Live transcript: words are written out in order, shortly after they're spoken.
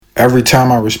Every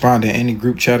time I respond to any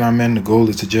group chat I'm in, the goal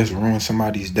is to just ruin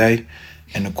somebody's day.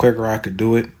 And the quicker I could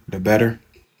do it, the better.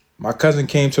 My cousin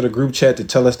came to the group chat to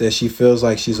tell us that she feels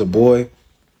like she's a boy.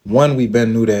 One, we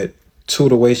been knew that. Two,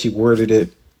 the way she worded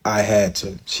it, I had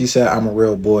to. She said, I'm a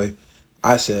real boy.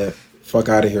 I said, fuck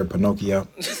out of here, Pinocchio.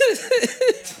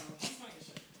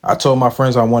 I told my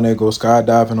friends I wanted to go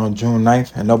skydiving on June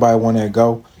 9th, and nobody wanted to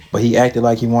go. But he acted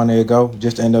like he wanted to go,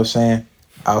 just to end up saying,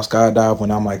 I'll skydive when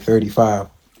I'm like 35.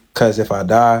 Because if I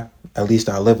die, at least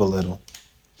I live a little.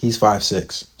 He's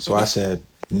 5'6". So I said,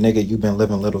 nigga, you been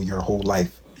living little your whole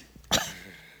life.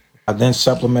 I then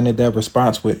supplemented that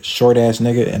response with short ass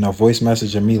nigga and a voice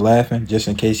message of me laughing just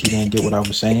in case he didn't get what I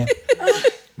was saying.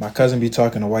 My cousin be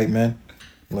talking to white men.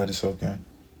 Let it soak in.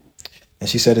 And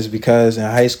she said it's because in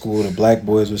high school, the black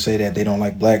boys would say that they don't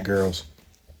like black girls.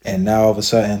 And now all of a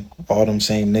sudden, all them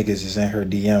same niggas is in her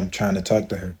DM trying to talk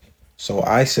to her. So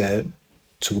I said,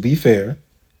 to be fair,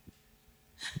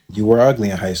 you were ugly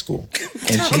in high school.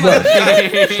 And she was.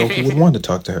 So who would want to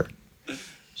talk to her?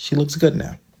 She looks good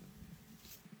now.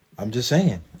 I'm just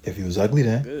saying, if you was ugly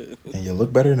then and you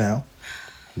look better now,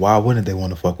 why wouldn't they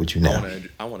want to fuck with you now?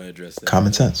 I want to address that.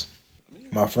 Common sense.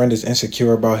 My friend is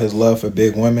insecure about his love for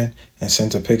big women and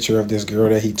sent a picture of this girl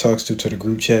that he talks to the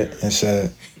group chat and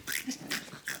said,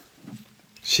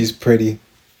 she's pretty.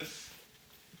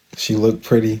 She looked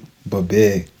pretty, but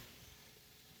big.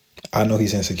 I know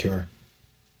he's insecure.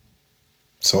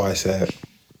 So I said,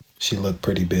 she looked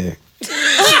pretty big.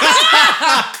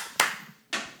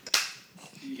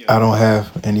 I don't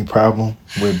have any problem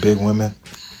with big women.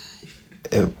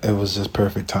 It was just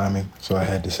perfect timing, so I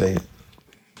had to say it.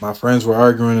 My friends were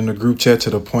arguing in the group chat to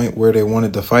the point where they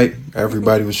wanted to fight.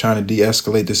 Everybody was trying to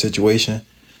de-escalate the situation.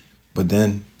 But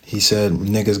then he said,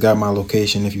 niggas got my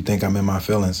location if you think I'm in my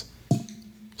feelings.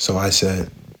 So I said,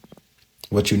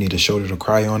 what, you need a shoulder to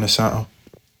cry on or something?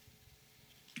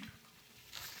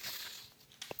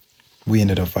 We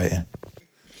ended up fighting.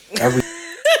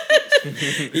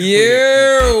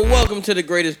 Welcome to the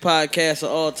greatest podcast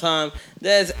of all time.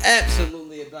 That's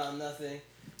absolutely about nothing.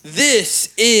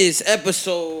 This is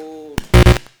episode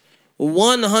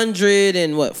 100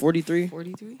 and what, 43?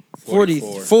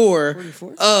 44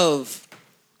 of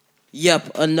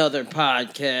another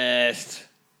podcast.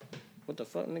 What the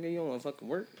fuck, nigga? You don't want to fucking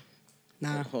work?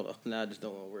 Nah. Oh, hold on. Nah, I just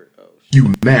don't want to work. Oh, shit.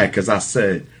 You mad because I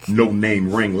said no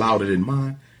name ring louder than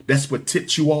mine? That's what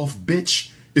tipped you off, bitch.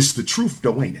 It's the truth,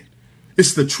 though, ain't it?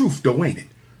 It's the truth, though, ain't it?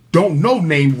 Don't no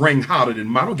name ring hotter than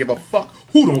mine. I don't give a fuck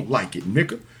who don't like it,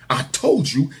 nigga. I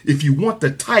told you, if you want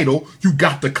the title, you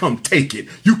got to come take it.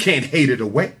 You can't hate it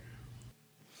away.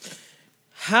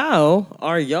 How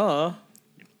are y'all,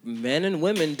 men and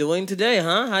women, doing today,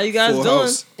 huh? How you guys doing?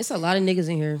 House. It's a lot of niggas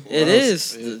in here. It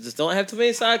is. Just don't have too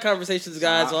many side conversations,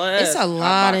 guys. It's a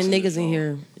lot of niggas in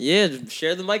here. Yeah,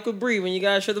 share the mic with Bree when you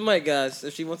guys share the mic, guys,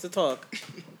 if she wants to talk.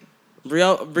 Bree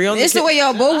on it's the way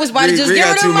y'all both was about to just give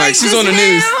her the mic. She's on the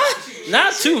news.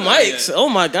 Not two mics. Oh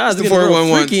my God, it's the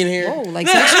 411 freaky in here. Oh, like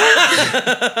sexual?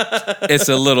 It's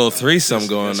a little thriesome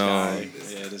going on.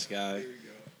 Yeah, this guy.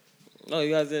 Oh,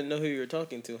 you guys didn't know who you were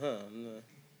talking to, huh? No.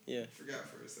 Yeah. Forgot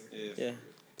for a second. Yeah.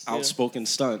 Outspoken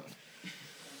stunt.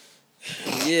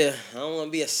 Yeah, I don't want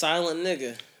to be a silent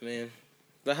nigga, man.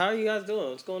 But how are you guys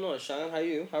doing? What's going on, Sean? How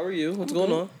are you? What's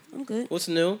going on? I'm good. What's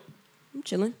new? I'm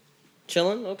chilling.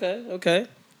 Chilling? Okay.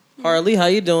 Harley, how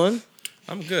you doing?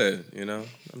 I'm good,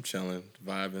 I'm chilling,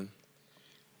 vibing.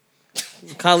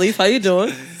 Khalif, how you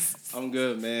doing? I'm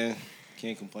good, man.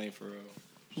 Can't complain for real.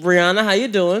 Brianna, how you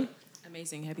doing?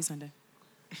 Amazing. Happy Sunday.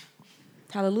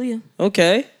 Hallelujah.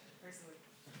 Okay.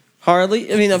 Harley,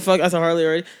 I said Harley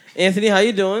already. Anthony, how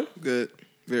you doing? Good.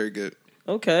 Very good.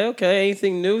 Okay.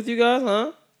 Anything new with you guys,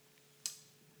 huh?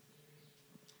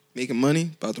 Making money,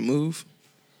 about to move.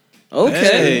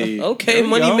 Okay. Okay,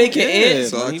 money making ant.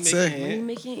 That's all I can say. Money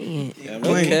making ant. Yeah,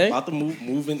 Okay. About to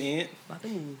moving ant. About to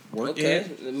move. Working.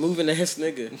 Okay. Moving ass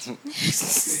nigga.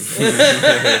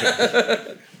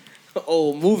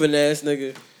 Oh, moving ass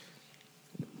nigga.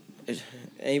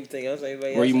 Anything else?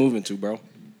 Anybody Where else? you moving to, bro?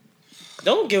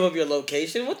 Don't give up your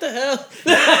location. What the hell?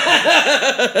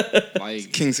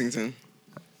 Like Kensington.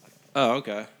 Oh,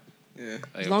 okay. Yeah.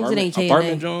 Like As long as it ain't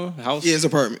apartment, KNA. John? House? Yeah, it's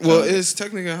apartment. Well, it's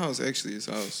technically a house. Actually, it's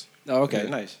a house. Oh, okay, Yeah.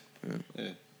 nice. Yeah.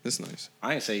 It's nice.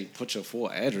 I ain't say put your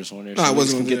full address on there. No, I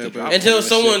wasn't niggas gonna can do that, bro. drop Until and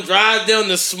someone shit. drives down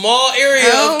the small area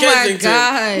Oh of my Kensington.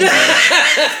 God.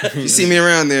 If you see me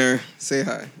around there, say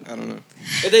hi. I don't know.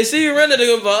 If they see you running, they're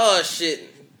gonna be like, oh shit.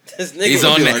 This nigga. He's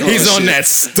on be that. like, oh, He's on shit. that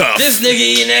stuff. This nigga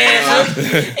eating ass.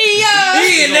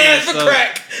 He eating ass for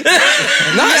crack.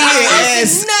 Not eating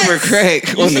ass nuts. for crack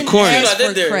on the Eating corner. ass I did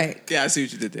for there. crack. Yeah, I see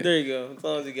what you did there. There you go. As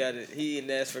long as you got it. He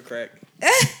eating ass for crack.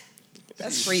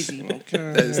 That's crazy.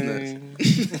 That's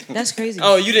nuts. That's crazy.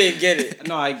 Oh, you didn't get it.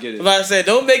 No, I get it. But I said,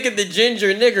 don't make it the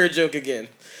ginger nigger joke again.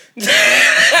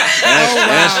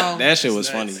 That shit was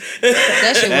funny.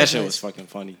 that Shit was fucking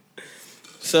funny.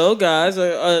 So, guys,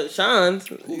 Sean,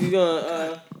 you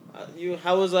gonna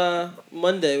how was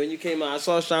Monday when you came out? I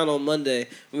saw Sean on Monday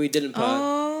when we didn't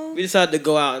pod. We decided to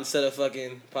go out instead of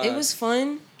fucking pod. It was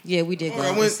fun. Yeah, we did. Go I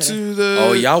out went instead to of- the.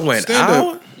 Oh, y'all went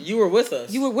stand-up. out? You were with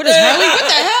us. You were with us, Harley. What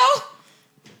the hell?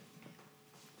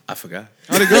 I forgot.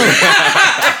 How'd it go?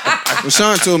 Well,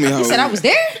 Sean told me how. You said I was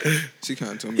there. She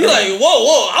kind of told me. You're like,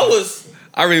 whoa,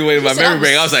 I really waited my said I memory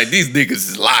break. was- I was like, these niggas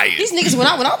is lying. These niggas went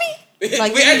out without me.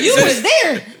 Like We actually you said was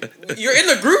there. you're in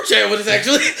the group chat with us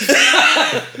actually.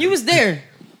 You was there.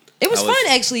 It was I was- fun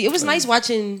actually. It was nice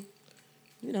watching.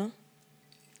 You know,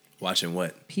 Watching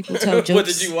what? people tell jokes. What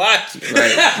did you watch?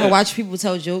 I watch people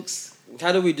tell jokes.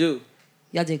 How did we do?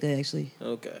 Y'all did good actually.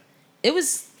 Okay. It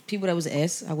was people that was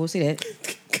ass. I will say that.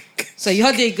 So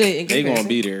y'all did good. In They comparison. gonna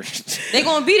be there. They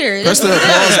gonna be there. Press the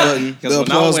applause button. Because The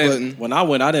applause button. when I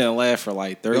went, I didn't laugh for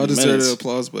like 30 Y'all deserve minutes. the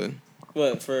applause button.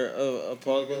 What for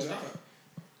applause?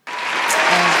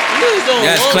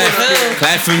 Yes,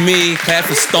 clap for me, clap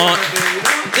for Stomp.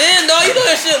 Damn, dog, you know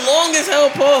that shit long as hell.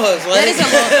 Pause. Like, That is a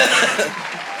long.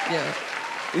 Yeah.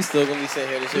 we still gonna be sitting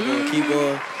here. This shit gonna keep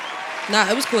going. Nah,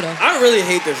 it was cool though. I really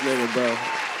hate this nigga, bro.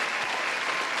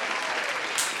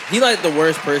 He like the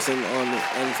worst person on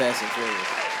Fast and Furious.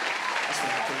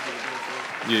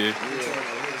 Yeah.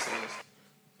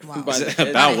 Wow. By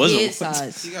the- Bow Head Wizzle.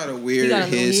 size. He got a weird got a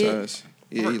little head head. size.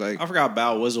 Yeah, he like. I forgot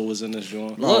Bow Wizzle was in this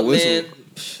joint. Look, Whistle. man,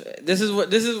 this is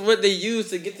what they use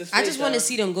to get to space. I just want to dog.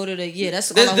 see them go to the. Yeah,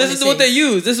 that's all This, I this wanna is what see. they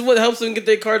use. This is what helps them get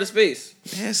their car to space.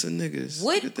 Pass the niggas.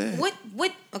 What? Look at that.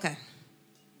 What? Okay.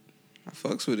 I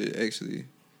fucks with it actually.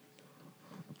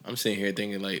 I'm sitting here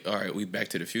thinking like, all right, we Back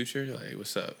to the Future. Like,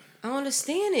 what's up? I don't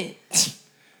understand it.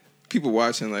 People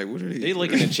watching like, what are they? They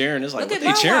look in the chair and it's like, Look what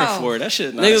at they cheering Bow Wow. for? That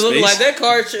shit not Niggas space. look like that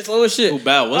car shit slow as shit. Who,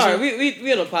 Bow Wizzle? All right,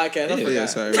 we on a podcast. I forgot. Yeah,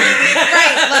 sorry.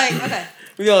 Right. Like okay.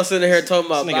 We all sitting here talking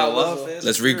about This nigga Bow love Wizzle. Fast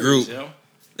Let's and Furious, regroup. yo.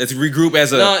 Let's regroup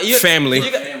as a No, family.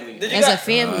 Did you As a guys,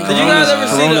 family. did you guys ever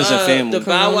see Corona's a family. the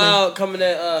Bow Wow coming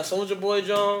at Soldier Boy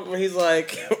John where he's like,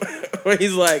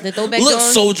 The throwback look John?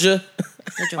 Soldier.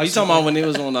 Are you talking about when they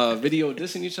was on video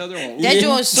dissing each other? On That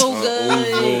joint's so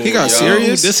good. He got Yo.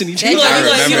 serious. Dissing each That other?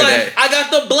 I He remember like, that. I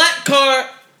got the black card.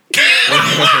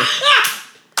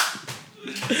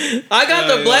 I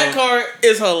got the black card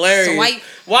is hilarious. Swipe.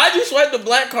 Why'd you swipe the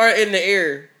black card in the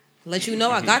air? Let you know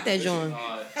I got that joint.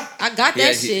 I got that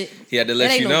Yeah, shit. he had to That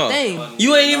let ain't you no know. thing.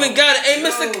 You ain't even got it. Hey,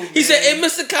 Mr. He said, hey,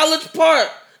 Mr. College Park.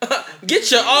 Get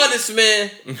your artist, man.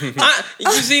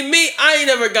 You see me? I ain't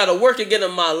never got to work again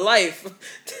in my life.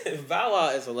 Bow Wow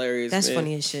is hilarious. That's man.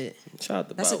 funny as shit. Shout out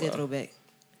to That's Bow a good Wow. throwback.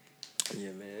 Yeah,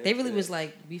 man. They really was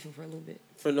like beefing for a little bit.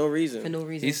 For no reason. For no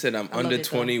reason. He said, I'm I loved under it,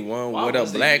 though. 21 Why with a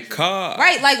was they black beefing? car.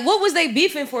 Right, like what was they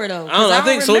beefing for though? I don't know. I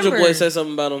think Soldier Boy remember. said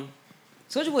something about him.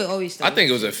 Soldier Boy always. I think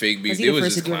it was a fake beef. Cause he They the was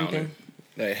first just to do clowning. everything.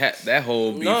 Like, that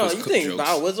whole beef No, was you think jokes.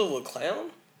 Bow Wizzle would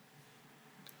clown?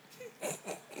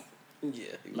 Yeah.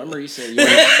 Remember he said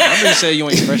you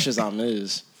ain't fresh as I'm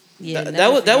is. Yeah,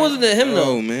 That wasn't him though.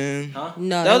 Oh man,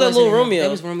 No, that was that wasn't Lil him. Romeo. That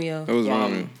was Romeo. that was So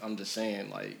wrong. I'm just saying,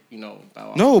 like, you know, Bow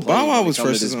Wow. No, played Bow Wow when it was come to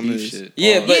fresh this as I'm beef is. shit.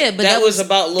 Yeah, but, Yeah, but that that was was-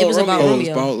 about it Lil was Romeo. about Oh, it was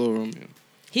Romeo. about Lil Romeo.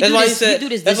 He That's do why this, he said. do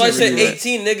this That's why he said Right.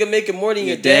 18 nigga making more than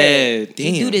Your your dad. dad.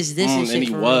 Damn. He do this and shit and he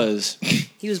for real. was.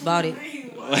 He was about it.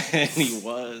 And he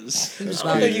was. He was I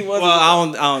about think he it. was. Well,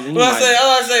 I don't. Well,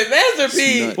 I say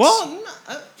masterpiece. Nuts. Well,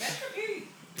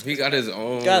 He got his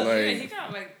own, Got- like,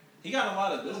 he got a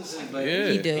lot of businesses, but yeah.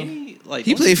 He do.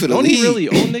 he played for the don't league. he really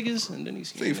own niggas? And then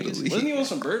he's Played for the league. Wasn't he on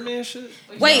some Birdman shit?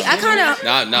 Wait, I kind of.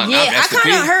 Nah, Yeah, I Master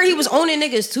kind of P. heard he was owning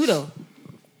niggas too though.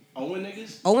 Owing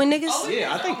niggas? Owing niggas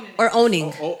Yeah, I think. or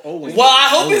owning? Owing. Well, I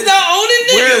hope he's not owning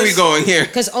niggas. Where are we going here?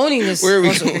 Because owning is Where are we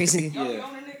also going? crazy. Yeah.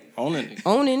 Owning niggas.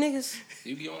 Owning niggas.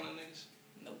 You be owning niggas?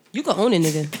 You can own a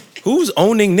nigga. Who's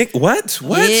owning Nick? What?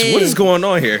 What? Yeah. What is going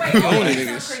on here? Owning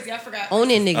niggas. Crazy, I forgot.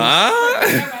 Owning niggas.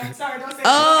 Ah? Sorry, don't say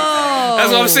Oh.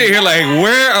 That's what I'm saying here. Like,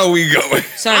 where are we going?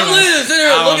 Sorry. I'm literally sitting here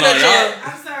I don't looking know, at y'all.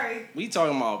 that. I'm sorry. We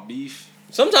talking about beef.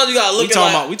 Sometimes you gotta We look at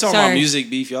talking like, about we talking Sorry. about music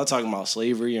beef. Y'all talking about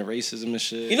slavery and racism and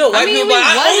shit. you know, white I mean, people like, we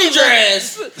I owned wasn't, your but-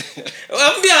 ass.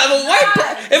 I'm gonna be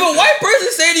like, if a white person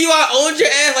say to you, I owned your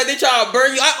ass, like they try to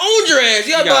burn you, I owned your ass.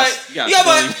 You gotta be like, You got you gotta be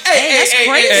like, stingy. hey, that's hey,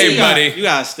 crazy. hey, Hey, buddy. You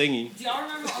got stingy. Do y'all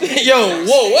remember? Yo,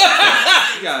 whoa,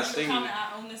 what? You got stingy. Comment,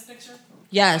 I own this picture.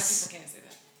 Yes. People can't say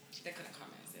that. They couldn't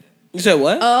comment and say that. You said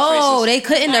what? Oh, they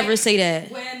couldn't never say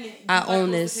that. When you I like,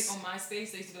 own post a this. pic on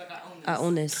MySpace, they used to be like, I own this. I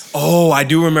own this. Oh, I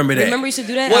do remember that. Remember you used to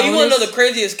do that? Well, I you own want to know this? the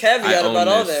craziest caveat I own about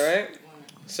all this. that, right?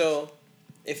 So,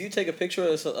 if you take a picture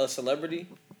of a celebrity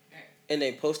and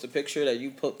they post a picture that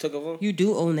you took of them, You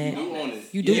do own that. You own it.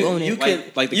 You do own it. you can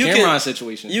Like the you Cameron can-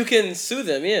 situation. You can sue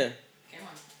them, yeah.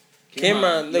 Cameron,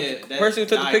 Cameron, the yeah, person who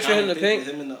took the picture of him in the pink.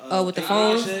 him in the, Oh, with the pink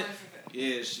phone? and shit.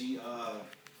 Yeah,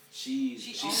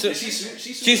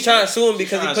 She's trying to sue him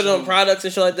because he put it on products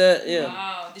and shit like that. Yeah.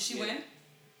 Wow. Did she win?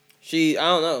 I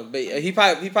don't know, but he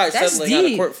probably That's settling out of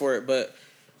deep. court for it, but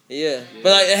yeah.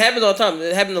 But like it happens all the time.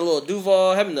 It happened to Lil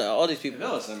Duval. It happened to all these people.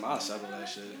 That was him. I'll settle that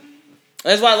shit.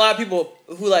 That's why a lot of people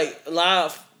will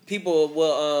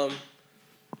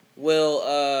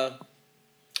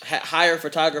hire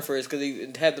photographers because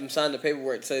they had them sign the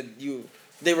paperwork said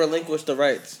they relinquish the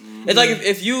rights. Mm-hmm. It's like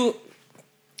if you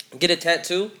get a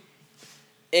tattoo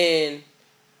and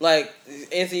like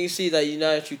Anthony, you see that you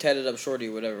know that you tatted up Shorty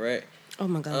or whatever, right? Oh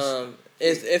my gosh.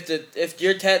 If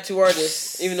your tattoo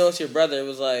artist, even though it's your brother, it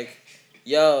was like,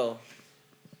 yo,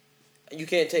 you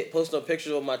can't post no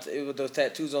pictures with those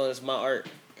tattoos on. It's my art.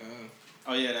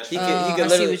 Oh yeah, that's He true. could I see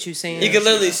literally what you're saying. He could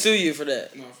literally sue you for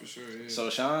that. No, for sure. Yeah. So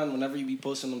Sean, whenever you be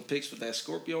posting them pics with that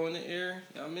Scorpio in the air,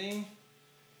 you know what I mean?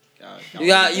 You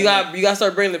got to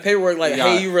start bringing the paperwork like,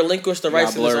 hey, you relinquished the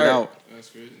rights to this art. That's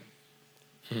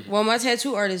crazy. Well, my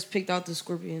tattoo artist picked out the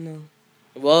scorpion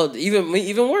though. Well,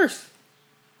 even worse.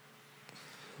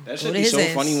 That Go should to be his so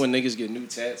ass. funny when niggas get new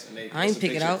tats and they post I ain't a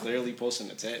pick it picture out. clearly posting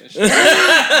the tat and shit. Oh,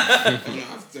 no,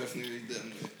 I've definitely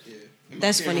done that. Yeah. And my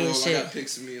That's camera funny roll, as I shit. got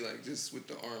pics of me like just with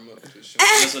the arm up, just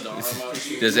showing. Just with the arm out. Just, Just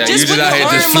you with just the out here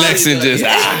just arm up. flexing,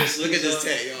 just Look at this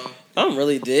tat, y'all. I'm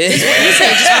really dead.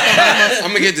 I'm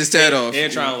gonna get this tat off.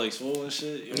 And trying to like swole and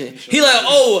shit. You know what I mean? He like,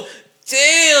 oh,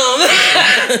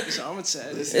 damn. So I'm a tat.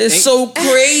 It's so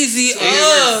crazy.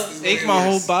 Ache my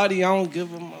whole body. I don't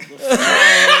give a motherfucker.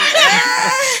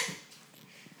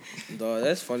 Dog,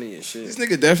 that's funny as shit. This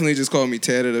nigga definitely just called me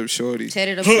tatted up shorty.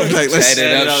 Tatted up. Like, let's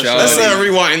tatted up, let's shawty.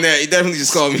 rewind that. He definitely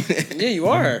just called me that. Yeah, you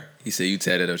are. He said you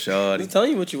tatted up, I'm shawty.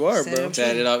 telling you what you are, bro.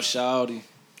 Tatted up, shawty.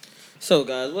 So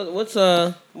guys, we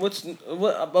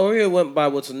went by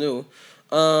what's new.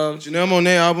 Janelle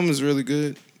Monáe album is really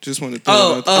good. Just want to throw it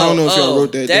out there. I don't know if y'all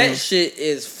wrote that down. That shit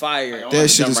is fire. That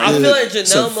shit is I good. feel like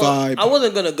It's a Janelle vibe. I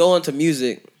wasn't gonna go into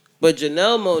music, but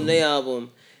Janelle Monáe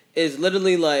album is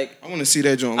literally like I want to see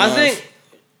that joint live. I think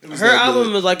It was her that album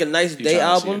good. is like a nice You day tryna see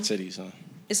album. her titties, huh?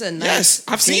 It's a nice. Yes,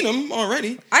 I've seen them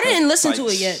already. I didn't listen to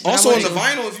it yet. but I Also on wanna the go.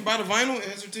 vinyl, if you buy the vinyl, it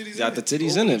has her titties Got in the it.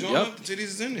 titties Open in the it, joint yup. up, The titties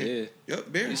is in there. Yeah.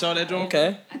 Yep, bare. You saw that joint?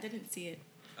 Okay, I didn't see it.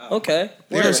 okay.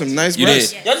 There are some nice You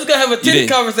breasts. did. Y'all just gonna have a titty did.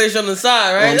 conversation on the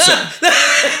side, right?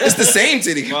 It's the same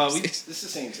titty. Well, it's the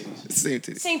same titties. It's the same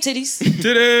titty. Same titties.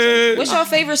 Titties. What's your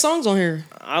favorite songs on here?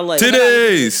 I like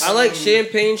Titties. I like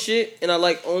champagne shit, and I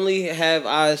like only have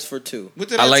eyes for two. What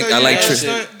did I like- tell I you like last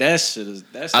tri- night? That shit is.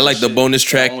 That's I like the shit bonus that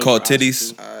track only called for us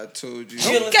Titties. to- I told you.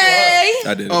 Okay.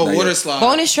 I did. Oh, not water yet. slide.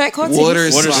 Bonus track called Water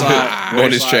Titties. Water slide. slide.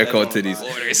 Bonus Water track slide, called that Titties.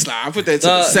 Water slide. I put that to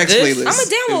the sex this- playlist. I'ma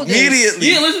download this. Immediately.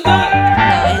 You didn't listen to that? No,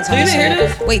 I ain't So you didn't hear talking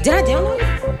this? shit. Wait, did I download it?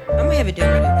 I'm gonna have it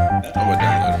downloaded. I'm gonna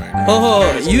download it right now. Hold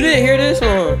on. You didn't hear this?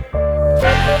 Hold on.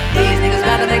 These niggas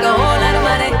gotta make a whole lot of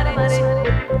money.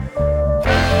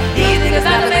 These niggas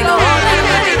gotta make a whole lot of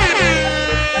money.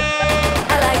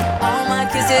 I like all my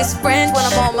kisses French when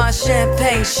I'm on my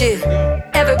champagne shit.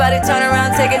 Everybody turn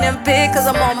around taking them pics cause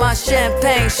I'm on my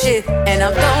champagne shit. And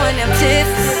I'm throwing them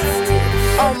tips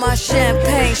on my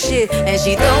champagne shit. And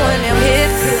she throwing them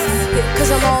hips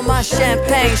cause I'm on my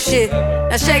champagne shit.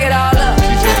 Now shake it all up.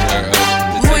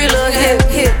 Move your little hip,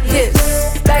 hip,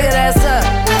 hips. Back that ass up.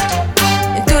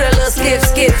 And do that little skip,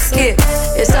 skip, skip.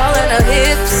 It's all in her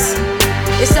hips.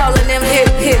 It's all in them hip,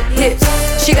 hip, hips.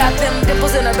 She got them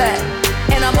dimples in her back.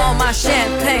 And I'm on my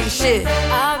champagne shit.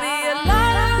 I'll be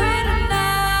alone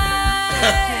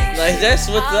tonight. Like that's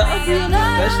what the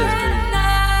that shit's crazy.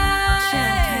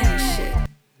 Champagne shit.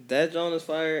 That John is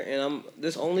fire, and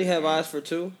this only have eyes for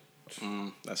two.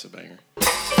 That's a banger. I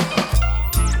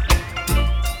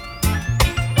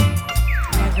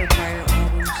like her prior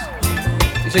albums.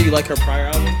 You say you like her prior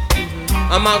album?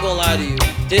 I'm not gonna lie to you.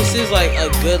 This is like a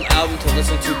good album to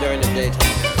listen to during the daytime.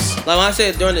 Like when I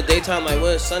say during the daytime, like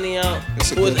when it's sunny out,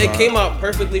 It's a well, good it vibe. came out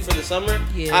perfectly for the summer.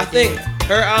 Yeah, I it think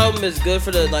her album is good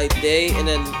for the like day, and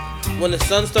then when the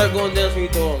sun start going down, that's when you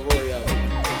throw on Rory album.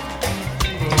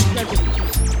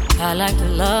 I like to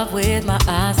love with my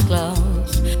eyes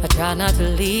closed. I try not to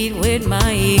lead with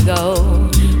my ego.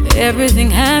 Everything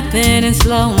happened in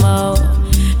slow-mo,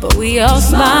 but we all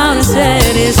smiled and said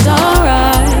it's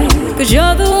alright. Cause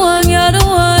you're the one,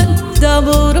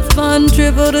 double the fun,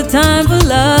 triple the time for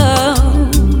love.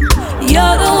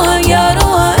 You're the one, you're the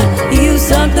one. You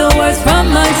suck the words from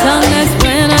my tongue. That's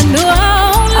when I knew I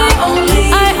only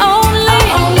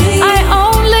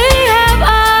have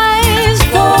eyes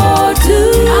for two.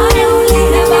 I only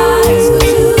have eyes for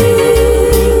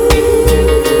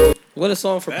two. What a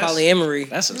song for polyamory.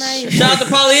 That's a Shout out to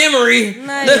polyamory.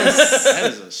 Nice. that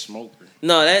is a smoker.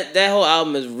 No, that whole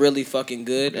album is really fucking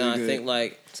good, and I think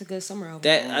like It's a good summer album.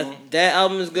 that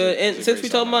album is good. And since we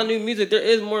talking about new music, there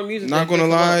is more music. Not gonna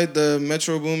lie, the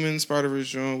Metro Boomin Spider-Verse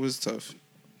joint was tough.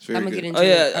 It's very I'm gonna good. get into Oh it.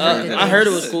 yeah, I heard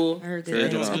it was cool. I heard Very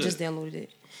that. good. I just downloaded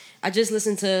it. I just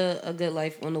listened to A Good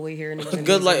Life on the way here, and it was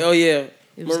Good amazing. like oh yeah,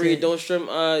 It was Marie good. don't strum.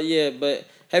 Yeah, but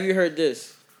have you heard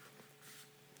this?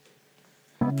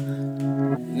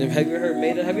 Have you heard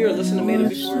Maida? Have you ever listened to Maida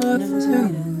before?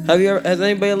 Have you ever? Has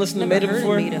anybody listened to Maida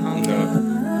before? Maida, huh?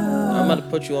 I'm about to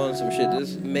put you on some shit. This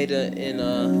is Maida and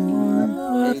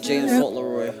James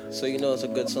Fauntleroy, so you know it's a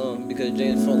good song because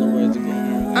James Fauntleroy is a good.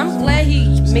 I'm glad he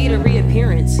made a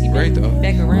reappearance. He Right, though.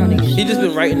 back around again. He just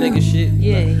been writing nigga shit.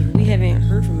 Yeah, we haven't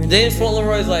heard from him. James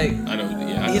Fauntleroy's like I know.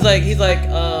 Yeah. he's like if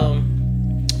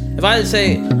I had to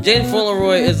say James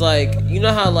Fauntleroy is like, you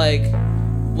know how like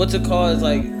what's it called is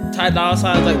like Ty Dolla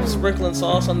Sign's like sprinkling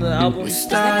sauce on the album.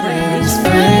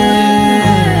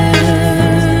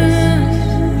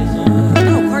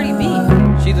 No, Cardi B.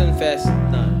 She's in Fast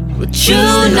Nine. But you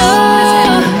know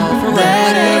For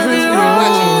whatever you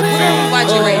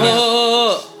watch it right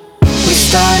now. we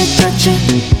started touching,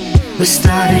 we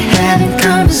started having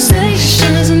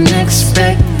conversations and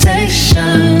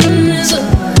expectations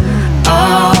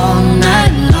all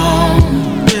night long.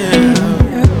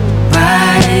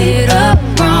 Right up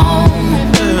wrong.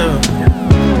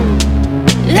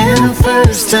 And the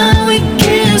first time we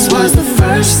kissed was the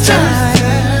first time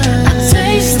I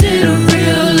tasted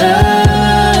real love.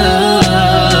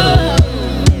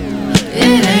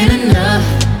 It ain't enough.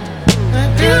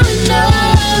 You know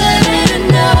it ain't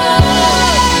enough.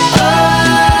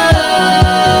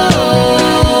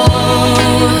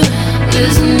 Oh,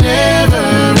 it's never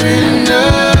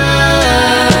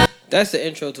enough. That's the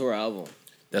intro to her album.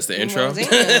 That's the intro.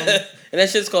 And that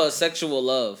shit's called Sexual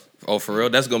Love. Oh, for real?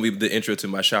 That's gonna be the intro to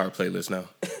my shower playlist now.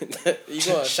 You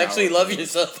gonna sexually love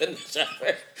yourself in the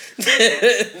shower.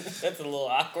 That's a little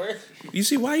awkward. You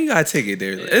see why you gotta take it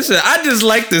there? Listen, I just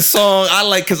like this song.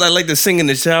 Because I like to sing in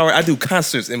the shower. I do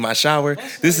concerts in my shower.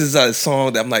 This is a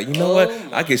song that I'm like, you know what?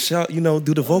 I can shout,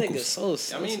 do the vocals. So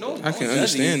I can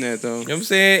understand that though. You know what I'm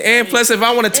saying? And plus, if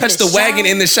I want to touch the wagon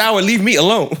in the shower, leave me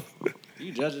alone.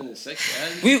 You judging the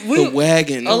sexuality? The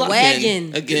wagon. The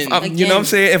wagon. Again. You know what I'm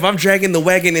saying? If I'm dragging the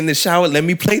wagon in the shower, let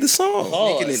me play the song.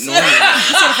 Making it He said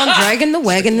if I'm dragging the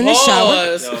wagon in the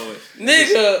shower,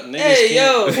 Nigga, hey,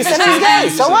 yo.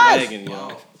 So what?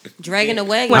 dragging the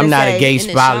wagon. I'm not a gay in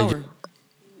the spotty. shower.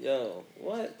 Yo,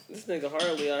 what? This nigga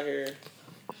Harley out here.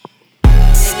 Go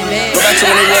back to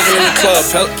when they walking in the club.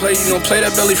 Play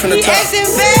that belly from the top. Play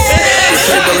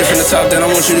belly from the top, then I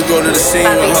want you to go to the scene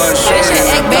with her and show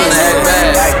me.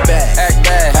 Act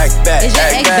bad. Is your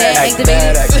egg bad? Egg the baby?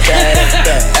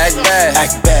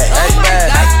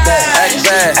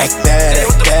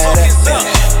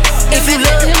 If you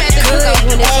look Him at the cookout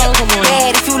when this song come on.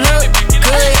 bad, if you look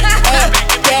good, act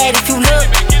bad. If you look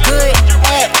good,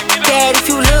 act bad. If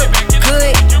you look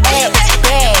good, act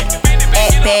bad.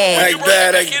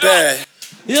 Act bad.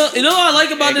 You know what I like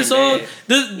about this song?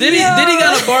 Diddy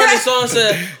got a bar in the song that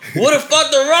said, "Would have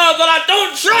fucked her raw, but I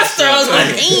don't trust her." I was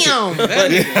like, Damn.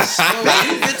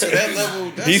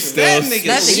 He's still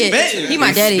That's a hit. He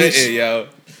my daddy. spitting, yo.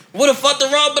 "Would have fucked her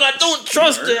raw, but I don't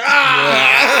trust her."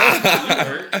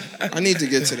 I need to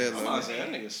get to that level.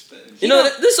 You know,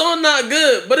 this song not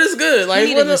good, but it's good. Like,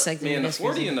 He what need a the- segment. Man, the That's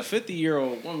 40 crazy. and the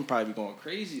 50-year-old woman probably be going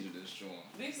crazy to this joint.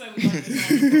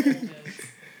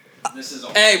 This is all.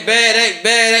 Act bad, act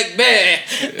bad, act bad,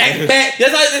 act bad.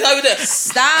 That's how we do.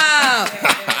 Stop.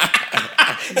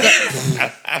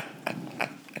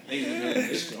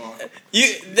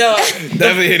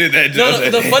 Definitely hated that joke. No,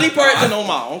 the funny part. I know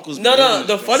my uncle's.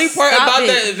 The funny part Stop about it.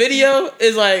 that video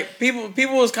is like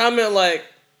people was commenting like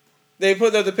they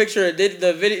put up the picture of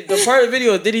the part of the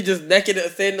video of Diddy just naked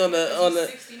and standing on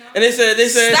the and they said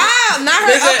Stop. Not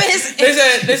her up in his. they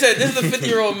said this is a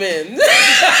 50-year-old man.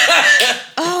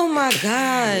 Oh my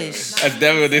gosh. That's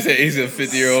definitely what they said. He's a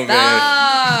 50-year-old man.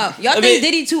 Stop. Y'all think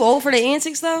Diddy too old for the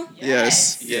antics though?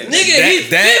 Yes. Nigga, he's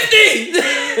 50.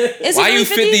 Is Why he you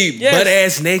really 50 butt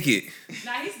ass naked?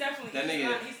 Nah, he's definitely. That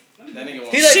nigga.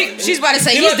 She's about to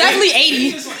say he's definitely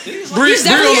 80. He's Bree on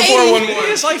the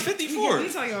 411. It's like 54.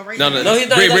 No, he's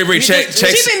not. Bree, check.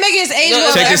 She's been making his age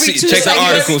up check every 2 check the seconds.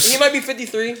 articles. He might be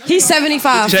 53. He's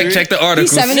 75. Check the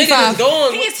articles. He's 75.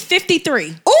 Going. He is 53.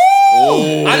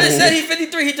 Ooh! I just said he's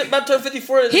 53. He's about to turn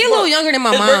 54. He a little younger than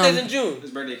my His mom. birthday's in June.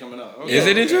 His birthday coming up. Is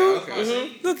it in June?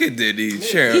 Look at Diddy.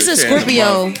 He's a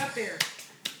Scorpio.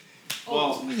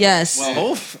 Yes.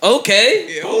 Well,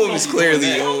 Okay. Yeah, Hov is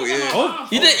clearly old. Yeah.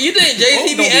 You think Jay-Z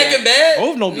be don't be acting bad?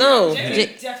 Hov don't be No.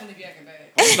 Definitely be acting bad.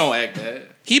 Hov don't act bad.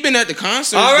 He been at the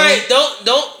concert. All right.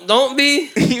 Don't be.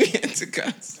 He be at the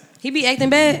concert. He be acting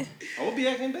bad. Hov be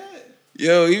acting bad.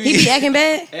 Yo, He be acting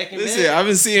bad. Acting Listen, bad. I've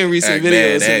been seeing recent Act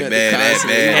videos bad, of him at the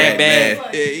concert. Act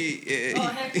bad.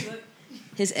 Yeah.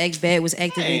 His ex bad was I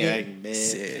ain't activated. acting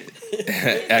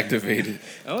bad. Activated.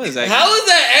 What is acting? How is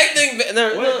that acting bad?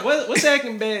 No, What's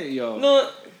acting bad, yo? no.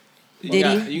 You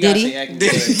gotta Diddy. say acting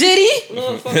bad. Diddy?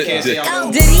 No, fuck Can't that. say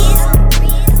all Diddy?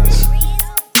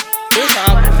 What's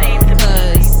happening?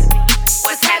 Cause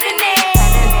What's happening?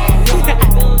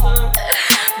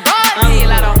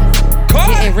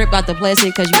 getting ripped out the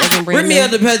plastic because you acting brand Rip me new.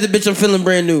 out the plastic, bitch. I'm feeling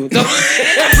brand new. Rip me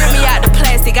out the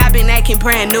plastic, I been acting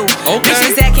brand new.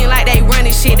 Bitches acting like they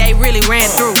running shit, they really ran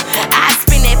through. I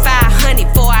spend that 500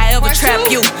 before I ever trap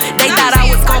you. They thought I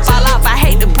was gon' fall off, I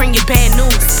hate to bring you bad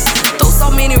news. Through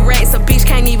so many racks, a bitch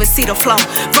can't even see the flow.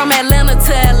 From Atlanta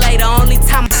to LA, the only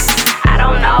time I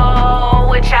don't know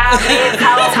what y'all been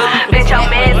told. Bitch, your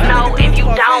man know if you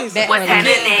don't, what's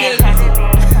happening?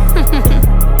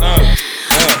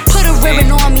 Put a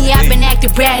ribbon on me, I've been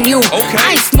acting brand new.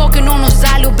 I ain't smoking on no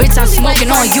side, little bitch, I'm smoking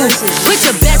on you. Put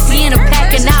your bestie in a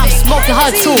pack and now I'm smoking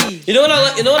her too. You know what I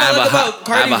like? You know what I like about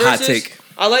Cardi I have a hot verses? take.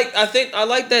 I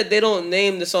like that they don't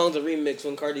name the songs a remix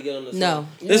when Cardi get on the song. No.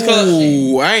 It's called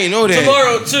Ooh, I ain't know that.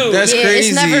 Tomorrow 2. That's Yeah, crazy.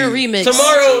 it's never a remix.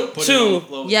 Tomorrow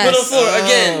 2. Yes. Put on floor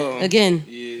again. Again.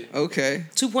 Yeah. Okay.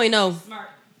 2.0.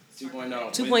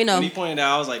 2.0. 2.0. When he pointed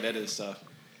out, I was like, that is tough.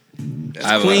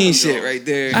 That's clean shit right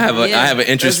there. I have an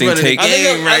interesting That's take. I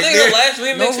think, right the last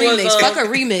remix No remix. was Fuck a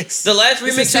remix. the last It's the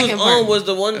remix she was second on part. was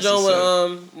the one That's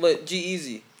John with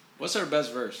G-Eazy. What's her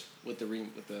best verse with the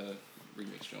remix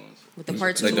Jones? With the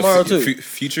part 2. Like Tomorrow the too.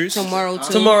 Futures. Tomorrow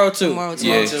 2. Tomorrow 2. Tomorrow 2.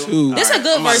 Yeah. This a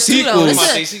good I'm a verse too though.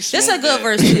 This a good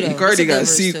verse too though. Cardi This a good got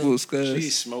verse, too. sequels, She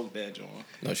cuz. smoked that joint.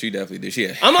 No, she definitely did. She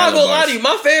had I'm not hella gonna lie bars. to you.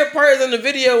 My favorite part is in the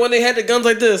video when they had the guns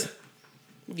like this.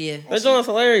 Yeah. That joint's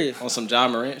hilarious. On some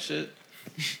John Morant shit.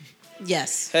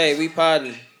 Yes. Hey, we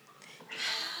podding.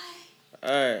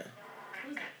 Alright.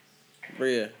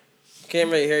 Bria. Can't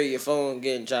really hear your phone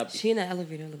getting choppy. She in the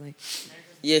elevator look like.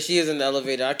 Yeah, she is in the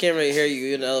elevator. I can't really hear you.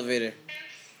 You're in the elevator.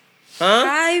 Huh?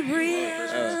 Hi,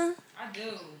 Bria. I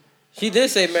do. She did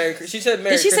say Merry Christmas. She said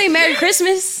Merry Did she Christmas. say Merry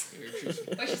Christmas?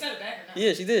 Wait, she said it back or not?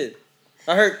 Yeah, she did.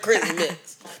 I heard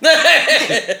Christmas.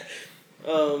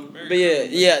 But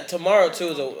yeah. Tomorrow too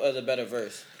is a better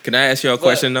verse. Can I ask y'all a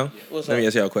question though? What's Let me up?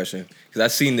 ask y'all a question because I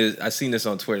seen this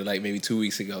on Twitter like maybe 2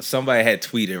 weeks ago. Somebody had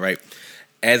tweeted right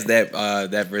as that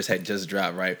verse had just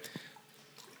dropped right.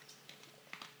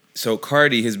 So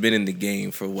Cardi has been in the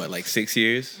game for what like 6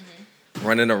 years,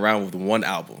 running around with one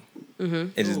album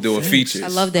and just doing features. I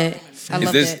love that.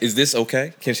 Is this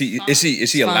okay? Can she is she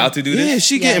fine. allowed to do Yeah, this?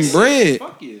 she Yes. getting bread.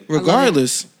 Fuck yeah.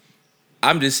 Regardless.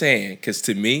 I'm just saying because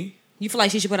to me, You feel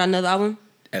like she should put out another album?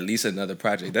 at least another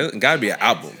project. Doesn't gotta be an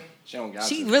album. She don't got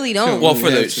She to. really don't. Well, have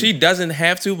to. she doesn't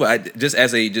have to, but just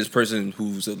as a person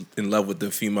who's in love with the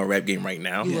female rap game right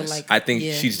now, You would like- I think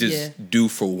yeah, she's just yeah. due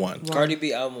for one. Cardi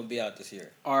B album will be out this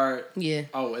year. Or, Yeah.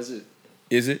 oh, is it?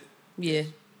 Is it? Yeah.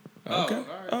 Okay. all right.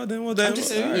 Oh, then well, then. I'm just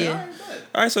saying, all right. Yeah.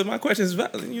 All right. So my question is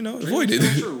valid. Avoided.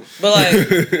 True. But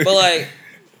like,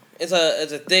 it's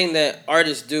a thing that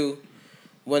artists do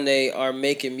when they are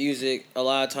making music. A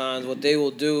lot of times, what they will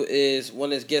do is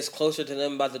when it gets closer to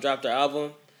them about to drop their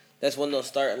album, that's when they'll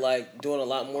start like doing a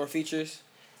lot more features.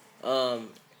 So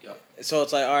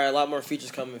it's like, all right, a lot more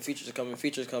features coming.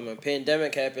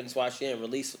 Pandemic happened, that's why she didn't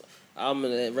release album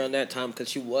around that time because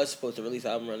she was supposed to release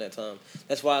an album around that time.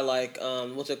 That's why like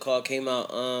what's it called came out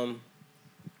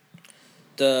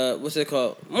what's it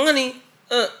called money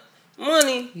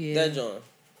Yeah. that joint.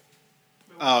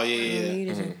 Oh,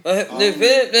 yeah. I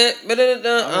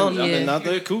don't know. Yeah.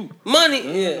 Another coupe.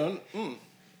 Money, yeah.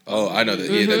 Oh, I know that.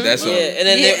 Yeah, that's Yeah, and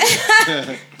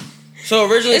then so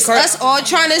originally It's us all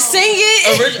trying to sing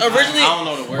it. originally I don't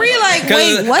know the words. We like,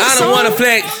 wait, what I song? don't want to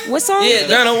flex. What song? Yeah,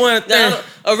 I don't want to.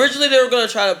 originally they were gonna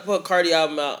try to put Cardi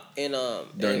album out in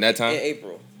During in, that time? in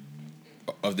April.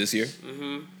 Of this year.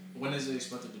 When is it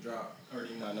expected to drop? Or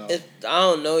do you not know? I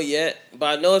don't know yet,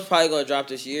 but I know it's probably gonna drop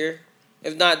this year.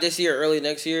 If not this year, early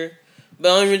next year. But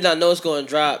the only reason I know it's going to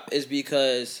drop is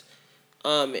because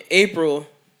April,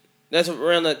 that's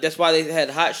why they had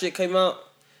Hot Shit came out.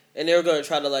 And they were going to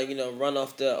try to, like, you know, run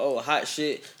off the, hot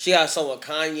shit. She got a song with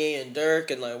Kanye and Dirk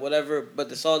and, like, whatever. But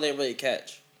the song didn't really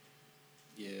catch.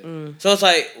 Yeah. So it's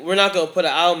like, we're not going to put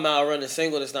an album out or run a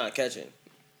single that's not catching.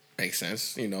 Makes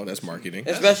sense. You know, that's marketing.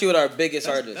 Especially with our biggest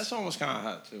artists. That song was kind of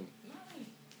hot, too.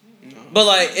 But,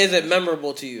 like, is it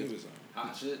memorable to you?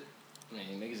 Hot shit? I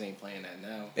mean, niggas ain't playing that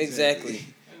now. Exactly.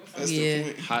 That's the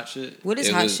point. Hot shit. What is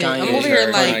It hot was shit? Kanye, I'm over here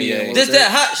like, Kanye. This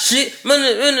that hot shit.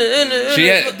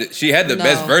 She had the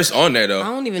best verse on there though. I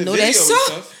don't even know that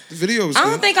song. The video was I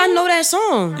don't think I know that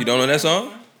song. You don't know that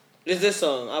song? It's this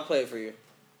song. I'll play it for you.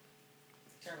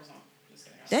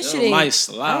 That Still shit ain't. might I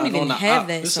slide don't even on the have op.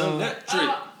 that It's song. electric. I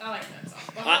like that song.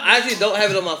 I actually don't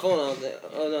have it on my phone. I don't think.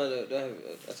 Oh no, don't have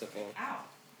it. That's a phone.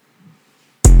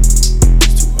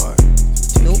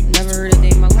 Nope, never heard a day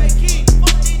in my life.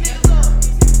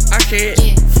 I can't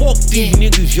fuck these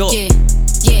niggas up.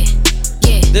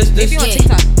 This Maybe on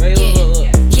TikTok. Right, look.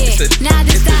 Now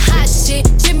this the hot shit.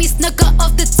 Jimmy Snooker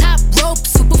off the top rope,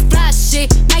 super fly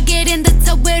shit. Might get in the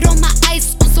tub with all my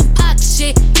ice on some pop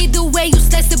shit. Either way, you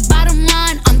slice the bottom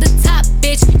line on the top,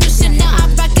 bitch. You should know I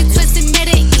rock it, twist and made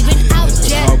it even out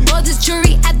yet. All this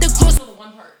jury at the gross.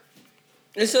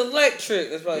 It's electric.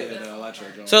 That's probably the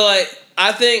electric joint. So like,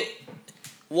 I think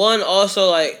one also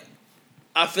like,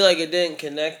 I feel like it didn't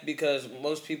connect because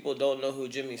most people don't know who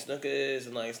Jimmy Snooker is,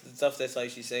 and like the stuff that's like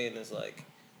she's saying is like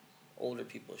older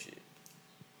people shit.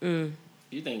 You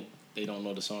think they don't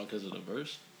know the song because of the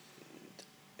verse?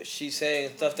 She's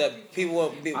saying stuff that people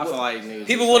won't be. I feel like niggas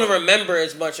people wouldn't remember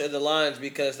as much of the lines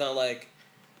because it's not like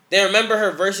they remember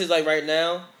her verses like right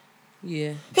now.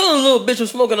 Yeah. Hello, little bitch, I'm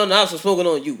smoking on the house, I'm smoking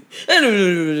on you.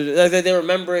 Like they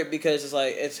remember it because it's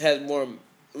like it has more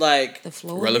like the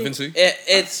flow relevancy.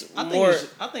 It's more.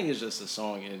 I think it's just a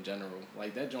song in general.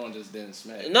 Like that joint just didn't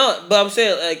smack. No, but I'm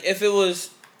saying like if it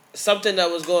was something that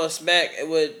was going to smack,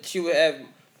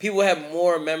 people would have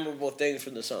more memorable things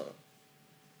from the song.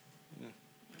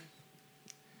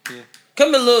 Yeah.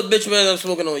 Come here, little bitch, man, I'm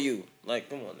smoking on you. Like,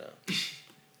 come on now.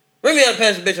 Bring me out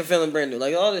past the bitch, I'm feeling brand new.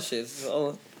 Like all this shit.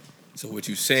 So what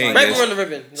you saying? Right is, around the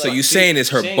ribbon. So Like, you saying is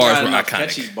her she ain't bars got were enough iconic.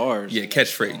 catchy bars. Yeah,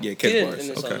 catchphrase. Yeah, catch She didn't bars. in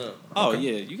this song, Okay. no. Oh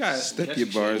yeah, you guys Step your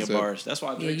bars up. That's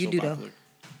why Yeah, Drake's you so do though. popular.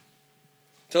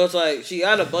 So it's like she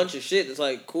got a bunch of shit that's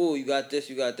like cool, you got this,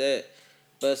 you got that.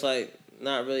 But it's like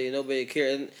not really nobody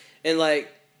cares. And like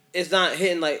it's not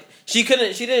hitting like she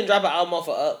didn't drop an album off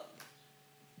of Up.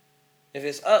 If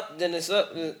it's Up, then it's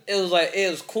Up.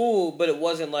 It was cool, but it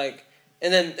wasn't like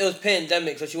and then it was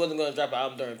pandemic, so she wasn't gonna drop an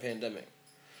album during pandemic.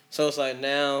 So it's like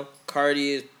now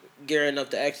Cardi is gearing up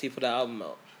to actually put an album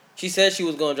out. She said she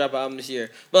was gonna drop an album this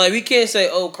year. But like we can't say,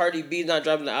 oh, Cardi B's not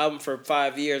dropping the album for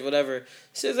 5 years, whatever.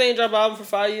 SZA ain't dropped an album for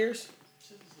 5 years.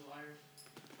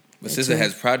 But SZA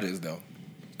has projects though.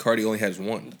 Cardi only has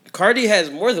one. Cardi has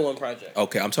more than one project.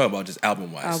 Okay, I'm talking about just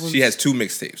album wise. Albums. She has 2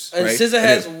 mixtapes. And right? SZA And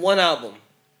has then- one album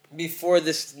before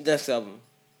this next album.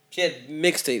 She had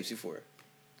mixtapes before.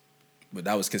 but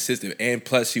that was consistent, and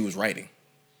plus she was writing.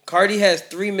 Cardi has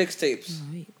 3 mixtapes.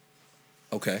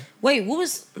 Okay. Wait, what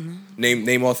was?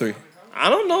 Name all 3. I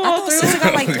don't know. I all thought 3. SZA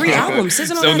got like 3 albums. SZA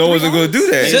don't So got no 3 one's gonna albums?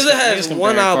 do that. SZA has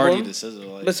one Cardi album to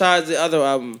SZA, like, besides the other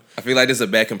album. I feel like this is a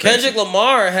bad comparison. Kendrick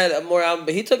Lamar had more album,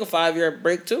 but he took a 5-year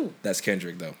break too. That's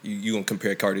Kendrick though. You gonna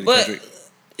compare Cardi to But Kendrick?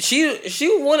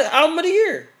 she won an album of the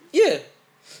year. Yeah.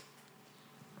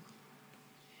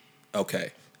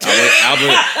 Okay. Album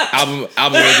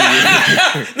of the year.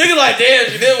 Nigga like, damn,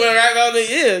 she did win an album of the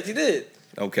year. She did.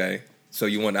 Okay. So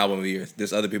you won album of the year.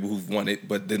 There's other people who've won it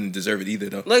but didn't deserve it either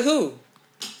though. Like who?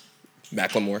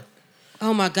 Macklemore.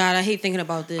 Oh my god, I hate thinking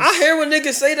about this. I hear when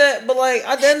niggas say that, but like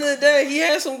at the end of the day, he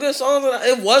had some good songs. And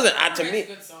it wasn't to me.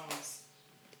 Good songs.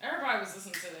 Everybody was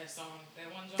listening to that song.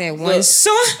 That one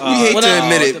song. We hate to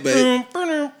admit it, but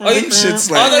them shit's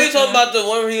I thought like. you were talking about the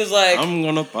one where he was like, I'm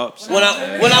gonna pop. when I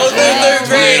was in 3rd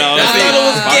grade, I thought it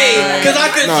was gay because I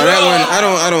could No, draw. that one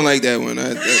I don't like that one.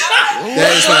 That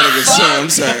is not a good song. I'm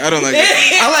sorry, I don't like that.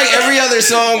 I like every other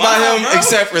song by him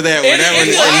except for that one. That one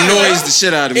annoys the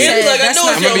shit out of me. Andy's like, I know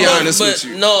I'm it's gonna your be month, honest but with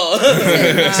you. no.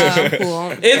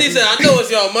 Cool. Andy said, I know it's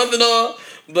your month and all,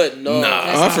 but no.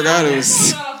 Oh, I forgot it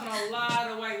was. Up on a lot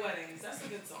of white weddings. That's a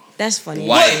good song. That's funny.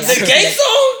 What, the gay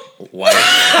song? White.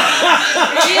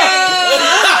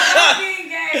 Being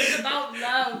gay is about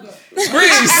love.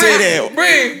 She say that.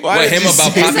 Bree. Why What, did him you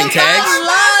about say popping that?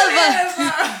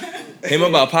 tags? Him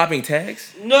about popping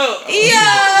tags? No.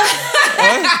 Yeah.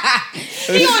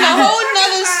 He on a whole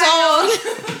nother song.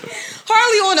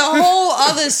 Harley on a whole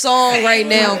other song right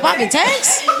now. Popping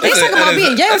tags? They talking about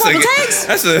being gay with popping tags?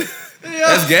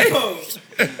 That's gay.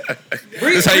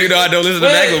 That's how you know I don't listen to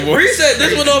Macklemore. Bree said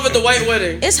this went off at the white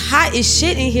wedding. It's hot as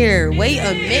shit in here. Wait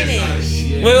a minute.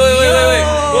 Wait.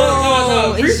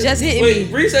 Oh, it's just hitting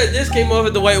me. Bree said this came off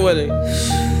at the white wedding.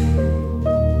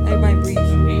 Everybody breathe.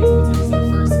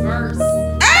 First verse.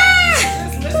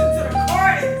 Just listen to the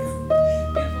chorus.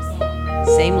 Beautiful song.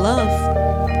 Same love.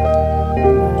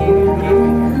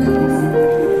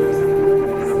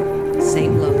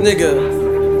 Same love. Nigga.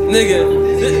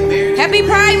 Happy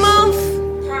Pride Month.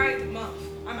 Pride month.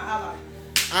 I'm an ally.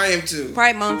 I am too.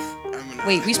 Pride Month.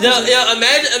 Wait, we Yeah, supposed to...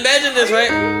 imagine this, right?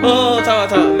 Oh,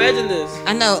 time. Imagine this.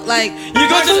 I know, like... You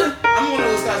go to... I'm one of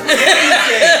those guys.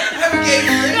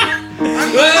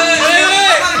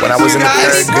 When I was in the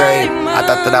third grade, I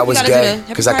thought that I was gay,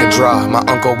 cause I could draw. My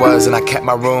uncle was, and I kept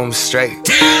my room straight.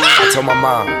 I told my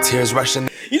mom, tears rushing.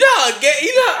 You know how gay,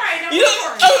 you know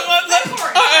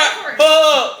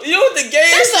what the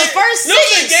gayest That's the shit, first you know what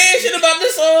the sentence. gayest shit about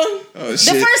this song? Oh, The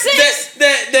shit. first sentence.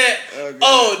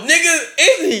 Nigga,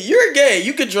 Anthony, you're gay,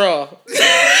 you could draw.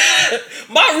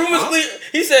 My room was clean.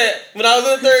 He said, when I was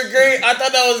in the third grade, I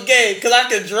thought that was gay, cause I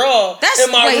could draw.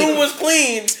 And my room was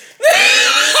clean.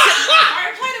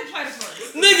 Alright, play the chorus.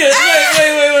 Nigga,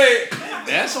 wait.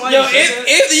 That's why Yo, you said that.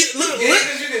 Anthony,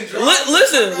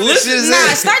 listen.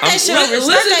 Nah, start that shit over.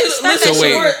 Start that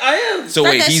shit over. I am. So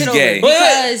wait, he's gay.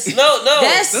 Because No.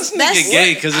 This nigga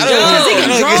gay because it's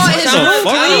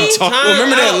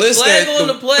Remember that list Flag that on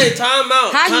the play. Time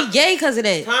out. how he gay because of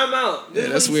that? Time out. This Yeah,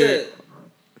 is that's what he weird. said.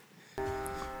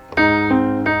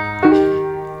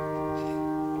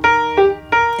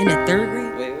 In the third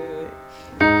grade? Wait.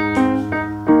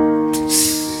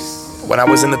 When I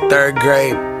was in the third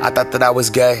grade, I thought that I was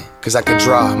gay, cause I could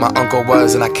draw. My uncle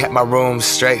was, and I kept my room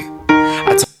straight.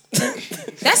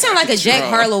 That sound like a Jack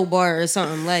Harlow bar or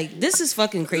something. Like, this is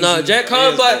fucking crazy. No, Jack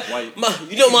Harlow, but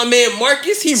you know my man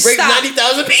Marcus, he raped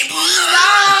 90,000 people.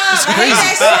 Stop! I hate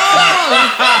that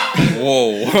song.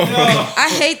 Whoa. I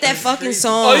hate that fucking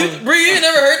song. Bree, you ain't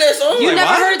never heard that song? You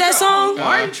never heard that song?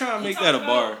 Why are you trying to make that a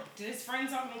bar? His friend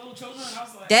talking to little children, and I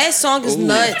was like, That song is it's a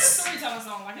nuts. storytelling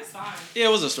song. Like, it's fine. Yeah,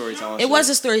 it was a storytelling. It was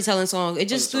a storytelling song. It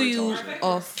just threw you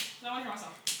off. I want to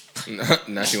hear my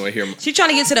song. Now she want to hear me. She trying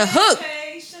to get to the hook.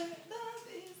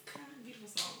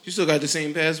 You still got the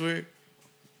same password?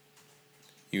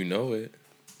 You know it.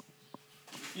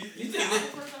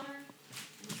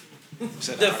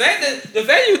 The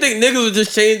fact you think niggas would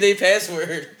just change their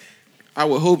password. I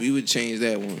would hope you would change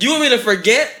that one. You want me to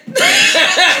forget? I'm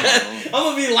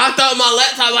gonna be locked out of my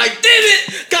laptop like, damn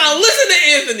it! Gotta listen to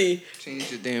Anthony. Change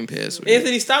your damn password.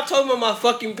 Anthony, stop talking about my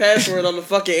fucking password on the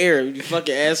fucking air, you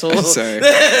fucking asshole. I'm sorry.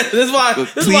 This is why. But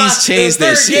please change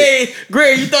that shit.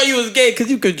 Greg, you thought you was gay because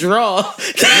you could draw.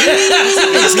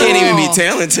 Niggas can't even be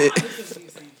talented.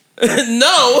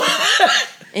 No.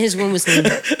 And his room was clean.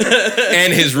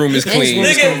 And his room is clean.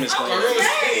 God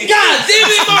damn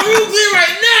it, my room clean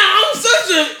right now. I'm such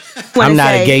a. I'm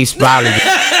not a gay spotty.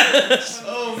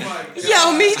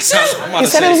 Yo, me too. You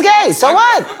said it was gay, so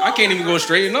what? I can't even go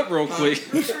straighten up real quick.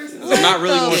 I'm not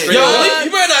really going straight Yo, up.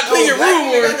 you better not clean your room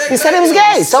or. You said it was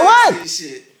gay, so what?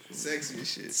 Sexy as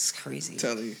shit. It's crazy. I'm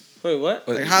telling you. Wait, what?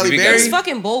 Like Holly We got- Berry? It's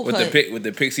fucking bowl With cut. with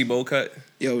the pixie bowl cut.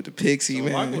 Yo, with the pixie,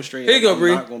 man. I go straight Here you up. go,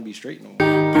 Bree. I'm not going to be straight no more.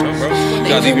 No, bro. You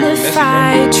gotta leave your room messy,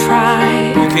 bro. Try,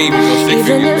 You can't even go stick even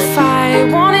figures, if bro. I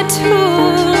wanted to,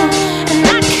 and I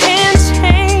can't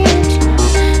change,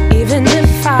 even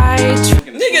if I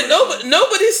try. Nigga,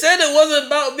 nobody said it wasn't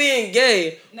about being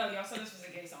gay. No, y'all said this was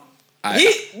a gay song.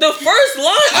 The first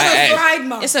line of the Pride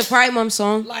Month. It's a Pride Month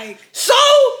song. Like, So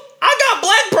I got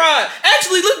Black Pride.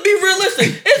 Actually, let's be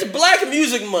realistic. It's Black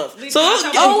Music Month. So let's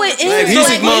get, Oh, it is Black Black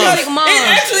Music Month. Music Month. It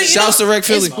actually, Shouts to Rec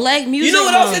Philly. It's Black Music you know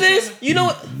what else Month. it is? You know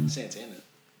what? Santana.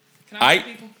 can I ask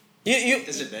people? You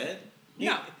Is it bad?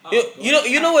 No.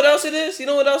 you know what else it is? You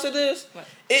know what else it is? What?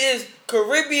 It is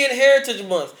Caribbean Heritage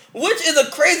Month, which is a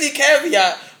crazy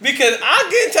caveat because I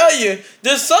can tell you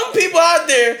there's some people out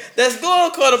there that's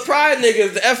going to call the pride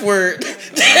niggas the F word.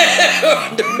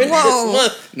 Whoa.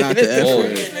 Not the F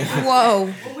word. Whoa.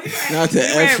 Not the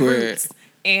We were F at word. Roots,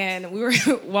 and we were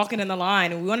walking in the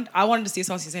line, and I wanted to see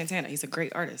Saucy Santana. He's a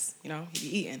great artist, you know. He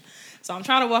be eating. So I'm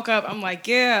trying to walk up. I'm like,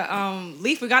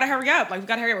 Leaf, we gotta hurry up. Like, we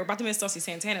gotta hurry up. We're about to miss Saucy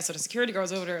Santana. So the security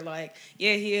girl's over there, like,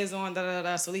 yeah, he is on da da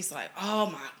da. So Leaf's like, oh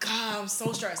my god, I'm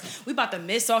so stressed. We about to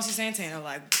miss Saucy Santana.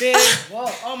 Like, big, whoa,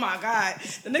 oh my god.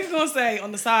 The nigga gonna say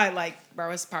on the side, like, bro,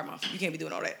 it's Pride Month. You can't be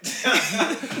doing all that.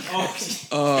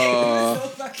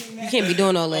 You can't be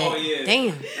doing all that. Oh, yeah.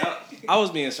 Damn. I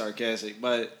was being sarcastic,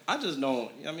 but I just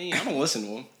don't. I mean, I don't listen to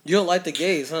him. You don't like the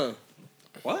gays, huh?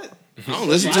 What? I don't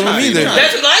listen to him either.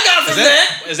 That's what I got from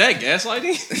that. Is that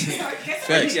gaslighting?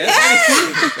 Facts.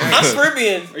 I'm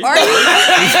Caribbean. Are you?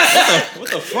 What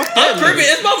the fuck? I'm Caribbean.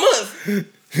 It's my month.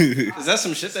 Is that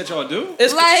some shit that y'all do?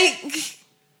 It's Like,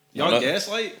 Y'all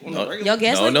gaslight? On the regular? y'all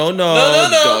gaslight? No.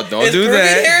 Don't it's do Caribbean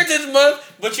that. Heritage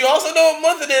Month, but you also know what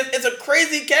month it is. It's a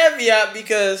crazy caveat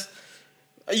because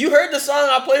you heard the song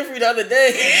I played for you the other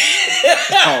day.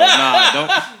 Oh, nah, don't.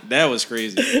 That was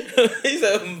crazy. He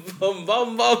said, "Bum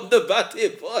bum bum the batty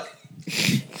boy."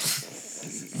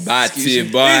 Batty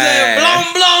boy. He said,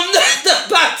 "Blum blum the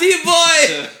batty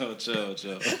boy." Chill.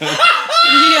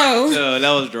 Yo.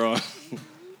 That was drawn.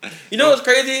 You know what's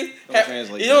crazy? Don't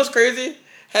translate You know what's crazy?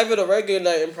 Having a regular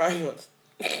night in Pride Month.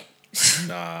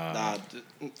 Nah,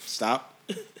 stop.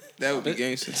 That would be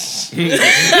gangster. That's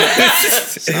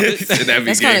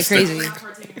kind of crazy.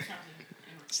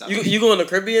 You going to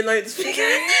Caribbean night this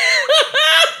weekend?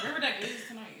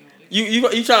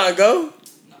 You trying to go?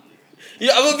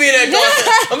 Yeah, I'm gonna be in that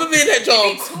joint. I'm gonna be in that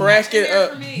joint cracking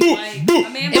up.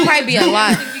 It'd probably be a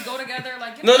lot.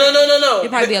 No. It'd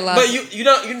probably be a lot. But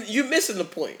you missing the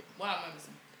point. Wow, am I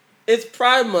missing? It's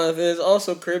Pride Month and it's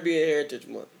also Caribbean Heritage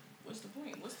Month. What's the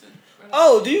point?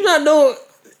 Oh, do you not know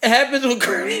it happens with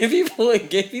Caribbean people and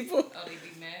gay people? Oh, they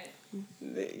be mad?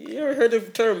 You ever heard the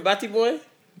term Batty Boy?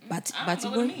 Batty What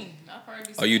boy? it mean?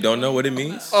 Oh, you don't know what it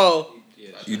means? Oh.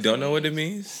 You don't know what it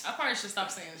means? I probably should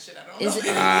stop saying shit. I don't Is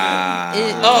know.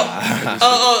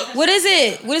 it? What is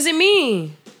it? What does it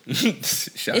mean?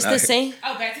 Shout It's out. the same.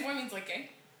 Oh, Batty boy means like gay.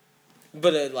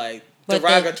 But like But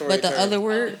derogatory the term. other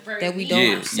word that we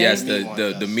don't say. Yes,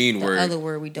 the mean The word. other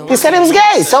word we don't. You said it was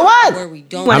gay, so what? Word we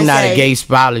don't. I'm not say. a gay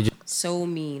spologist. So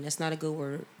mean. That's not a good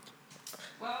word.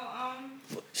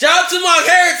 Shout out to my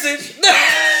heritage.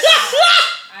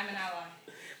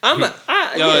 I'm an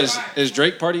ally. Yo, is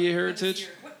Drake part of your heritage?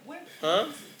 Huh?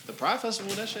 The Pride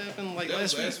Festival, that shit happened like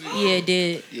last week. Yeah, it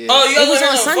did. Yeah. Oh, you guys It was want to hear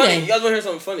on something Sunday. funny? You guys want to hear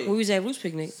something funny? We was at Roots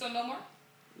Picnic. So no more?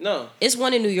 No. It's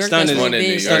one in New York. Stun That's is really one in New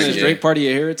big. York. Stun is Drake part of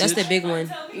your heritage? That's the big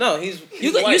one. No, he's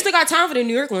You white. still got time for the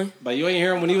New York one. But you ain't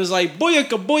hear him when he was like,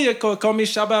 Booyaka, call me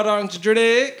Shabarang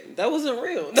Drake. That wasn't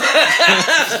real. Yo,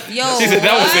 She said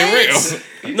that wasn't real.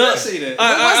 No. Say that.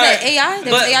 What was that? AI?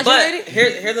 That was AI But generated?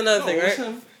 here's another thing, right?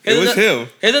 It was him.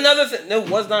 Here's another thing. No, it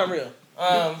was not real.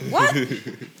 What?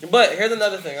 But here's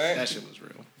another thing, right? That shit was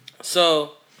real.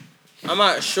 So, I'm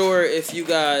not sure if you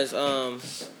guys,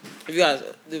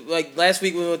 like last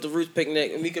week we went to Roots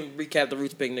Picnic, and we can recap the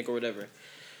Roots Picnic or whatever.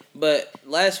 But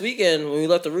last weekend when we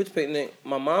left the Roots Picnic,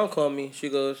 my mom called me. She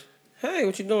goes, "Hey,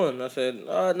 what you doing?" I said,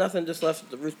 "Nothing, just left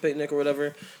the Roots Picnic or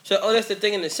whatever." She said, "Oh, that's the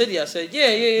thing in the city." I said,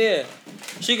 "Yeah."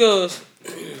 She goes,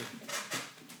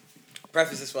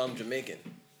 preface this while I'm Jamaican.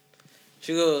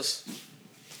 She goes,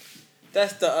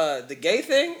 "That's the gay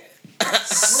thing?"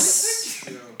 Because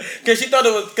she thought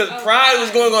it was, because Pride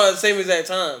was going on at the same exact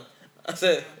time. I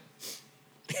said,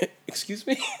 "Excuse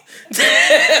me?"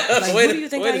 Like, who do you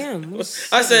think I am?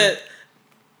 I said,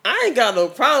 "I ain't got no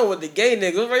problem with the gay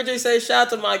niggas." What Ray J say? Shout out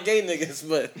to my gay niggas,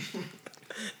 but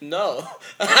no,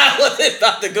 I wasn't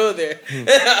about to go there.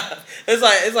 It's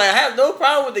like I have no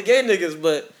problem with the gay niggas,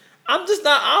 but I'm just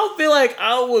not. I don't feel like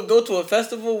I would go to a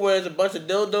festival where there's a bunch of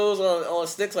dildos on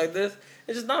sticks like this.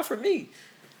 It's just not for me.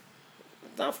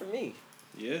 It's not for me.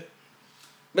 Yeah.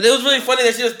 But it was really funny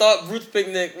that she just thought Roots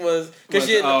Picnic was because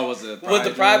she was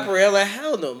the Pride Parade. I was like,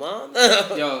 hell no, mom.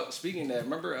 Yo, speaking of that,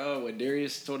 remember what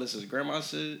Darius told us his grandma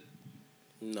said?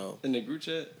 No. In the group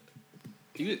chat?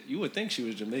 You would think she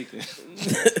was Jamaican.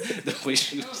 the way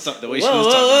she was talking.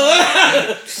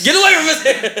 Get away from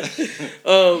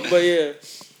us. But yeah.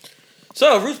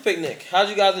 So, Roots Picnic. How'd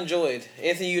you guys enjoy it?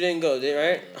 Anthony, you didn't go,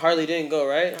 right? Harley didn't go,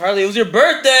 right? Harley, it was your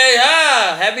birthday.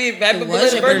 Happy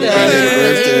belated birthday.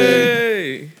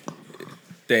 Hey.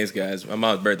 Thanks, guys. My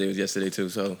mom's birthday was yesterday, too,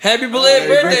 so. Happy belated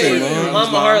birthday,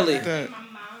 Mama Harley.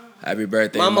 Happy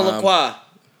birthday, Mama Mom. LaCroix.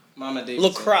 Mama Davis.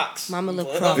 LaCroix. Mama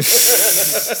LaCroix.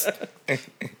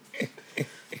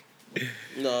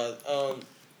 No,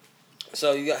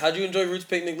 so how'd you enjoy Roots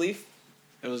Picnic, Leaf?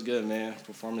 It was good, man.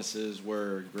 Performances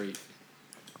were great.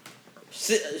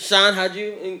 Sean, how'd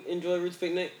you enjoy Roots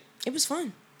Picnic? It was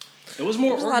fun. It was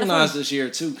more organized this year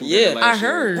too. Yeah, to last year.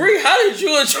 heard. Bree, how did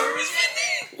you enjoy Roots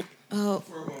Picnic? Oh,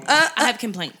 I have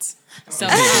complaints. So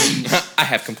I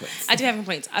have complaints. I do have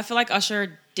complaints. I feel like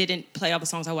Usher didn't play all the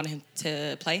songs I wanted him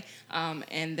to play,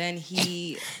 and then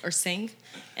he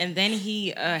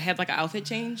had like an outfit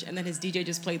change, and then his DJ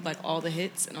just played like all the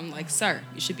hits, and I'm like, "Sir,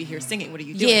 you should be here singing. What are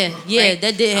you doing?" Yeah, right?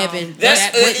 that did happen.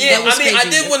 That was crazy. I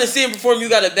did want to see him perform. You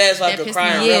got it bad, so I could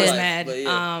cry. I was in real life, mad. but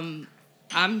yeah.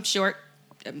 I'm short.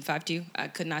 I'm 5'2". I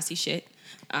could not see shit.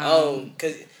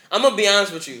 Because I'm going to be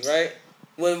honest with you, right?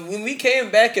 When we came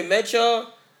back and met y'all,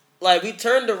 like, we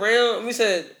turned around and we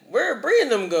said, where'd Bree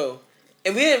and them go?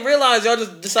 And we didn't realize y'all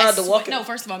just decided to walk in. No,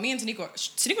 first of all, me and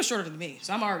Taniqua shorter than me,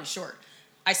 so I'm already short.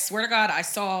 I swear to God, I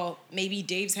saw maybe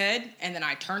Dave's head, and then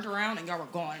I turned around, and y'all were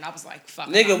gone, and I was like, fuck.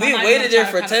 Nigga, we waited there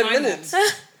for 10 minutes.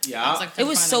 Yeah, it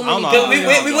was so many.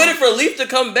 We waited for Leaf to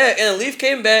come back, and Leaf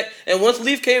came back, and once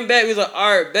Leaf came back, we was like,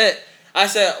 all right, bet. I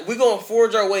said, we gonna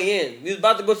forge our way in. We was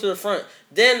about to go to the front.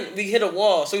 Then we hit a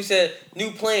wall, so we said, new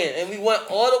plan, and we went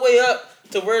all the way up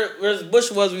to where the bush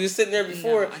was. We were sitting there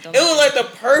before. It was like the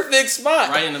perfect spot.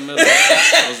 Right in the middle.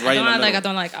 It was right in the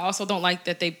middle. I also don't like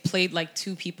that they played like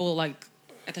two people like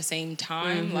at the same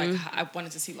time. Like I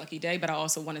wanted to see Lucky Day, but I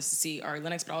also wanted to see Ari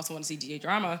Lennox, but I also wanted to see DJ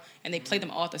Drama, and they played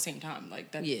them all at the same time.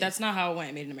 Like that. That's not how it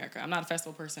went. Made in America. I'm not a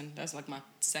festival person. That's like my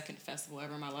second festival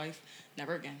ever in my life.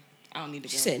 Never again. I don't need to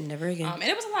go. She said never again. And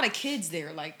it was a lot of kids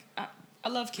there. Like I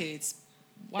love kids.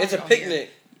 Why it's a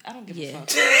picnic. I don't give a fuck.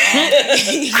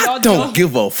 I don't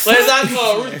give a fuck. Let's not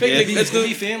call Ruth picnic. It's gonna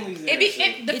be families.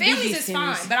 The families is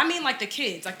fine, but I mean like the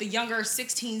kids, like the younger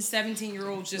 16,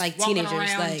 17-year-olds just like walking teenagers,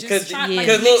 around. like because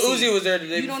Lil Uzi was there the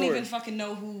day you before. You don't even fucking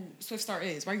know who Swift Star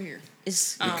is right here.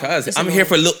 It's because I'm here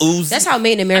for Lil Uzi. That's how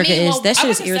Made in America is. That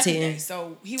shit is irritating.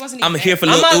 So he wasn't. I'm here for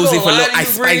Lil Uzi for Lil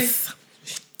Ice Spice.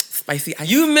 Spicy ice.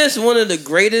 You missed one of the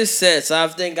greatest sets I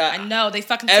think I know. They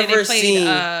fucking say they played. Seen.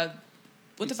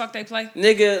 What the fuck they play?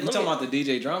 Nigga, you talking about the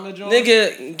DJ Drama joint?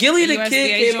 Nigga, Gilly the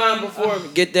Kid came out before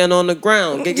Get Down on the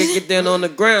Ground. Get down on the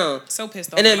ground. So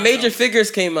pissed off. And then Major Figures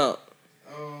came out.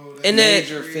 And then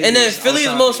Philly's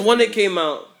Most Wanted came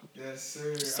out. Yes,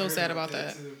 sir. So sad about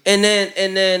that. And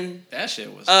then that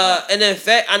shit was and then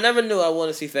I never knew I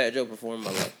wanted to see Fat Joe perform in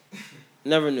my life.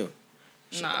 Never knew.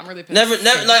 Nah, I'm really pissed. Never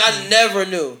like I never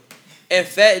knew. And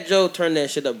Fat Joe turned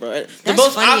that shit up, bro. The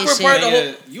most awkward part of the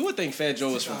whole... You would think Fat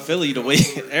Joe was from Philly the way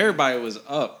everybody was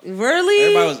up. Really?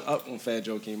 Everybody was up when At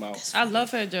Joe came out. I love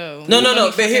Fat Joe. No.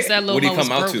 But here, what did he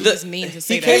come out to?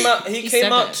 He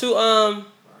came out to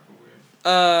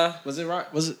Was it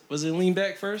right? Was it Lean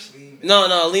Back first?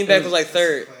 No. Lean Back was like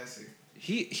third.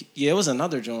 It was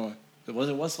another joint. Was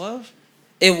it What's Love?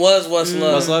 It was What's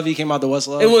Love. What's Love? He came out to What's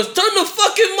Love. It was turn the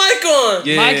fucking mic on.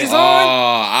 Yeah. Mic is on.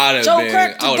 I would Joe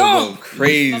have gone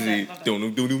crazy.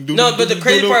 No, but the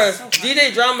crazy part is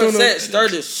DJ Drama set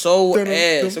started so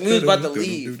ass, and we was about to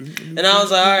leave, and I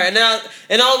was like, all right,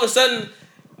 and all of a sudden,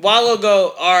 a while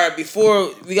ago, all right,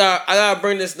 before I gotta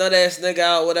bring this nut ass nigga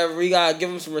out, whatever, we gotta give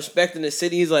him some respect in the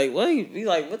city. He's like, what? He's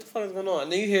like, what the fuck is going on?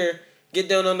 And then you hear Get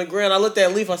Down on the Ground. I looked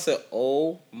at Leaf. I said,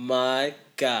 oh my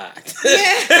God.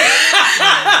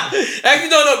 Actually,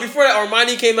 no. Before that,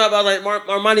 Armani came out. I was like,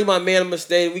 Armani, my man, I'm gonna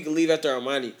stay. We can leave after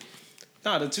Armani.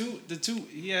 Nah, the two.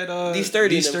 He had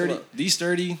D-Sturdy.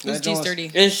 D-Sturdy. Who's D-Sturdy?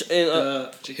 And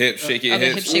hip shaking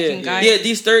hip shaking guy. Yeah,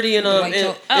 D-Sturdy and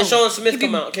Sean Smith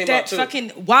came out too. Fucking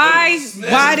why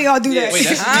do y'all do that? Wait,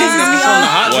 that's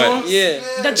what? Yeah.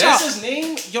 The chalk. That's his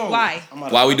name. Yo,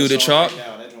 why we do the chalk?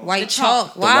 White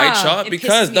chalk. The white chalk It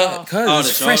because pissed me off.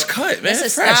 it's fresh cut, man. That's a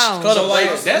Fresh. style. So like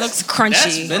It looks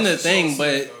crunchy. That's been the thing,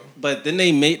 but then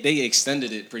they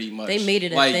extended it pretty much. They made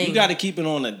it a like thing. you got to keep it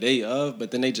on the day of, but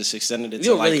then they just extended it. You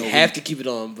don't to like really a have week. to keep it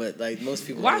on, but like most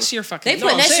people. Why sheer fucking? They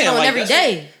put that shit on like, every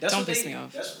day. Don't piss me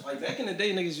off. That's like back in the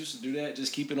day, niggas used to do that.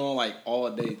 Just keep it on like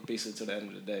all day, basically to the end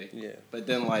of the day. Yeah. But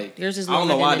then like Yours is I don't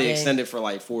know longer why than a they day. extended for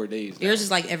like 4 days. now. Yours is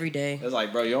like every day. It's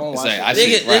like, bro, you don't It's watch like, it. I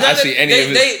see any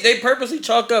of it. They purposely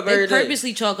chalk up They every day.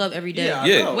 purposely chalk up every day. Yeah, I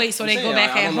Yeah. know. Wait, so I'm they saying, go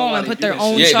back I at don't know home why and they put do their that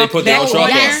own shit. Yeah, they chalk put their back own on chalk on.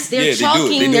 there? Yes, they're Yeah, they do. chalking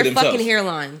They do their it fucking themselves.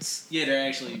 hairlines. Yeah, they're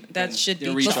actually. That should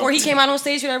be Before he came out on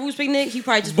stage for that Roots picnic, he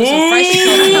probably just put Boo! some fresh chalk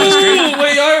on his screen.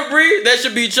 Wait, y'all heard Bree? That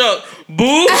should be Chuck.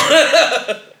 Boo!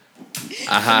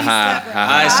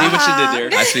 I see what you did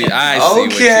there. I see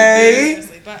what you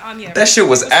did. But yeah, That shit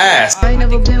was ass. I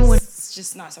never been with. It's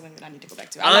just not something that I need to go back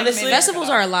to. Honestly, festivals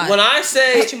are a lot. When I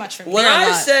say That's too much for me. when They're a I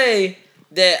lot. say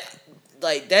that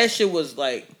like that shit was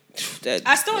like that.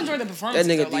 I still enjoy the performance.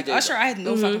 That nigga Like DJ, Usher, I had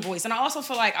no fucking voice, and I also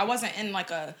feel like I wasn't in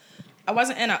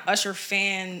a Usher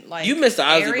fan like. You missed the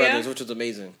Ozzy area. Brothers, which was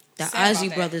amazing. The Sad about Ozzy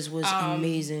that. Brothers was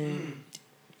amazing.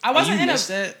 I wasn't you in missed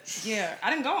a. that? Yeah, I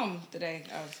didn't go on the day.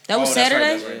 That was that's right,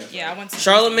 Saturday? that's right. Yeah, I went to.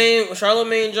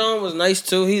 Charlemagne John was nice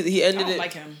too. He I ended don't it.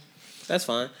 like him. That's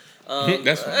fine.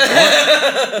 That's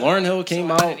fine. Lauren Hill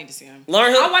came I out. didn't need to see him.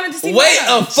 Lauren Hill. I wanted to see. Wait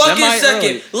Maya. a fucking Semi-early.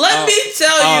 second. Let me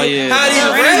tell you yeah. how these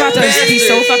Rand's rat about to bastards. be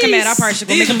so fucking mad. I probably should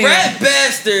go These make a mirror. rat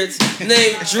bastards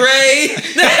named Dre.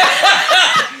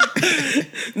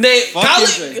 named Fuck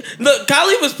Kylie. you, Look,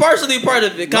 Kylie was partially part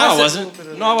of it. No, I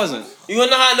wasn't. No, I wasn't. You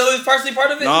wanna know how I know he was partially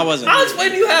part of it? No, I wasn't. I'll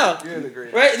explain to you how.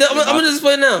 Right? I'm gonna just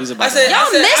explain now. He's a I said,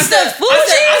 Y'all missed the food I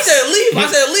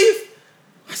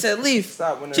I said Leaf.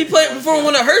 She played before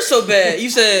when it hurt so bad. You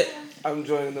said I'm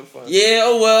joining the fun. yeah.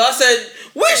 Oh well. I said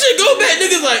we should go back.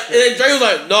 Niggas like, and then Dre was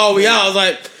like, no, we out. I was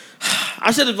like,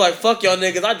 I should have like fuck y'all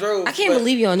niggas. I drove. I can't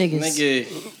believe y'all niggas. Nigga.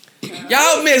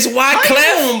 Y'all miss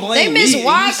Wyclef. They miss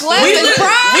Wyclef We and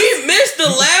Prize. missed the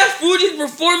last Fuji's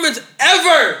performance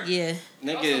ever. Yeah.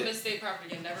 Nigga. Miss State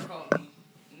Property and never called me.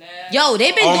 Yo,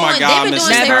 they've been Oh my doing God, they've been Miss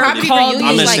doing State state Property. property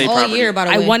reunions miss like State all Property. year. By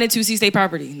the I way, wanted to see State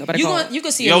Property. Nobody called. you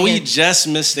can see Yo, it we again. just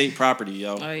missed State Property,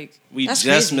 yo. Like, we that's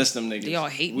just crazy. missed them niggas. Y'all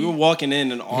hate We me? were walking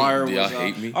in and R was Y'all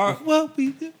hate me? well,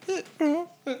 we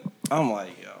I'm like,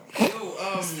 yo.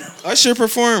 Usher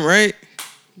performed, right?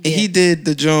 And he did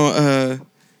the joint.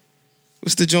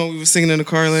 What's the joint we were singing in the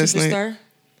car last night? Superstar.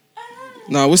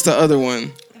 No, what's the other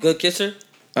one? Good kisser.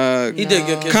 He did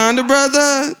Good Kisser. Kinda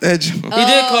Brother. That joint. He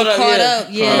did caught up.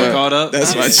 Yeah. Caught up.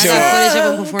 That's my I got joint. footage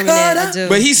of him performing that. I do.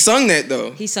 But he sung that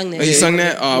though. He sung that. Oh, he shit. sung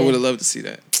that. Oh, I would have loved to see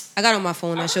that. I got it on my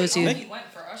phone. I showed it to you.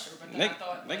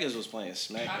 Niggas was playing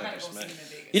smack after smack.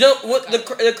 You know what the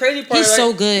crazy part? He's right?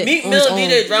 so good Meek on Mill his and own.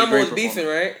 DJ Drama Great was beefing,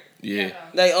 right? Yeah.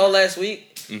 Like all last week.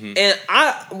 Mhm.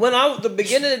 And the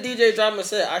beginning of the DJ Drama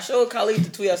set, I showed Khalid the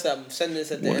tweet. I said, I'm sending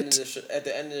this at the end of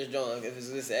this joint. If it's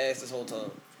this ass this whole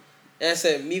time, and I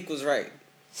said Meek was right.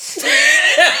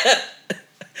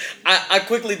 I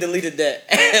quickly deleted that.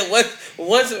 And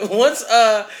once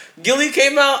Gilly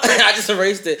came out, I just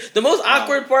erased it. The most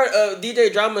awkward part of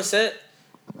DJ Drama set.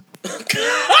 It's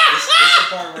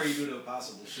the part where you do the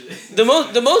impossible shit. The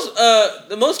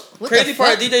most crazy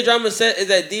part of DJ Drama set is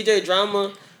that DJ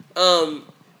Drama,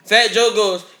 Fat Joe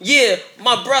goes, yeah,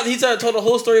 my brother. He told the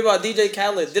whole story about DJ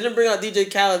Khaled. Didn't bring out DJ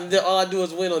Khaled, and then all I do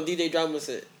is win on DJ Drama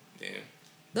set. Damn.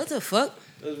 What the fuck?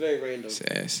 It was very random.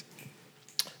 Sass.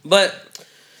 But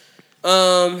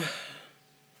there's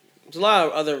a lot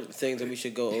of other things that we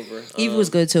should go over. Eve was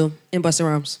good too. And Busta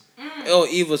Rhymes. Oh,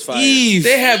 Eve was fire.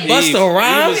 They had Busta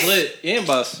Rhymes. Eve was lit. Yeah, and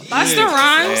Bust. Busta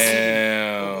Rhymes.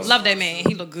 Damn. Love that man.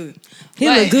 He look good. He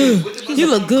look good. He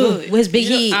look good with his big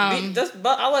heat. I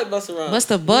like Busta Rhymes.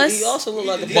 Busta Bust. He also looked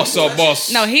like a Busta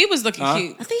Boss. No, he was looking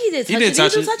cute. I think he did touch He it. did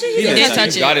touch Did it. he touch it? He did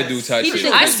touch You it. gotta do touch He it.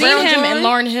 did I Chris seen Brown him joint? in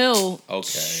Lauryn Hill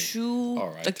Okay. All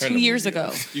right. like Turn 2 the years movie ago,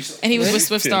 off. and he was with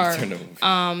Swift Star. Turn the movie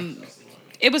off.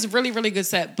 It was a really, really good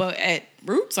set, but at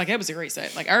Roots, like, it was a great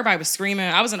set. Like, everybody was screaming.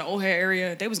 I was in the old hair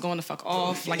area. They was going the fuck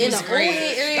off. Like, In it was the great. old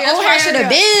head area? The That's old where I hair should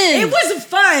have area. been. It wasn't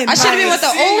fun. I should have been with the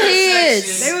old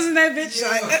heads. They was in that bitch.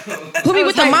 Like, Put me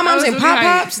with the mom-moms and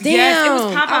pop-pops? Damn. Yes, it was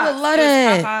pop-pops. I would love It was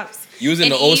that. pop-pops. You was in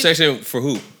And the old Eve- section for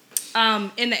who?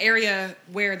 In the area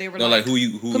where they were No, like who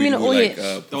you Put me in the old like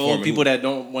head. The old people that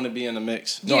don't want to be in the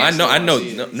mix. No, Yeah. I know.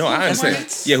 No, I understand.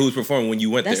 That's Yeah, who was performing when you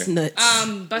went That's there? nuts.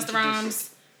 Busta Rhymes,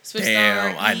 Swift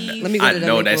Damn, Star, I Eve. know. Let me go I to that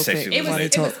know link that real section quick. It was, was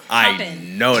it lit. was I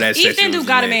popping. know that Eve section didn't do was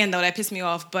Got a lit. Man though. That pissed me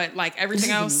off. But like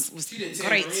everything else was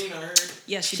great.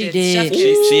 Yeah, she did. did.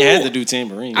 Chef She had to do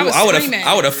tambourine. I was screaming.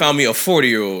 I would have found me a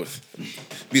 40-year-old.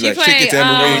 Be She like, check played, your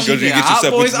tambourine, go She get did Hot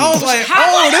yourself. Boys. I was like,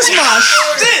 oh, this my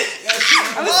shit.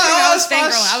 I was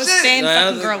fangirling. I was fan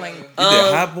fucking girling. You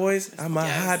did Hot Boys? I'm a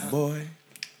hot boy.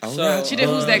 So, She did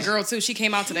Who's That Girl too. She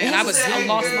came out today and I lost my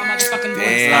motherfucking voice.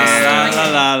 Damn. La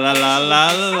la la la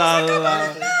la la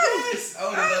la.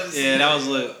 Yeah, that was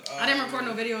lit. I didn't record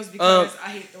no videos because I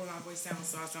hate throwing my voice down,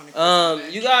 so I sounded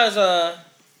crazy. you guys,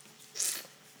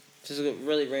 just a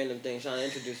really random thing. Sean,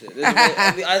 introduce it. We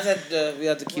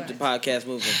have to keep the podcast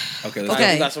moving. Okay,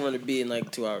 Okay. We got somewhere to be in like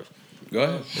 2 hours. Go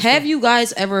ahead. Have you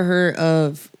guys ever heard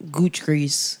of Gooch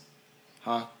Grease?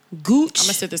 Huh? Gooch. I'm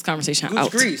gonna sit this conversation Gooch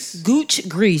out. Grease. Gooch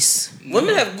Grease.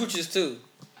 Women have Gooches too.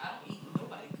 I don't eat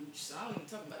nobody Gooch, so I don't even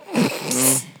talk about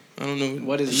it. I don't know.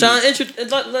 What is Sean, let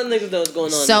niggas know what's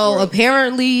going on. So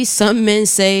apparently, some men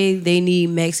say they need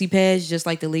maxi pads just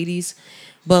like the ladies,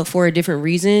 but for a different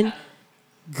reason.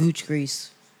 Gooch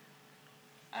Grease.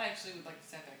 I actually would like to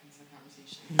set back into the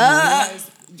conversation.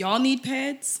 Because y'all need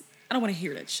pads. I don't want to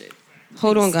hear that shit.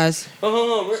 Hold on, guys. Hold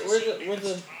on. Where's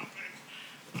the?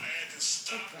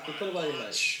 Put it by your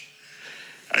mic.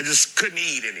 I just couldn't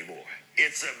eat anymore.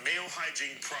 It's a male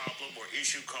hygiene problem or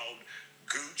issue called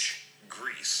Gooch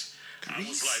grease. I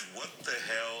was like, what the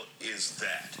hell is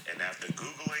that? And after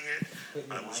Googling it,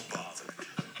 I was bothered.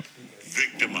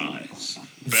 Victimize,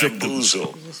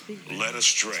 bamboozle, led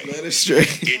astray. It's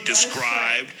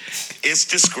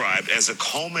described as a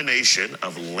culmination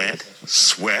of lint,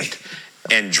 sweat,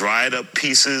 and dried up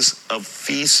pieces of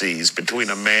feces between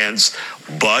a man's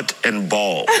butt and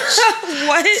balls.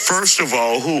 What? First of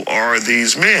all, who are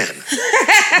these men?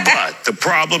 But the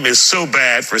problem is so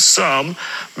bad for some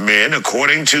men,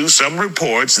 according to some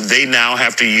reports, they now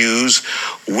have to use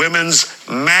women's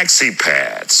maxi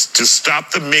pads to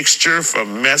stop the mixture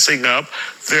from messing up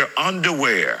their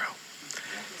underwear.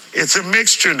 It's a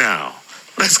mixture now.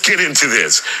 Let's get into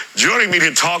this. Joining me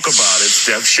to talk about it,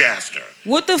 Steph Schaffner.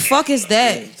 What the fuck is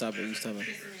that? Stop it.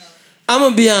 I'm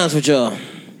gonna be honest with y'all.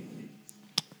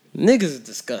 Niggas is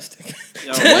disgusting.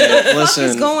 Yo, What the man, fuck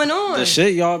is going on? The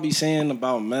shit y'all be saying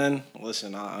about men,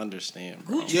 listen, I understand,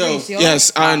 bro. Yo,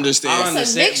 yes, I understand. I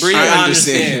understand. Bree, I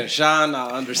understand. understand. Sean, I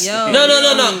understand. No.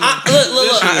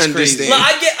 Look. I understand. Look,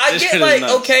 I This get shit is like,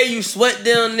 nuts. okay, you sweat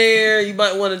down there, you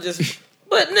might want to just,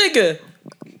 but nigga,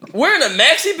 wearing a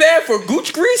maxi pad for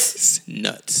Gooch grease? It's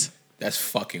nuts. That's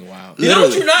fucking wild. You know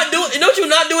what you're not doing? You know what you're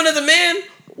not doing as a man?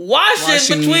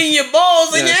 Washing between your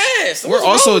balls and your ass. We're What's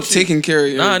wrong also with you? taking care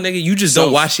of your... Nah, nigga, you just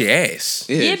don't wash your ass.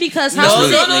 Yeah, because No.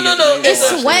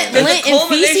 It's sweat, lint, It's a and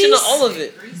culmination feces. of all of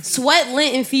it. Sweat,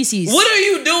 lint, and feces. What are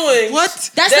you doing?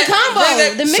 What? That's the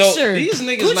combo, the mixture. These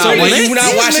niggas So not why wiping. you not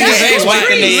These washing niggas your ain't ass? wiping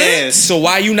Why- their ass. So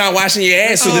why you not washing your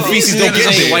ass so the feces don't get Niggas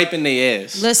ain't there? wiping their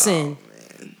ass. Listen,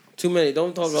 Too many.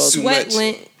 Don't talk about sweat,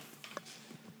 lint,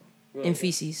 and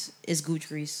feces is Gooch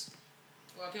grease.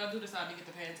 Well, if y'all do decide to get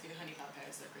the pads, get a honey pot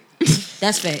pads.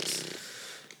 That's facts.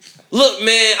 Look,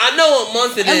 man, I know what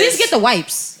month it is. At least get the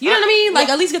wipes. You know what I mean? Like,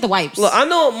 at least get the wipes. Look, I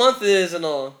know what month it is and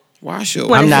all. Wash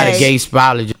your I'm not a ass. gay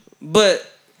spologist. But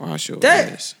Wash your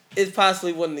that ass. is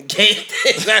possibly one of the gay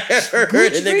things I ever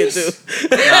heard a nigga do.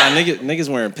 Nah, niggas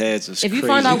wearing pads is If you crazy.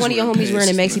 find out one of your wearing homies wearing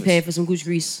a pads, maxi pad for some Gooch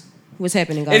grease, what's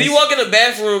happening, guys? If you walk in the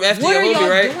bathroom after What your are homie, y'all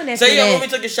right? doing after Say your that? homie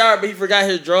took a shower, but he forgot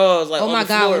his drawers, like Oh on my the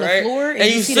God, floor, on the right? floor, and and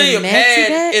you you see see the a maxi pad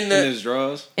pad? in in the. his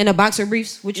drawers. in a boxer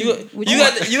briefs? What You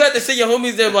got to see your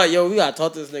homies there, like, yo, we gotta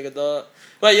talk to this nigga, dog.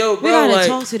 Like, yo, bro, We gotta like,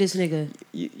 talk to this nigga.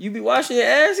 you be washing your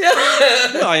ass, yeah?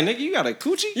 You like, nigga, you got a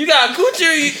coochie? You got a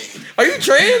coochie? Are you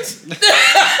trans?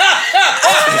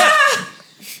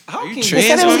 How can Trans They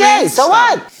said it was women? gay, so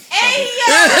what?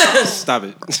 Stop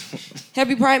it.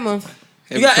 Happy Pride Month.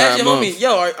 You gotta ask your Pride homie,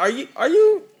 yo, are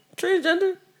you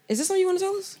transgender? Is this something you want to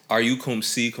tell us? Are you cum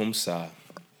si, cum sa?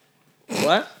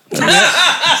 What?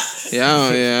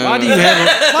 Yeah. Why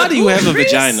do you have a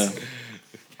vagina?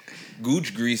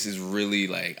 Gooch grease is really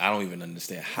like, I don't even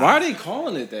understand how. Why are they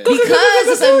calling it that? Because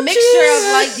it's a mixture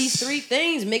of like these three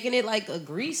things, making it like a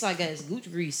grease, I guess.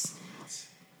 Gooch grease.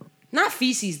 Not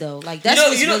feces though. Like that's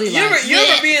what's really you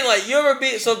like. ever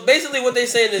be so basically what they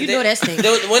saying is You know that stink.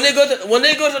 when they go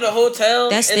to the hotel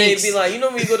That and they stinks. be like, you know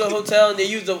when you go to the hotel and they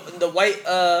use the white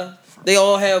they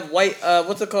all have white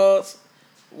what's it called?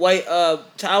 White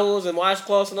towels and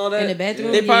washcloths and all that. In the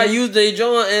bathroom, They probably yeah. use their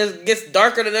joint and it gets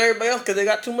darker than everybody else because they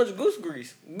got too much Gooch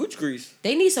grease.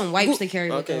 They need some wipes to carry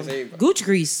with Okay, them. say- Gooch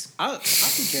grease. I be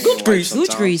carrying Gooch wipes grease. sometimes.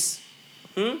 Gooch grease.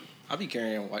 I be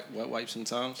carrying wet wipes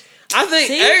sometimes. I think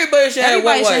See? everybody should have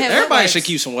Everybody wet should wipes. have wet Everybody wipes. should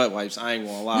keep some wet wipes. I ain't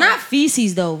gonna lie. Not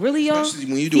feces though, really, y'all. Especially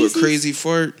when you do Feces? a crazy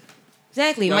fart.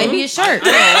 Exactly. It might be a shirt.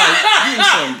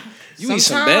 You eat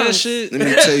some bad Sometimes. shit. Let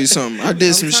me tell you something. I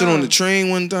did some shit on the train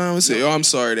one time. I said, "Yo, I'm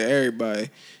sorry to everybody."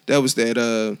 That was that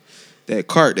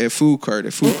food cart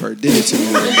did it to me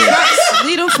one day.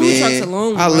 Leave them food trucks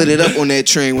alone. I bro. lit it up on that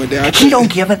train one day. You don't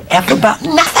give an F about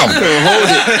nothing.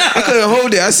 I couldn't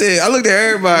hold it. I said, I looked at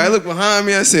everybody. I looked behind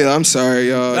me. I said, I'm sorry,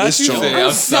 y'all. Not This you joint. say,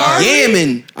 I'm sorry.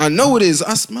 Yamming. I know it is.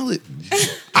 I smell it.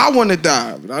 I want to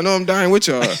die, but I know I'm dying with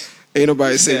y'all. Ain't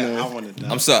nobody saying I nothing. want to die.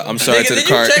 I'm sorry Nigga, to the did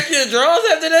you cart. check your drawers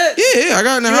after that? Yeah, I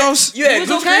got in the house. You had You was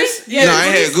Gooch okay? grease? No, I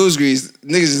ain't had goose grease.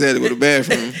 Niggas just had to go to the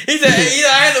bathroom. He said,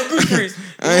 I had no Gooch grease.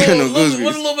 I ain't had no goose What's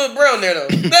grease. a little bit brown there though?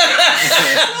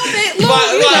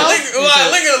 Why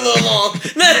Linger a little long.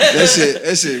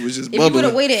 That shit was just If you would have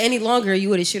bubbling. waited any longer, you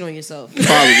would have shit on yourself.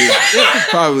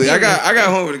 Probably. I got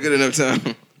home with a good enough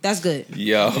time. That's good.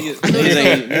 Yo.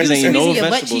 Niggas ain't no Squeezing your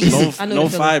butt vegetables, cheeks. I know no the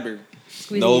feeling. fiber.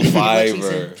 Squeezing No your butt cheeks in.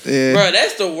 fiber. Yeah. Bro,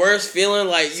 that's the worst feeling.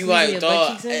 Like you Squeezing like your butt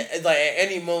dog. cheeks in? It's like at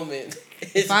any moment.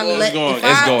 It's If I going- let, going- if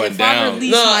it's I, going if down. I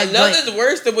release No, my butt, nothing's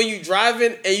worse than when you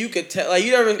driving and you could tell. Like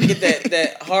you ever get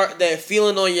that heart, that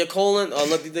feeling on your colon. Oh,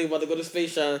 look, you think about to go to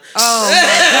space, Sean. oh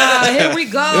my god, here we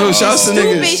go. Yo, shouts to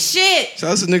Stupid niggas. shit.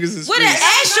 Shout out to niggas in What an space.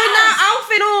 astronaut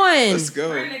outfit on. Let's go.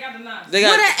 They got the knots. They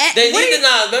got. What They what need are the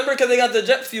knots. Remember, because they got the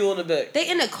jet fuel in the back. They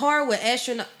in the car with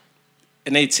astronaut.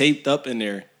 And they taped up in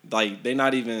there. Like, they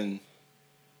not even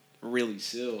really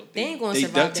sealed. They ain't gonna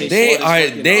survive duct that tape They all are this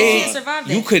fucking they. off. survive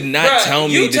that. You could not Bruh, tell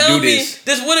me you to tell do this.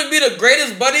 This wouldn't be the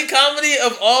greatest buddy comedy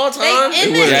of all They time.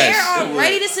 in the Yes. air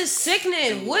already. This is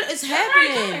sickening. What is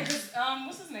happening?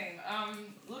 What's his name?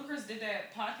 Ludacris did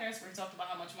that podcast where he talked about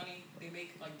how much money they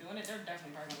make like doing it. They're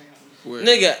definitely probably gonna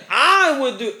make Nigga, I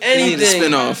would do anything. Need a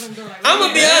spin-off. I'm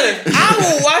gonna be honest. I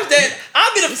will watch that.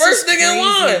 I'll be the first nigga in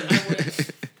line.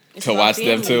 To watch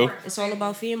them too. It's all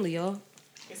about family, y'all.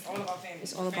 It's all about family.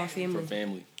 It's all about family.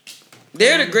 Family.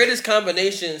 They're the greatest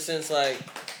combination since like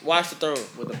Watch the Throne.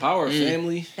 With the power of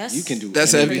family, That's you can do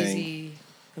That's anything. crazy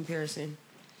comparison.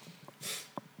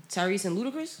 Tyrese and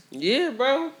Ludacris? Yeah,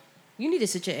 bro. You need to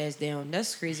sit your ass down.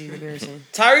 That's crazy comparison.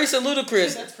 Tyrese and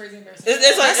Ludacris. That's crazy embarrassing.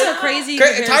 It's like That's a crazy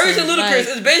Tyrese and comparison. Ludacris. Like,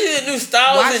 It's basically the new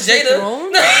Styles Watch and the Jada.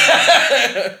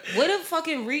 Throne? What a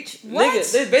fucking reach. What?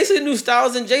 Nigga, they basically new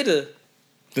Styles and Jada.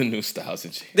 The new Styles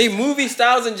and Jada. They movie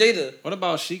Styles and Jada. What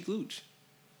about Sheik Luch?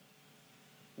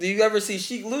 Do you ever see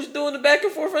Sheik Luch doing the back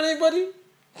and forth on anybody?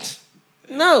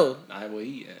 No. I will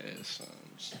eat ass.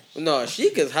 No,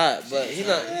 Sheik is hot, but he's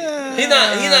not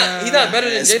better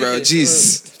than Yes, Jada. bro, jeez.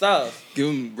 Styles. Give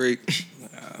him a break.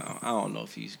 I don't know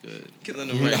if he's good. Killing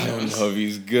him right I now. don't know if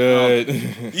he's good.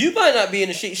 You might not be in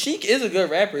the Sheik. Sheik is a good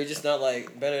rapper. He's just not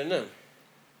like better than them.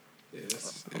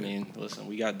 I mean, listen,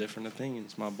 we got different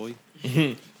opinions, my boy.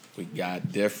 We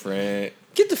got different.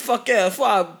 Get the fuck out before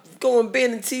I go and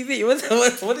ban the TV. What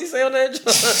did he say on that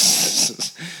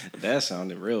joint? That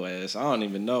sounded real ass. I don't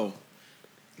even know.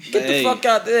 Get the fuck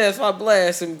out there if I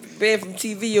blast and ban from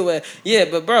TV your ass. Yeah,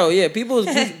 but bro, yeah, people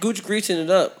is Gooch greasing it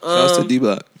up. Shouts to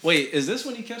D-Block. Wait, is this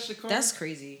when he catch the car? That's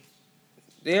crazy.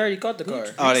 They already caught the car.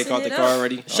 Oh, they caught the car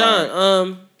already?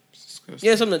 Sean, you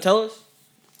have something to tell us?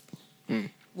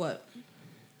 What?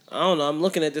 I don't know. I'm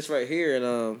looking at this right here,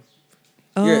 and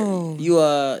Oh.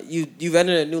 you've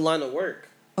entered a new line of work.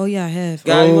 Oh, yeah, I have.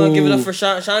 Guys, you want to give it up for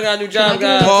Sean? Sean got a new job,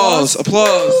 guys. Applause. Can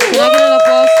I get an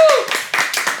applause?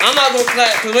 I'm not gonna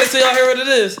clap because wait till y'all hear what it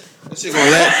is. That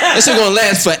shit gonna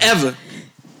last forever.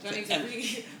 Do I need to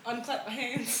unclap my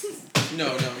hands?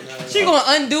 No. She gonna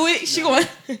undo it. She gonna.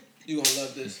 You gonna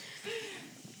love this.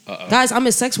 Guys, I'm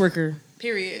a sex worker.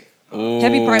 Period.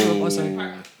 Happy Pride Month, also.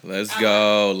 Let's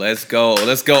go.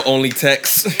 Only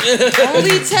text.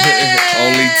 Only text.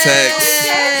 Only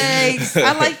text.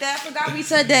 I like that. I forgot we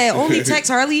said that. Only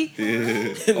text, Harley.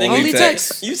 Yeah. Only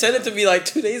text. You said it to me like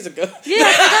 2 days ago. Yeah,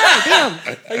 I forgot.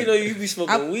 Damn. How you know you be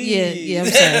smoking weed? Yeah, I'm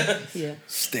sorry. Yeah.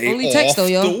 Stay Only text though,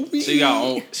 yo. So you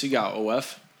got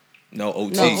OF? No,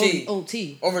 OT. No,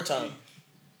 OT. Overtime.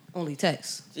 Only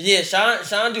text. Yeah,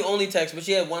 Sean do only text, but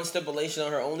she had one stipulation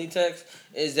on her only text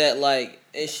is that like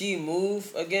if she move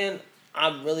again,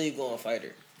 I'm really gonna fight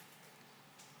her.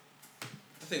 I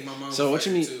think my mom. So what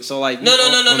you mean? Too. So like No.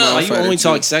 Like you only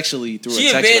talk sexually through She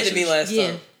a text abandoned me message. last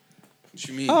time. What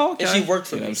you mean? Oh, okay. And she worked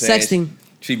for You know me. what I'm saying? Sexting.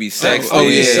 She be sexting. Oh yeah,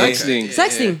 Yeah. sexting. Yeah.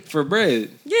 Sexting. For bread.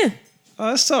 Yeah. Oh,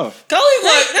 that's tough. Colleen,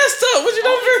 like that's tough. What you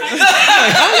number?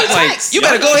 Like, You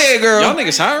better go ahead, girl. y'all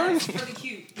niggas hiring? Really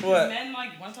cute. What? Men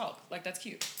like want to talk. Like that's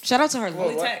cute. Shout out to Harley.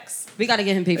 Only text. We gotta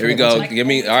get him paid for There we that. go. Give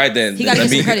me. All right then. He gotta Let get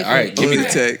some me- credit All for right. it. Give me Only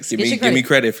text. Give Get me. your Give me credit.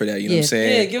 credit for that. You know what I'm Yeah,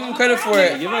 saying? give him credit for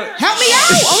it. Help me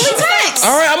out. Only text.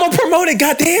 All right, I'm gonna promote it.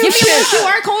 Goddamn Give me a shit. little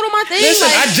QR code on my thing. Listen,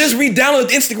 like, I just re-downloaded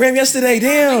Instagram yesterday.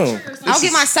 Damn. I'll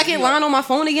get my second line on my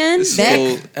phone again. This is Back.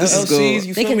 gold. This is LLCs, gold.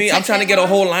 you They feel can me? I'm text trying to that get a line.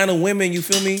 whole line of women. You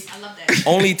feel me? I love that.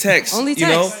 Only text. Only You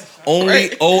know, text. only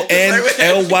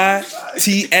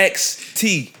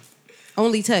ONLYTXT.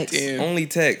 Only text. Only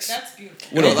text. That's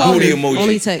beautiful. With a booty emoji.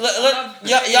 Only text.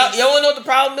 Y'all wanna know what the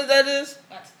problem is that is?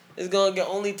 It's gonna get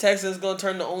only text and it's gonna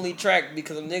turn to only track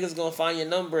because them niggas gonna find your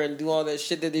number and do all that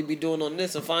shit that they be doing on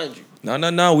this and find you.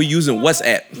 No. We using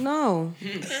WhatsApp. No.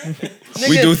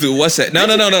 We do through WhatsApp. No,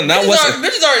 not WhatsApp.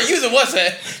 Bitches already using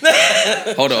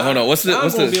WhatsApp. Hold on. What's I'm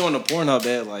gonna be the? on the Pornhub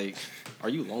ad like, are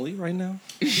you lonely right now?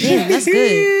 Damn, that's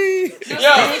good. Yo,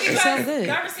 sounds good.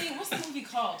 You ever seen what's the movie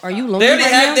called? Are you they lonely already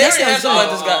right have now? they That already have sounds something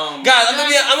good. like this guy. Guys,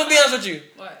 I'm gonna be honest with you.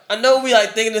 What? I know we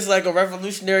like thinking this is like a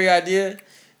revolutionary idea.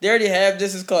 They already have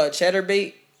this. It's called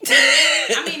Chatterbait.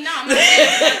 I mean, no, I'm not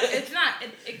saying it's not.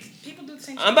 People do the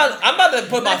same. I'm about to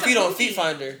put my That's a feet on movie. Feet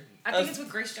Finder. I think it's with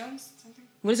Grace Jones. Something.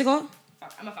 What is it called?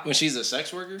 Fuck, I'm a When she's a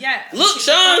sex worker? Yeah. Look, she's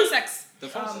Sean. the sex.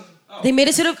 They made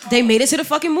it to the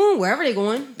fucking moon, wherever they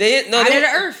going. Out of the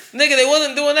earth. Nigga, they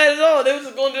wasn't doing that at all. They was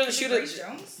just going down to shoot Grace it.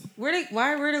 Jones. Where they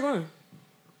going?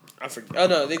 I forget. Oh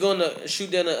no, they going to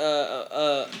shoot down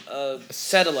a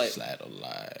satellite.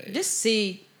 Just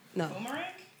see. No. Boomerang.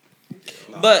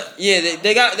 But yeah,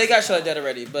 they got shot like that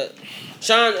already. But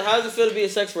Sean, how does it feel to be a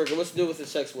sex worker? What's to do with the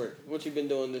sex work? What you been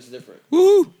doing that's different?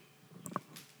 Woo.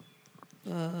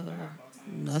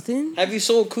 Nothing. Have you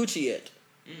sold coochie yet?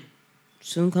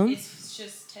 Soon come. It's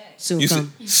just text. Soon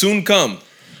come. Soon come.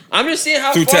 I'm just seeing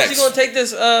how Through far text. you gonna take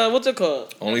this. What's it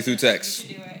called? Only through text.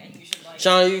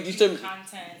 Sean, you still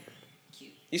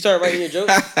you started writing your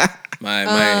jokes.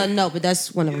 No, but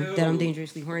that's one of them. That I'm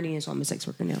dangerously horny, and so I'm a sex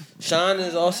worker now. Sean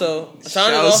is also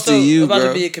Shouts to you, about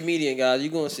bro. to be a comedian, guys. You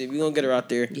gonna see? We gonna get her out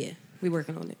there. Yeah, we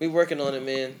working on it. We working on it,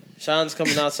 man. Sean's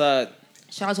coming outside.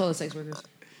 Shout out to all the sex workers.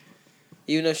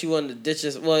 Even though she wanted to ditch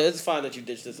this. Well, it's fine that you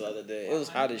ditched this the other day. It was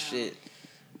hot as shit.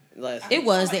 It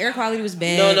was. The air quality was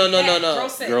bad. No.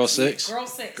 Girl six. Girl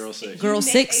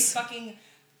six.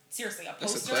 Seriously, a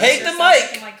That's a poster. classic. Take the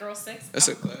mic. Like Girl 6. That's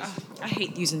a classic. I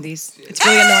hate using these. It's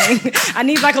really annoying. I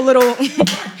need like a little.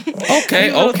 Okay,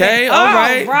 all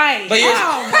right. Right.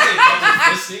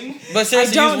 But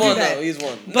seriously, don't use do one that. though. Use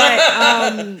one.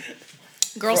 But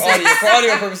Girl For 6.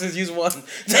 audio purposes, use one.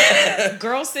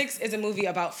 Girl 6 is a movie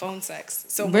about phone sex.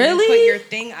 So when Really? you put your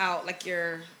thing out, like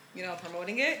you're,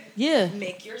 promoting it. Yeah.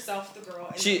 Make yourself the girl.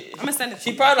 And I'm gonna send it. To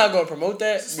She you. probably not gonna promote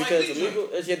that because it's illegal.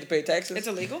 And she have to pay taxes. It's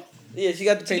illegal. Yeah, she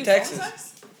got to pay do phone taxes.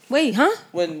 sex? Wait, huh?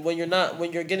 When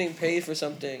you're getting paid for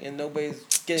something and nobody's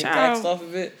getting Child. taxed off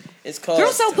of it, it's called.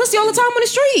 Girls sell pussy all the time on the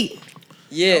street.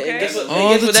 Yeah, Okay. and guess what,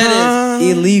 All the that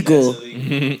is? Illegal.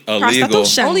 Illegal.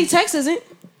 Only text isn't.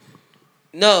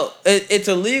 No, it's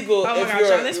illegal Oh my if gosh, you're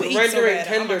Sean, this would eat so rendering bad.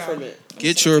 Oh my tender God. from it.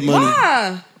 Get your money.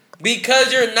 Why?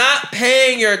 Because you're not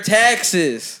paying your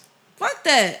taxes. Fuck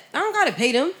that. I don't gotta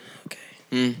pay them.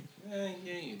 Mm.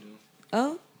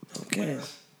 Oh. Okay.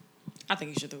 I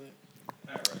think you should do it.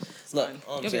 Look,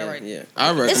 all I'm You'll be saying, alright. yeah. I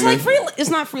recommend. It's like It's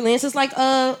not freelance. It's like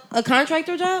a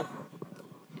contractor job.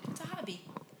 It's a hobby.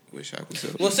 Wish I could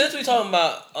sell. Well, since we talking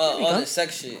about all go. this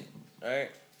sex shit, all right?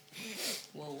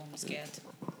 Whoa, I'm scared.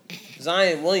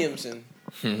 Zion Williamson.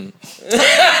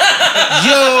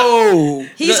 Yo.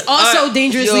 He's also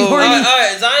dangerously All horny.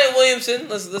 right, Zion Williamson.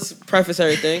 Let's preface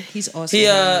everything. He's also He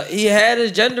horny. he had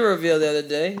his gender reveal the other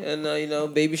day, and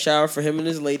baby shower for him and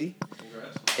his lady.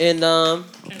 And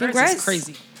Congrats. It's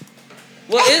crazy.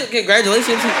 well,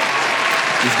 congratulations.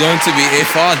 He's going to be a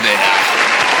father.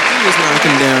 He was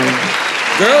knocking down.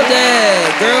 Girl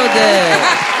dad.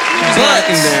 He's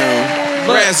knocking down.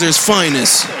 Brazzers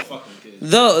finest.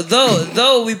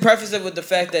 Though we preface it with the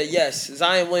fact that yes,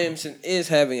 Zion Williamson is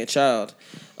having a child.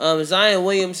 Zion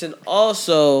Williamson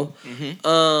also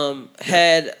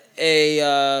had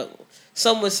a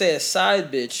some would say a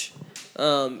side bitch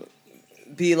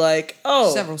be like,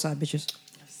 oh, Several side bitches.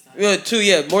 yeah, two,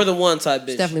 more than one side bitch.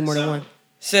 It's definitely more than one.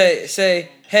 Say,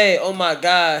 hey, oh my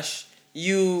gosh,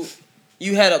 you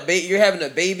had you're having a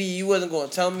baby, you wasn't gonna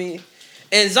tell me.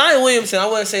 And Zion Williamson, I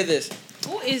want to say this.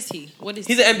 Who is he? What is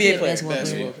He's he? an NBA player.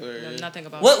 Basketball I know nothing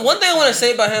about One thing I want to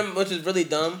say about him, which is really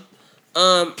dumb,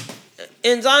 and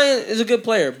Zion is a good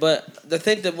player, but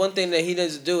one thing that he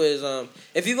needs to do is,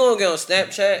 if you gonna get on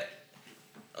Snapchat,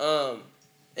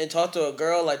 and talk to a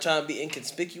girl like trying to be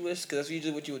inconspicuous, because that's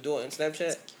usually what you would do on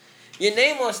Snapchat. Your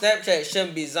name on Snapchat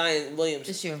shouldn't be Zion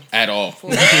Williamson. It's your At all.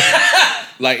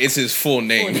 Like, it's his full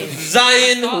name.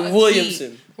 Zion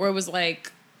Williamson. Where it was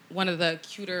like one of the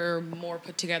cuter, more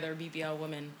put together BBL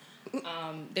women.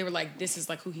 They were like, this is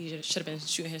like who he should have been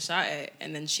shooting his shot at.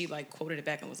 And then she like quoted it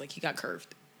back and was like, he got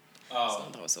curved. Oh.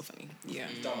 So that was so funny. Yeah.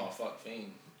 You talking about fuck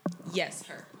fiend? Yes,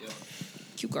 her. Yeah.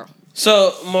 Cute girl.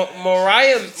 So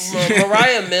Mariah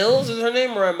Mills is her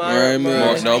name? Mariah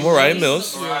Mills. No, Mariah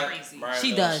Mills.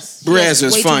 She does.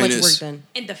 Brazzers Way too much finest. work done.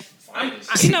 In the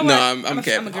you know what? No, I'm I'm a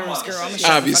capping. girl's girl. I'm a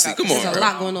Obviously, come on, There's a bro.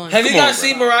 lot going on. Have you Come on, guys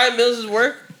seen Mariah Mills'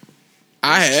 work?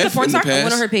 I have porn in the star? I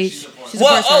went on her past. page. She's a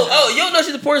Well, porn star. you don't know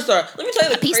she's a porn star. Let me tell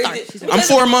you the P-star. crazy. She's a- I'm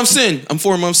 4 months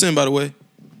in. By the way.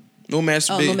 No Oh,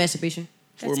 masturbation. no masturbation.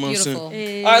 4 months beautiful.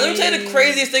 in. All right, let me tell you the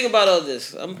craziest thing about all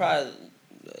this. I'm probably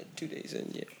 2 days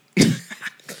in, yeah.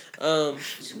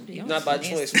 Not by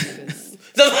choice.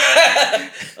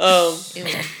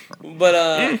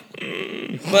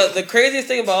 But the craziest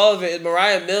thing about all of it is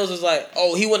Mariah Mills was like,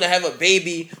 oh, he want to have a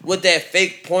baby with that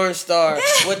fake porn star, and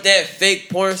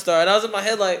I was in my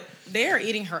head like, They are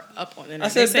eating her up on the internet. I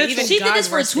said, They say bitch, even She did God this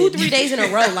for rested. 2-3 days in a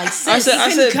row. Like, sis, I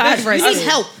said, God bitch, rested. we need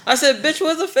help. I said, bitch,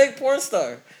 what's a fake porn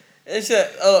star? And she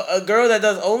said, a girl that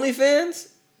does OnlyFans.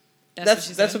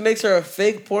 That's what makes her a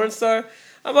fake porn star.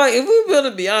 I'm like, if we're going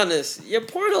to be honest, your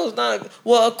porno is not...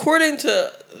 Well, according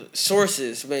to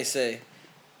sources, may say,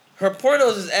 her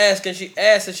pornos is ass, and she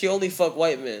asked that she only fuck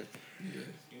white men. You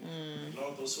know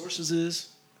what those sources is?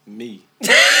 Me. Niggas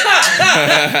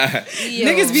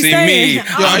be See saying. me. Yo,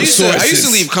 I used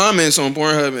to leave comments on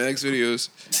Pornhub and X videos.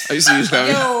 I used to use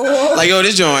comments. Like, yo,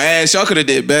 this joint ass. Y'all could have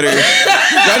did better.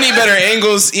 Y'all need better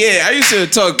angles. Yeah, I used to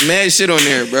talk mad shit on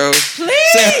there, bro. Please.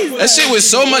 That shit was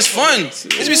so much fun. It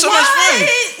used to be so much fun.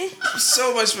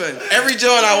 So much fun. Every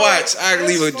joint I watch, I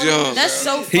leave a joint. That's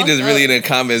so. He just really in the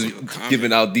comments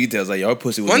giving out details like your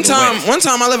pussy was One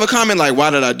time I left a comment like, "Why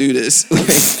did I do this?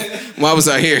 Why was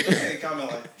I here?"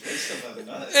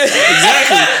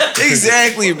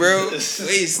 Exactly, bro. Waste.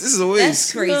 This is a waste.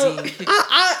 That's crazy. No,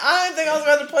 I didn't think I was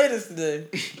going to play this today.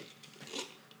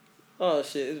 Oh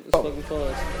shit! It was fucking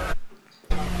fun.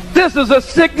 This is a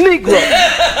sick Negro.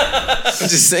 I'm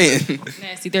just saying.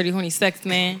 Nasty, dirty, horny sex,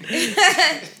 man.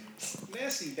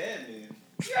 Nasty bad man.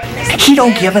 He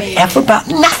don't give a F about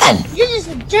nothing. You're just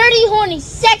a dirty, horny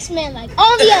sex man like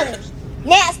all the others.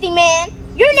 Nasty man.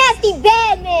 You're nasty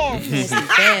bad man. Nasty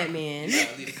bad man.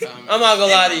 I'm not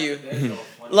gonna lie to you.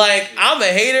 Like, I'm a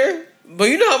hater, but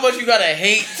you know how much you gotta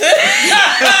hate to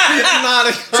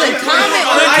comment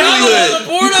on livelihood.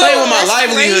 You play with my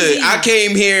livelihood. I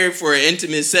came here for an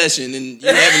intimate session, and you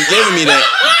haven't given me that.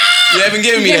 You haven't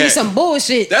given me that. Give me some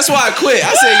bullshit. That's why I quit.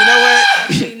 I said, you know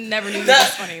what? Never knew that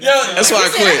was funny. That's why I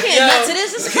quit. I can't nut to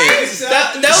this. This is crazy.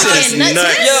 That was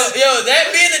nuts. Yo,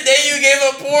 that being the day you gave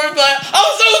up porn, but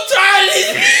I'm so tired of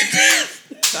these bitches.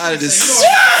 Tired of this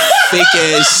fake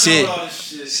ass shit.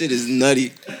 Shit is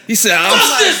nutty. He said,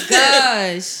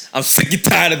 Gosh. I'm sick and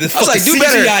tired of this I was fucking like, you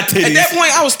better. CGI titties. At that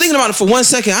point, I was thinking about it for 1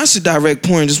 second. I should direct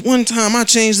porn. Just one time, I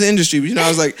changed the industry. But, you know, I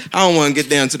was like, I don't want to get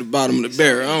down to the bottom of the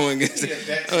barrel. I don't want to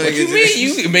get. What you mean?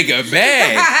 You can make a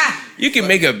bag. You can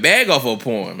make a bag off of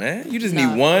porn, man. You just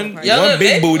need one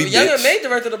big booty bitch. Younger May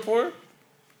directed the porn.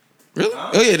 Really?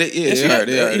 Oh yeah, they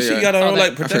are. She got her own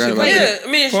like protection. Yeah, I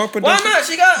mean, why not?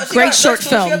 She got Great short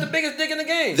film. She got the biggest dick in the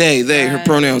game. They, her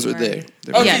pronouns were they.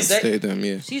 Oh, yes. They, them,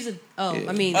 yeah. She's a.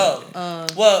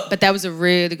 Well, but that was a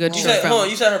really good you short said, film. hold on,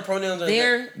 you said her pronouns are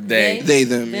They,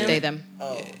 them. They, them.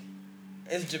 Oh,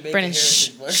 it's Jamaican Brennan,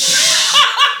 heritage, but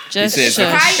Just it's the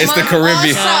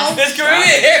Caribbean. It's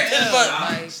Caribbean heritage, but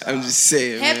I'm just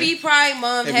saying. Happy Pride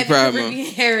Month. Happy Pride Caribbean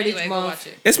Heritage Month.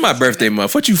 It's my birthday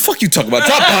month. What you talking about?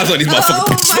 Drop pause on these motherfucking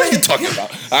pictures. What are you talking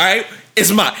about? All right,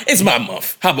 it's my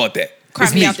month. How about that?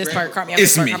 Crop me out this part. Crop me out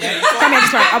It's this part. me. Crop me out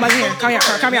this part. I'm here.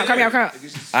 Come out.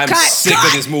 I'm sick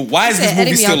of this movie. Why is this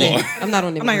movie still on? I'm not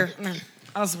on there. I'm not here.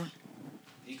 I was.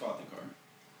 He caught the car.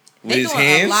 With They his doing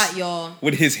hands. a lot, y'all.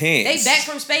 With his hands. They back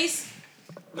from space.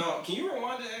 No, can you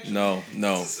rewind it? Actually? No.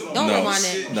 Don't rewind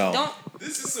it. No. Don't.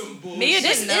 This is some bullshit. Mia,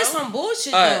 this is some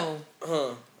bullshit All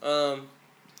though. right.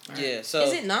 Yeah. So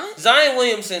Is it not? Zion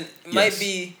Williamson might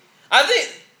be. I think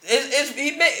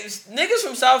niggas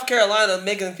from South Carolina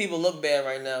making people look bad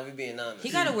right now. We being honest. He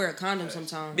gotta wear a condom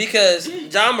sometime. Because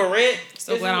John Morant.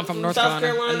 So glad I'm from North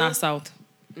Carolina and not South.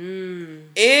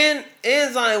 And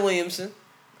Zion Williamson.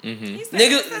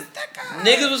 Niggas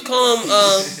was calling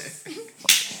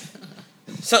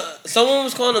someone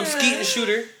was calling him Skeet and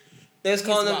Shooter. They was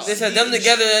calling them. They said them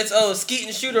together. That's Skeet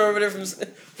and Shooter over there from.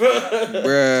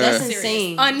 Bruh. That's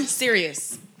insane.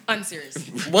 Unserious.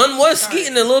 One was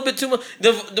skeeting a little bit too much.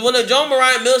 When the John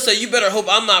Mariah Mills said, "You better hope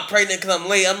I'm not pregnant because I'm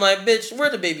late," I'm like, "Bitch, where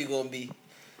the baby gonna be?"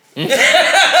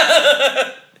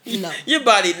 No. Your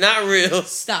body not real.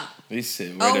 Stop. He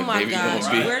said, "Where the baby gosh,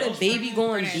 gonna be?" Where the baby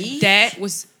going to be? That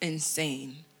was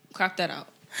insane. Crop that out.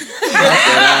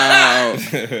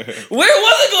 Where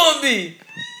was it gonna be?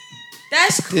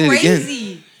 That's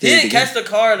crazy. He didn't catch the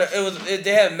car.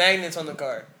 They had magnets on the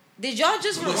car. Did y'all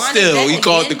just rewind still, it back he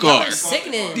caught again? the car. That was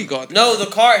sickening. No, the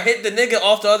car hit the nigga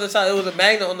off the other side. It was a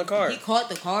magnet on the car. He caught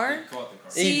the car?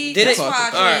 See, did that's it? why I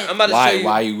All right, can't. I'm about to show you.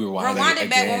 Why you rewinding Rewind it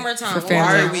back again? one more time. One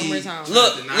more time.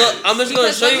 Look, I'm just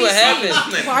gonna show you what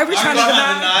happened. Why are we trying to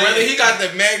deny? Whether he got the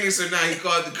magnets or not, he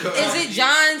caught the car. Is it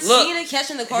John Cena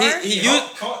catching the car? He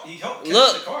helped catch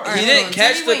the car. He didn't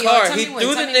catch the car. He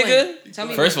threw the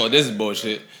nigga. First of all, this is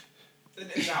bullshit.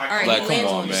 Alright, Like, he come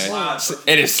lands on, on man. the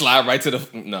And it slide right to the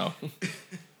no.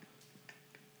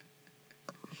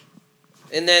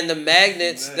 And then the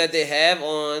magnets that they have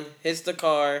on hits the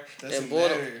car and blew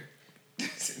them.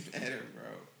 Doesn't matter, bro.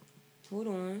 Hold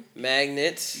on.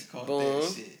 Magnets. Boom.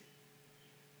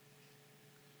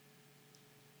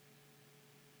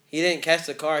 He didn't catch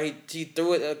the car. He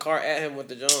threw the car at him with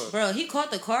the John. Bro, he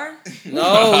caught the car?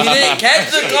 No, he didn't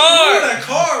catch the car. He threw the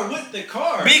car with the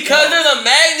car. Because there's a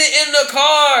magnet in the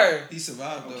car. He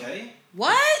survived though. Okay.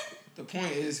 What? The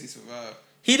point is he survived.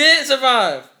 He didn't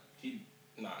survive.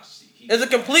 Nah, It's a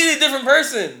completely different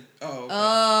person. Oh, okay.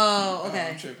 Oh, okay.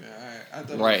 I'm tripping. All right. I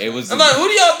thought Right, it was. I'm like, who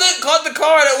do y'all think caught the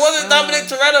car that wasn't Dominic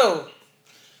Toretto?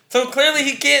 So clearly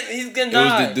he's gonna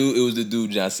die. It was the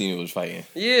dude John Cena was fighting.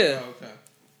 Yeah. Oh, okay.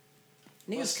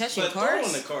 Niggas catching but cars?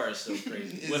 throwing the car is so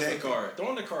crazy. Exactly. With the car.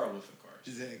 Throwing the car with the car.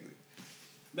 Exactly.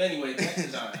 But anyway, back to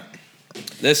Zion.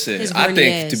 Listen, His I horny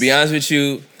think ass. to be honest with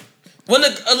you, When the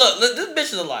look, this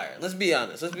bitch is a liar. Let's be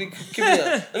honest. Keep it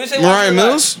honest. Let me say why Mariah she's a liar.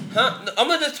 Mills? Huh? No, I'm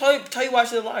gonna just tell you why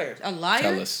she's a liar. A liar?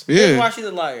 Tell us. Here's Yeah. why she's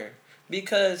a liar.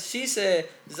 Because she said,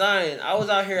 Zion, I was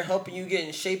out here helping you get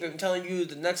in shape and telling you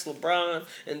the next LeBron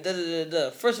and da da da da.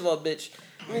 First of all, bitch,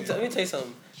 let me tell you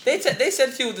something. They said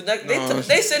he was the next.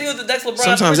 They said he was the next LeBron.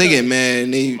 Sometimes they get mad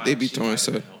and they be throwing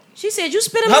stuff. She said you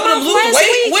spit him Helping him out lose last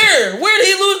weight. week. Where did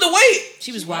he lose the weight?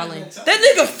 She was wilding. That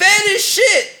nigga fat as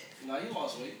shit. No, he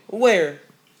lost weight. Where?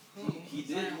 He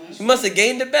did. He must have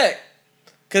gained it back.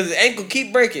 Cause his ankle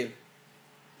keep breaking.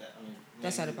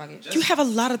 That's out of pocket. You have a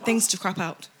lot of things to crop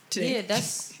out today. Yeah,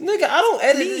 that's nigga. I don't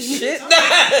edit this shit.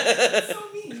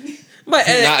 But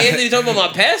Anthony talking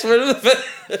about my password.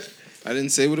 I didn't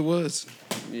say what it was.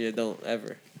 Yeah, don't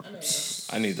ever.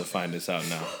 I need to find this out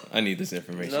now. I need this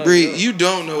information. No, Bree, you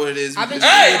don't know what it is. I've been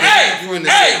Hey! I've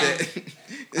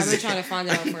been trying to find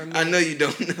it out for a minute. I know you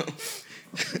don't know.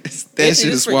 That Anthony, shit is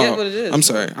just forget wild. what it is, I'm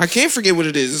sorry. I can't forget what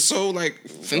it is. It's so like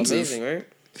offensive. Amazing, right?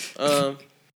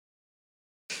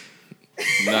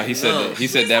 No, he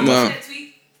said that. No. That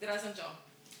tweet that I sent y'all.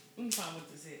 Let me find what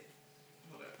this is.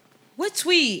 What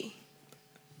tweet?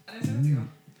 I didn't send it to y'all.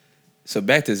 So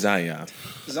back to Zion.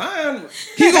 Zion,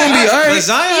 He gonna be alright. But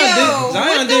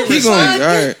Zion He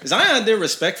Zion did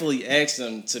respectfully ask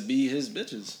them to be his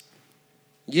bitches.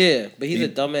 Yeah, but he's a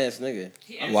dumbass nigga.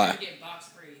 Why?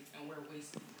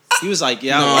 He was like,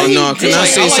 yeah. No, can I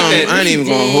say something? I ain't even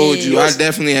gonna hold you. I Yes.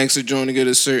 definitely asked a joint to get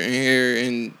a certain hair,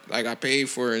 and like I paid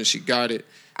for it, and she got it.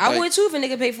 I Like, would too if a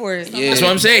nigga paid for it. Yeah. That's what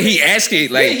I'm saying. He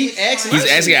asking like he asking he's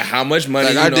asking how much money.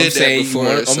 Like, you I know did what I'm that saying? before, You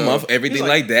want a so- month, everything He's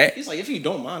like that. He's like, if you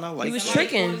don't mind, I like. He was that.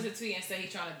 tricking. What is a tweet and say he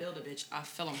trying to build a bitch? I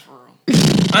feel him for real.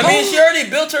 I mean, she already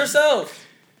built herself.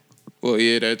 Well,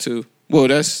 yeah, that too. Well,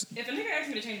 that's If a nigga asked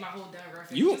me to change my whole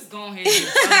demographic, You- just go ahead.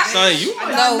 Son, you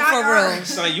might, No, for real.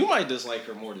 son, you might dislike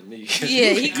her more than me. Yeah,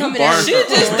 he coming barred at She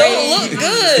just don't look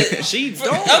good. She I'm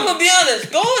don't. gonna be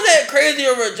honest. Going that crazy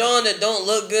over a John that don't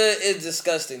look good is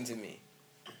disgusting to me.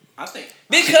 I think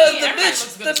Because Yeah, everybody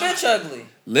looks the good bitch to ugly.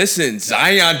 Listen,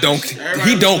 Zion don't.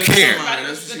 He don't care. everybody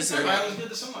was good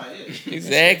to somebody. Yeah.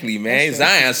 Exactly, man.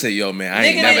 Zion said, "Yo, man, I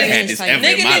ain't Nigga never didn't- had this ever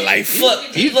in my life."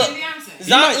 Look,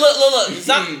 Zion, look.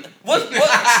 Zion, what? Ain't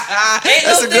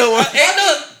That's no a good one.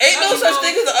 Ain't no such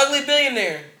thing as an ugly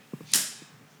billionaire.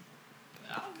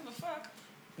 I don't give a fuck.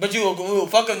 But you will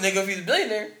fuck a nigga if he's a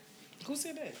billionaire. Who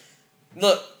said that?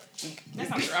 Look. That's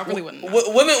not true. I really wouldn't. Women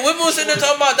were sitting there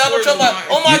talking about Donald Trump like,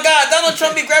 oh my God, Donald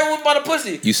Trump be grabbing women by the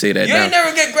pussy. You say that You ain't now.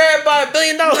 never get grabbed by $1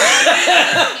 billion.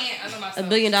 $1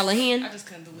 billion hand. I just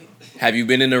couldn't do it. Have you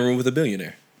been in a room with a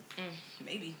billionaire?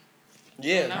 Maybe.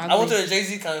 Yeah, I went to a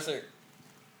Jay-Z concert.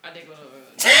 I did go to.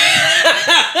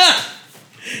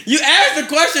 You asked the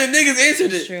question and niggas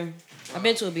answered That's it. true. I've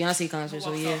been to a Beyonce concert,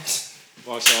 so yeah.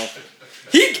 Walks off.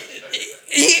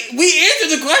 We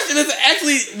answered the question. It's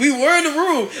actually, we were in the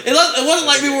room. It wasn't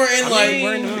like we were in We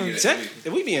were in the room.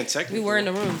 If we being technical, We were in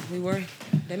the room. We were.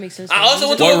 That makes sense. I also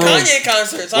went to What a room? Kanye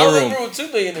concert, so I What was in room? a room with 2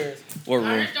 billionaires. What room?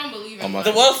 I don't believe in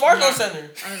The Wells Fargo Center.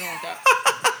 I don't know what that.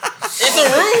 It's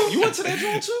a room. You went to that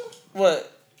joint too?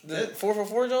 What? The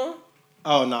 444 John?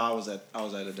 Oh no, I was at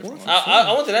a different one.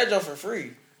 I went to that joint for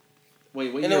free.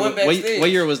 Wait, what And year? it went backstage. What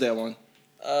year was that one?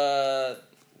 I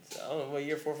don't know what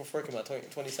year 444 came out.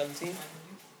 2017.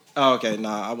 Oh, okay.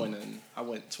 Nah, I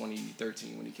went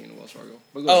 2013 when he came to Wells Fargo.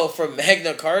 But go Oh, from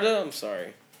Magna Carta. I'm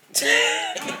sorry. damn.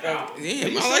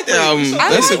 I like that album. I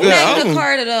That's a like good Magna album.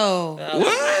 Carta though.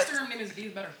 What? Her name is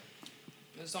Beach better.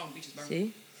 The song Beach is better.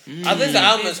 See? I think the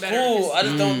album is Better. cool. I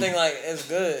just don't think like it's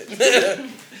good.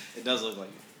 It does look like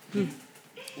it.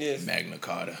 Yes. Magna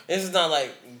Carta. It's just not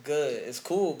like good. It's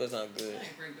cool, but it's not good. That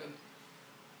ain't very good.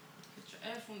 Get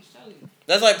your ass from the celly.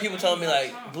 That's like people telling me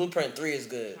like Blueprint 3 is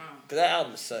good. Cause that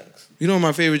album sucks. You know what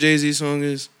my favorite Jay-Z song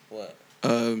is? What?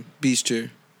 Beach Chair.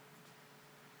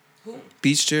 Who?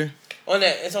 Beach Chair. On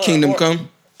that, it's on Kingdom Come.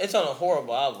 It's on a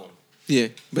horrible album. Yeah,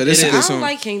 but it's a I good don't song.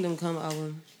 like Kingdom Come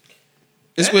album.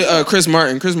 It's with Chris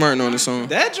Martin. Chris Martin on the song.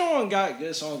 That joint got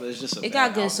good songs, but it's just a It bad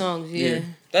got good album. songs, yeah.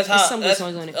 That's There's how. some good That's,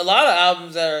 songs on it. a lot of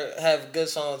albums that have good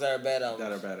songs that are bad albums.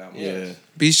 That are bad albums. Yeah.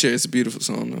 Beach Chair is a beautiful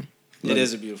song though. It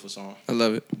is a beautiful song. I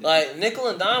love it. Like Nickel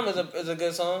and Dime is a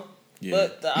good song, Yeah.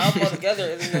 but the album altogether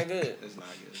isn't that good. It's not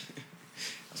good.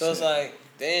 So it's like,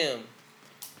 damn.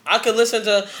 I could listen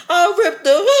to I ripped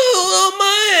the hole on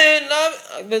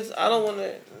my hand, but I don't want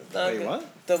to. Wait, what?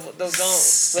 The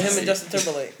song with him and Justin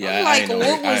Timberlake. Yeah, I'm I like, ain't know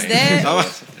what that. was I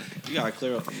that? You gotta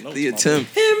clear up the notes. The my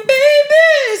attempt. And baby,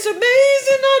 it's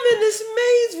amazing. I'm in this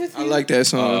maze with I you. like that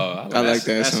song. Oh, I like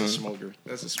that That's song. a smoker.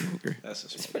 That's a smoker. That's a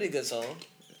It's a smoker. pretty good song.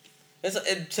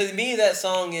 To me, that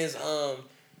song is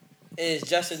is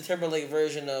Justin Timberlake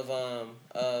version of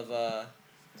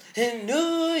in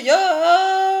New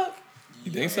York.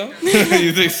 You think so?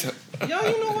 You think so? Yo,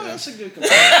 you know what? That's a good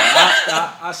comparison.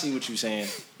 I see what you're saying.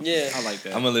 Yeah, I like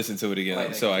that. I'm gonna listen to it again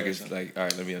Like so I can like. All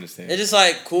right, let me understand. it's just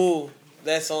like cool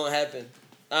that song happened.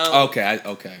 Okay.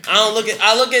 I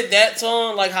look at that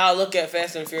song like how I look at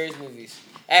Fast and Furious movies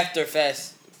after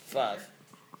Fast 5.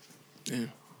 Yeah.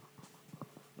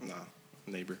 Nah,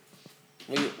 neighbor.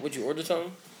 Would you order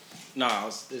something? Nah,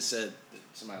 it said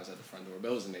somebody was at the front door, but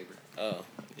it was a neighbor. Oh,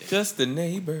 yeah. Just the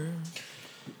neighbor.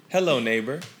 Hello,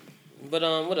 neighbor. But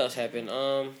what else happened?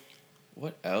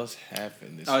 What else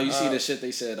happened? This You see the shit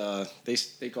they said?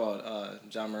 They called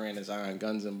John Moran and Zion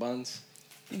Guns and Buns.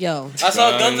 Yo, I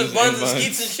saw Guns and Buns and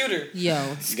Skeets and Shooter.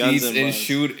 Yo, Skeets and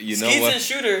Shooter. You know Skeets what? and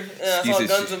Shooter. And I saw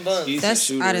Guns and Buns.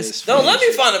 that's out of. Don't let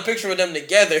me find a picture of them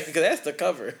together because that's the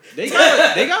cover. They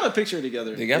got a picture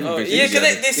together. They got a picture. Yeah, because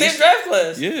they same draft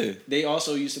class. Yeah. They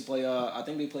also used to play. I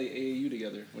think they played AAU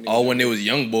together. When they was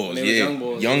young boys.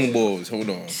 Young boys. Hold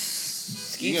on.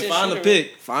 You can find a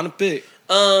pic. Find a pic.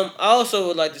 I also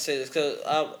would like to say this because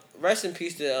rest in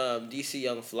peace to DC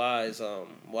Young Fly's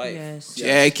wife. Yes.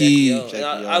 Jackie. And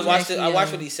I watched it. I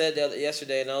watched what he said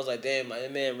yesterday, and I was like, "Damn,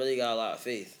 that man really got a lot of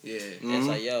faith." Yeah. And it's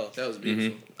like, yo, That was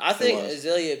beautiful. I think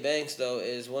Azealia Banks though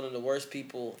is one of the worst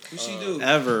people What she do?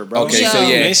 Ever, bro. Okay, so You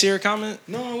yeah. ain't see her comment?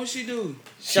 No, what she do?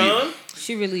 Sean.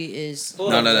 She really is. No.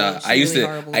 I used really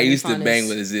to horrible, bang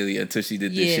with Azealia until she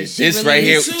did this Yeah, shit. she This really right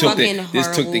here is took fucking the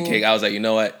horrible. cake. I was like, you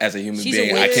know what? As a human She's a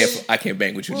being, witch. I can't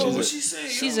bang with you. Whoa, no what more. she say?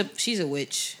 She's a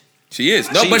witch. She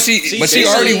is. No, but she she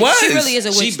already was. She really is a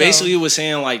witch. She basically was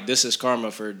saying like, "This is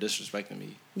karma for disrespecting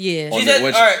me." Yeah. She said,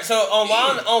 all right. So on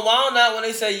Wild Not, when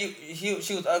they say she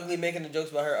was ugly, making the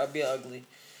jokes about her being ugly,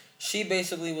 she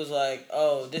basically was like,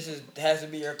 "Oh, has to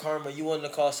be your karma. You wanted to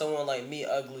call someone like me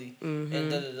ugly, and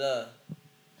da da da."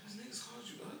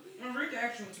 Read the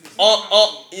actual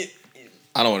tweet.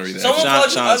 I don't want to read that. Someone called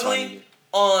you Sean's ugly finding it.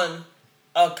 on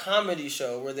a comedy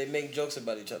show where they make jokes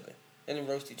about each other and then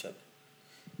roast each other.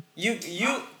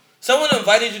 Someone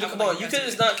invited you to come on. You could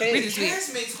just not came. Read the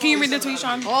tweet. Can you read the tweet,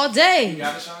 Sean? All day. You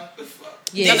got it, Sean?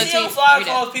 Yeah. DC Young Fly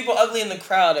calls people ugly in the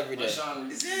crowd every day.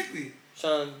 Exactly.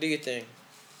 Sean, do your thing.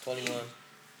 21.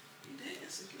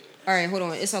 All right, hold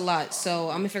on. It's a lot, so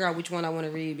I'm gonna figure out which one I want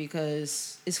to read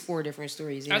because it's 4 different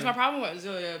stories. That's my problem with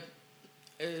Azealia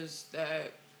is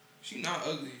that She not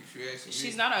ugly, if you ask me.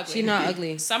 she's not ugly. She's not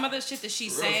ugly. Some of the shit that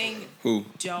she's saying, Who?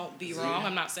 don't be wrong.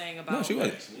 I'm not saying about she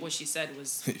wasn't. what she said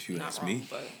was If you not ask wrong, me.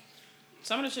 but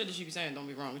some of the shit that she be saying don't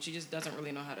be wrong. She just doesn't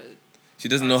really know how to. She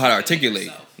doesn't know how to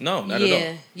articulate. No, not at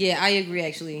all. Yeah, I agree.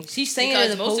 Actually, she's saying Because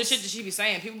it in the most of the post. shit that she be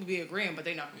saying, people be agreeing, but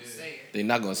they not gonna say it. They're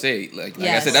not gonna say it. Like I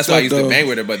Yes. said, that's why I used to Though. bang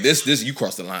with her. But this you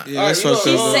crossed the line. Yeah, that's All right, fucked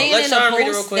you up. know, She's saying let in Sean the read it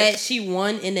real post quick. that she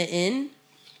won in the end.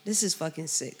 This is fucking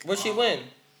sick. What'd she win?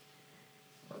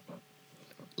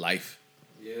 Life.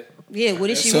 Yeah, what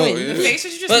did she So, win? yeah. The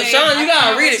faces you just But made, Sean, you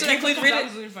gotta I read it. said Can you that please read that it?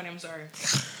 was really funny. I'm sorry.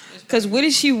 Because what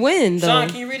did she win though? Sean,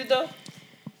 can you read it though?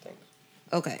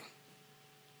 Okay.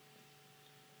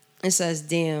 It says,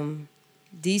 damn,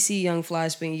 DC Young Fly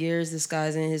spent years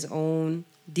disguising his own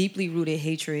deeply rooted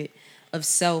hatred of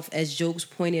self as jokes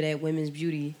pointed at women's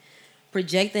beauty,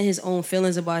 projecting his own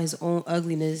feelings about his own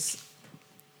ugliness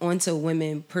onto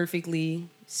women perfectly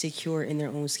secure in their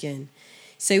own skin.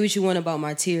 Say what you want about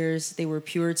my tears, they were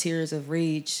pure tears of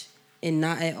rage and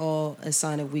not at all a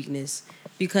sign of weakness,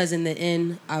 because in the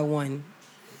end, I won.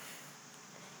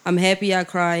 I'm happy I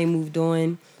cried and moved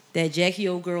on. That Jackie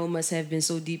old girl must have been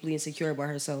so deeply insecure about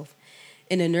herself.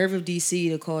 And the nerve of DC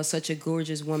to call such a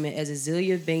gorgeous woman as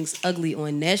Azealia Banks ugly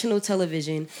on national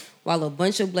television while a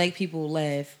bunch of black people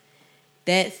laugh.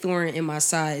 That thorn in my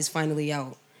side is finally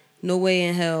out. No way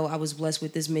in hell I was blessed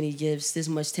with this many gifts, this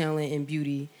much talent and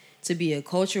beauty, to be a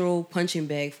cultural punching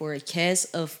bag for a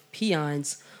cast of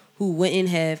peons who wouldn't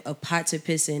have a pot to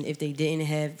piss in if they didn't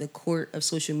have the court of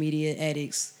social media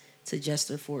addicts to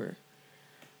jester for.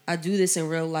 I do this in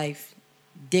real life.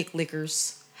 Dick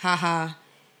lickers. Ha ha.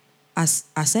 I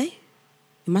say?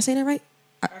 Am I saying that right?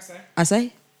 I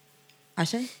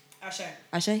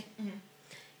say?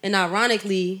 And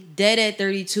ironically, dead at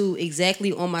 32,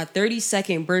 exactly on my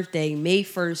 32nd birthday, May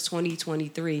 1st,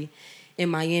 2023, in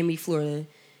Miami, Florida,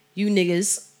 you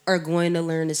niggas are going to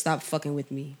learn to stop fucking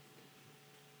with me.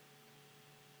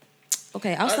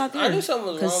 Okay, I'll stop there. I knew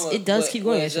something was wrong with it does keep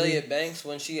going, with actually. Azealia Banks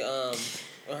when she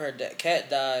when her cat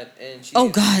died and she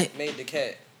God. made the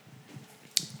cat.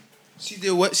 She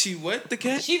did what? She what? The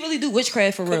cat? She really do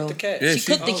witchcraft for real. The cat. Yeah, she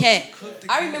cooked the cat.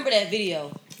 I remember that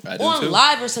video. I do On too.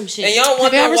 live or some shit. And y'all Have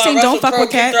wonder you ever why seen Russell Don't Fuck Crowe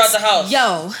with kicked her out Cats? the house.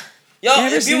 Yo, Yo, You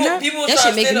ever seen that? people That try shit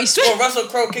to making stand me up sweat. when Russell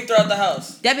Crowe kicked her out the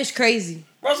house. That bitch crazy.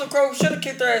 Russell Crowe should have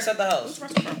kicked her ass at the house.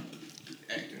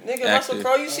 Nigga, Russell Actor.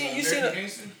 Crowe, you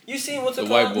seen what's The it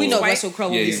white called? boy. We know Russell Crowe.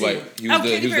 Yeah, he's white. He was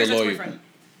Katy the Perry's lawyer. ex-boyfriend.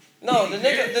 No, the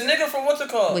nigga from what's it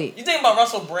called? Wait. You think about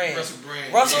Russell Brand?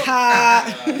 Russell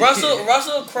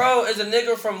Crowe is a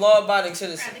nigga from Law Abiding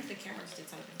Citizen. I think the cameras did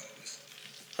something.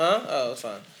 Huh? Oh, it's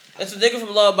fine. It's a nigga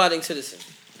from Law Abiding Citizen.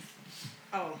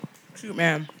 Oh, shoot,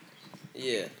 man.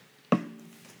 Yeah.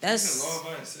 That's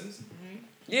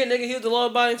Yeah, nigga, he was the Law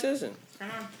Abiding Citizen.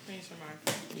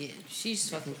 yeah. She's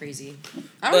fucking crazy.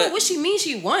 I don't know what she means.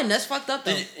 She won. That's fucked up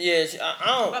though. Yeah, I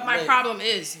don't. But my problem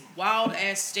is wild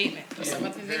ass statement. Some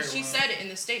of the things she said in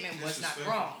the statement was not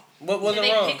wrong. What wasn't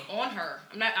and they wrong? pick on her.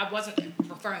 I wasn't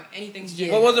referring anything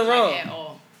to What wasn't wrong? at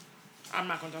all. I'm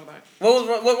not gonna talk about it.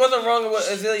 What wasn't wrong with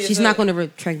what Azalea She's said? not going to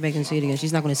retract back and say it again.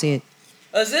 She's not going to say it.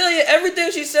 Azalea,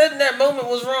 everything she said in that moment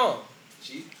was wrong.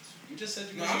 You just said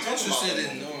you I'm interested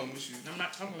in knowing what you. I'm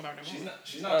not talking about that.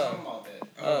 She's not talking about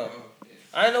that.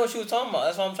 I didn't know what she was talking about.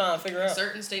 That's what I'm trying to figure out.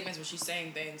 Certain statements where she's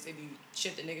saying things, they be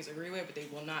shit that niggas agree with, but they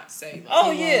will not say. Like,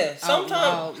 Oh yeah,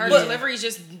 sometimes her but- delivery is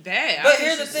just bad. But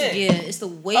here's the thing. Yeah, it's the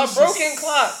way A she broken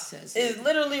clock says is it.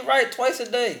 literally right twice a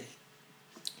day.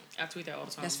 I tweet that all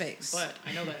the time. That's facts. But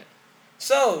I know that.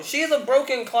 So she's a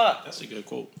broken clock. That's a good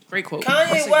quote. Great quote.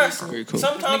 Kanye West Great quote.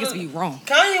 sometimes Niggas be wrong.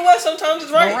 Kanye West sometimes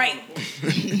is right.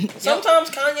 Right. Sometimes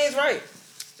Kanye's right.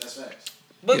 That's facts.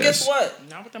 But Yes. guess what?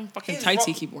 Not with them fucking He's tights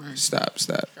he wrong. keep wearing. Stop.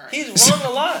 He's wrong a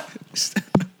lot.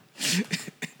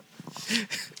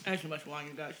 That's too much wine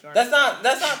you got. Sorry. That's not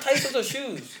tights or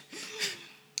shoes.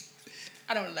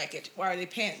 I don't like it. Why are they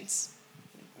pants?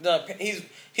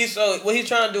 He's so what he's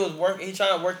trying to do is work. He's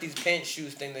trying to work these pants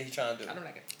shoes thing that he's trying to do. I don't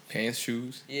like it. Pants,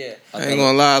 shoes. Yeah. I ain't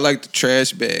gonna lie, I like the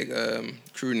trash bag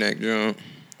crew neck joint.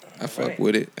 I fuck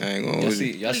with it. I ain't gonna hold you.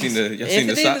 Y'all seen the Anthony,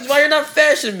 socks? that's why you're not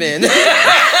fashion man.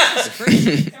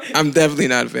 I'm definitely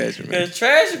not a fashion man. The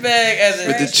trash bag as a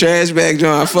But the trash bag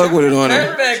joint, I fuck with it on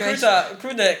trash it. bag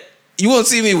crew neck. You won't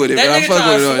see me with it, That but I nigga fuck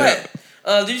trying with to it on it.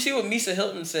 sweat. Did you see what Misa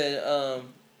Hilton said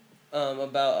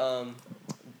about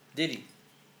Diddy?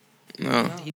 No.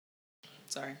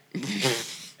 Sorry.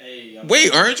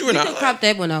 Wait, aren't you an You can outlaw? crop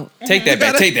that one out. Take that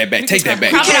back. Take that back. Take that back.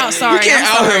 Crop it out. Sorry. We can't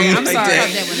I'm out sorry. him I'm like sorry. that.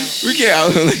 Crop that one out. We can't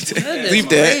out him like that. Goodness Leave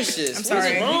that. gracious. I'm sorry.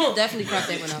 What's You wrong? can definitely crop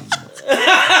that one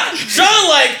out. Sean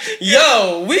like,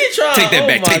 yo, we trying. Take that oh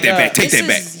back. my Take that God. back. Take This that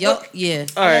back. is- Yo, yeah.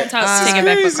 All right. Take it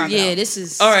back. But crop it Yeah, out. this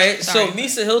is. All right. Sorry. So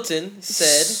Misa Hilton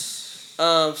said,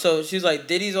 so she's like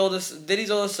Diddy's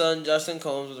oldest son, Justin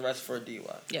Combs, was arrested for a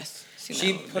DUI. Yes. Seen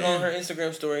She that. put on her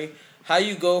Instagram story how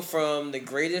you go from the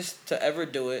greatest to ever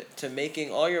do it to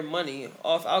making all your money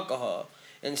off alcohol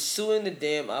and suing the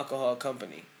damn alcohol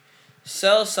company.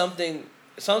 Sell something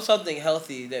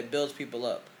healthy that builds people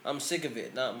up. I'm sick of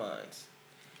it, not mine.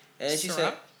 And she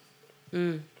said,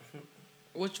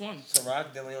 Which one?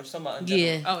 Ciroc, Dillion, or somebody.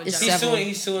 Yeah. Oh, it's he's several.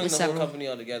 He's suing It's the whole several. company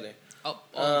altogether. Oh.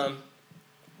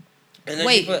 And then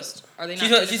Wait. she put, Are they she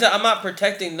not? said, I'm not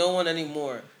protecting no one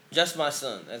anymore, just my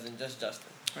son, as in just Justin.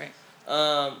 Right.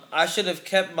 I should have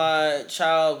kept my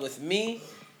child with me.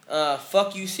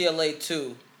 Fuck UCLA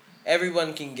too.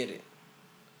 Everyone can get it.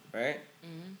 Right?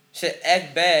 Mm-hmm. She said,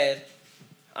 act bad.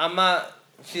 I'm not.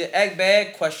 She said, act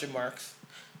bad, question marks.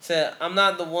 Said, I'm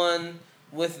not the one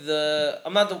with the.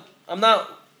 I'm not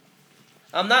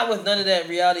with none of that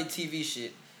reality TV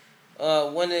shit.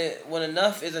 When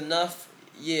enough is enough,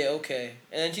 yeah, okay.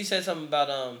 And then she said something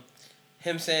about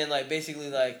him saying like basically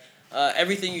like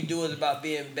everything you do is about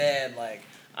being bad, like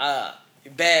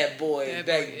bad boy,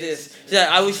 bad this.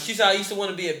 She said I used to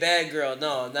want to be a bad girl.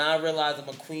 No, now I realize I'm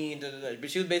a queen. But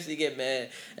she was basically getting mad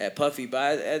at Puffy.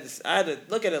 But I had to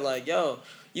look at it like, yo,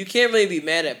 you can't really be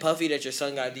mad at Puffy that your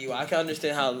son got DUI. I can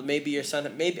understand how maybe your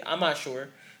son, maybe I'm not sure.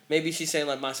 Maybe she's saying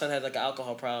like my son has like an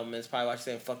alcohol problem. And it's probably why she's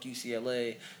saying fuck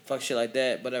UCLA, fuck shit like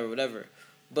that, whatever.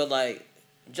 But like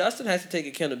Justin has to take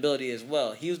accountability as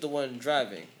well. He was the one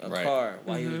driving a car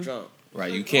while he was drunk.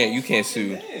 Right, you can't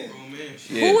sue.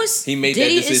 Who is he made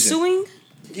Diddy that decision. is suing?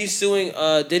 He's suing.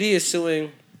 Diddy is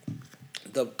suing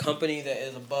the company that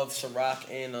is above Ciroc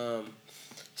and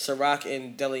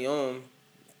DeLeon,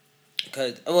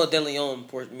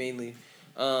 DeLeon mainly,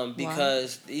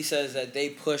 because he says that they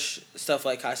push stuff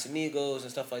like Casamigos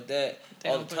and stuff like that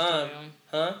all the time,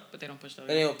 But they don't push DeLeon. And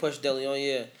they don't push DeLeon,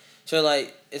 yeah. So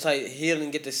like it's like he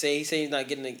didn't get to say. He said he's not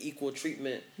getting an equal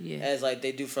treatment as like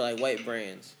they do for like white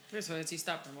brands. So has he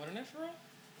stopped promoting it for real?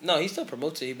 No, he still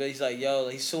promotes it, but he's like, yo,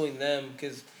 he's suing them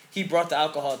because he brought the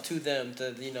alcohol to them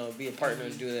to, be a partner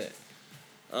and do that.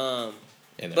 And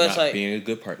but they're it's not like being a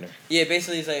good partner. Yeah,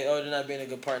 basically it's like, oh, they're not being a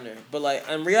good partner. But like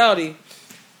in reality,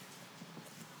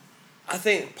 I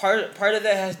think part of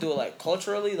that has to do with like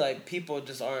culturally, like people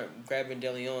just aren't grabbing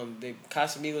De Leon.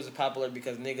 Casamigos is popular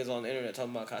because niggas on the internet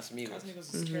talking about Casamigos.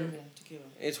 Casamigos is terrible tequila.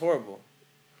 It's horrible.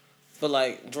 But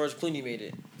like George Clooney made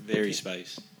it. Very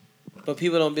spice. But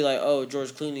people don't be like, oh,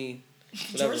 George Clooney.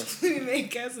 Whatever. George Clooney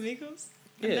made Casamigos?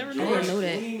 Yeah. I never I didn't know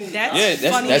that. That's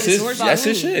funny. That's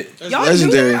his shit. That's Y'all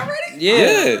legendary. knew that already?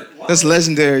 Yeah. That's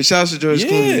legendary. Shout out to George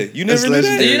Clooney. You never That's knew that?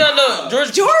 legendary. Do you not know George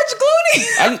Clooney?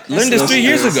 I learned this 3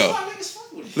 years ago.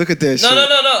 Look at that shit.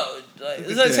 No.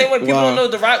 It's like the same way people don't know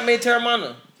The Rock made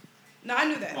Terramana. No, I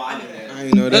knew that. I knew that. I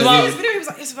didn't know That's that. why- In his video, he was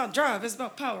like, it's about drive, it's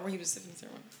about power. When he was sipping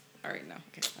Terramana. All right, no.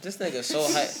 Okay. This nigga so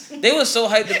hyped. They was so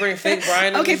hyped to bring fake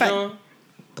Brian in Okay, this fine. joint.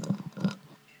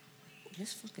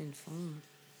 This fucking phone.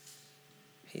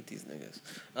 Hate these niggas.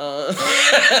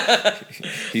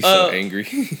 He's so angry.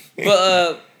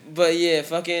 But yeah,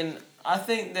 fucking. I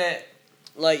think that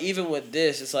like even with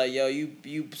this, it's like yo,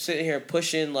 you sitting here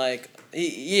pushing like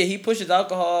he pushes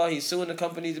alcohol. He's suing the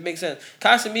companies. It makes sense.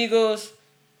 Casamigos,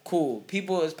 cool.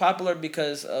 People is popular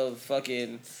because of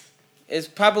fucking. It's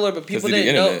popular, but people Because of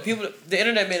the didn't know. internet. The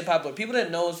internet made it popular. People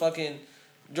didn't know it was fucking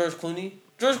George Clooney.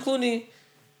 George Clooney.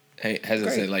 Hey, hasn't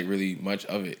Great. said like really much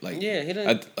of it. Like Yeah, he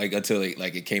didn't. like until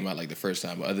like it came out like the first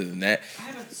time. But other than that, I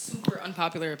have a super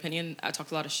unpopular opinion. I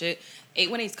talked a lot of shit.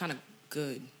 818 is kind of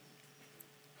good.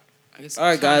 I guess All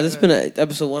right, guys, it's been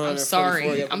episode 144. I'm sorry.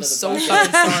 Y'all I'm another so podcast.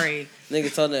 fucking sorry.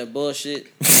 Niggas talking that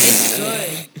bullshit.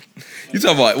 Good. you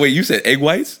talking about? Wait, you said egg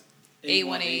whites?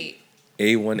 818.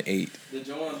 A18. The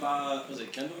joint by was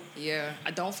it Kendall? Yeah,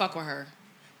 I don't fuck with her.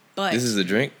 But This is a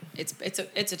drink. it's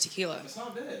a tequila. It's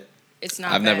not bad. It's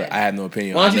not. I've bad. never. I have no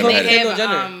opinion. Why I've don't you never fuck had with it.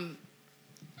 Kendall Jenner?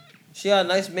 She got a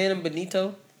nice man in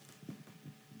Benito.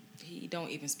 He don't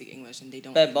even speak English, and they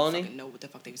don't Bad even Bunny? fucking know what the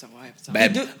fuck they was talking about. half the time.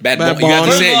 Bad, He do- bad, Bad Bon- You have to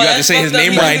Bunny. say. You have to say his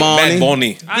name right. Bad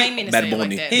Bunny. I ain't mean to Bad say it like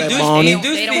Bunny. that. He but do- Bunny. he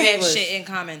do They don't speak have English. shit in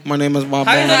common. My name is Bob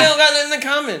How you know they Bonnie. don't got nothing in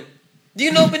common? Do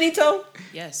you know Benito?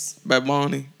 Yes. Bad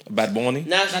Bonnie. Bad Bunny.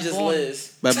 Now she's Bad just Bunny.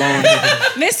 Liz. Bad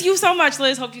Bonnie. Miss you so much,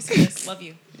 Liz. Hope you see this. Love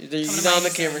you. She's not on the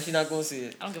camera. She's not going to see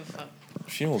it. I don't give a fuck.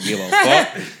 She don't give a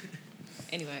fuck.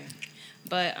 Anyway,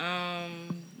 but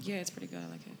yeah, it's pretty good. I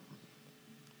like it.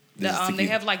 This is They tequila.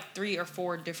 have like 3 or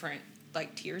 4 different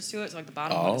like tiers to it. So like the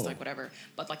bottom one is Oh. like whatever,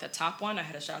 but like the top one, I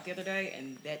had a shot the other day,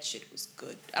 and that shit was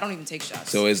good. I don't even take shots.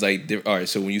 So it's like all right.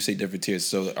 So when you say different tiers,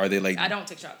 so are they like? I don't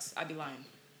take shots. I'd be lying.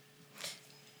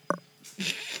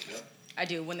 I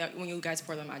do. When you guys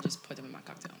pour them, I just put them in my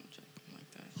cocktail.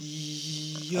 Like that.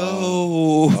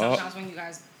 Yo. Sometimes when you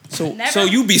guys. So Never- so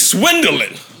you be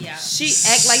swindling. Yeah. She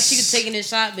act like she was taking a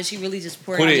shot, but she really just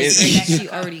poured Put it it in in- that she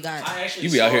already got. I actually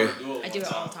You be out saw here. her do it I do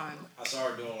it all the time. I saw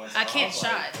her doing one. I can't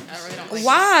shot. I really don't. Like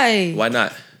Why? Why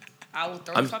not? I will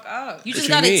throw I'm- the fuck up. You What just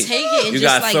you gotta mean? take it and You just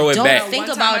gotta like throw it don't back. think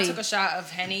One time about I it. took a shot of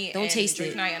Henny. Don't and taste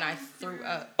drink it. night, and I threw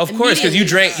up. Of course, because you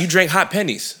Immediately. drank hot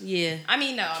pennies. Yeah. I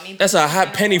mean, no. I mean, That's a hot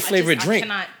you know, penny I just- flavored drink. I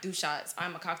cannot do shots.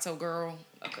 I'm a cocktail girl,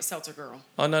 a seltzer girl.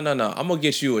 Oh no. I'm gonna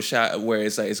get you a shot where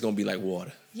it's like it's gonna be like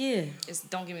water. Yeah.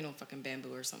 Don't give me no fucking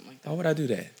bamboo or something like that. Why would I do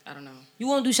that? I don't know. You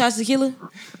won't do shots tequila?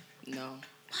 No.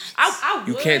 I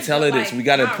You would, can't tell but, her this. like, We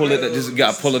gotta not pull really. it. Just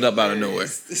gotta pull it up out of nowhere.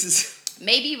 This is.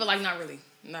 Maybe, but like not really.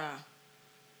 Nah.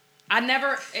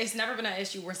 It's never been an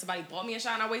issue where somebody bought me a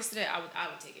shot and I wasted it. I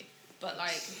would take it. But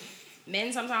like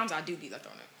men, sometimes I do be like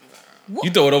throwing it.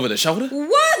 You throw it over the shoulder?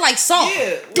 What? Like salt?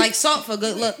 Yeah. Like salt for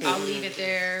good luck. I'll leave it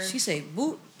there. She say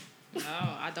boop. No,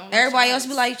 I don't. Everybody else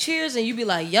be like cheers, and you be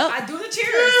like yup. I do the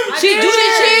cheers. She do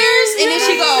the cheers, and then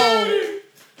she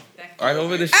go. Right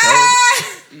over the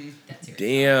shoulder.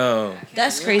 Damn.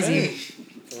 That's crazy.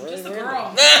 Just a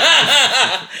girl.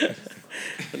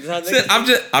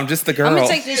 I'm just the girl. I'm gonna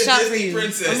take this shot for you.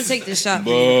 I'm gonna take this shot for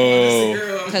you.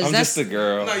 Boo. Because I'm that's just a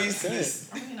girl. No, you see this.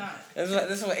 This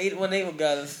is what 818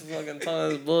 got us fucking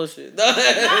telling us bullshit. Nah,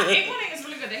 818 is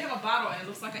really good. They have a bottle and it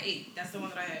looks like an 8. That's the one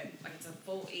that I had. Like it's a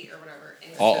full 8 or whatever.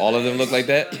 And it's All of them look like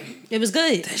that? It was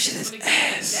good. That shit is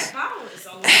ass. That bottle is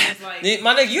always like.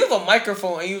 My nigga, you have a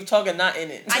microphone and you talking not in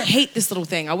it. I hate this little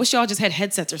thing. I wish y'all just had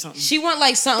headsets or something. She want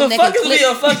like something The that fuck could is clip. we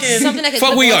a fucking- Something that could Fuck,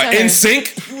 clip we onto are her. in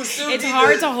sync. It's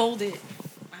hard to hold it.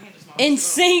 In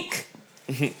sync.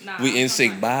 We in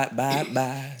sync. Bye.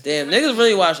 Damn, niggas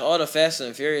really watch all the Fast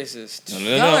and Furiouses.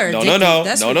 Y'all are addicted.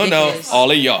 That's No. ridiculous. All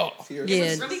of y'all. Yeah.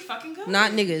 It's really fucking good.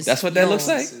 Not niggas. That's what that looks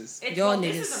like? Y'all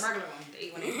This is niggas. a regular one, the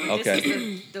 818. Okay. This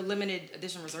is the limited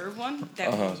edition reserve one.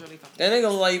 That one was really fucking That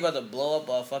nigga look like you about to blow up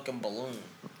a fucking balloon.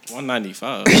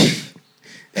 195.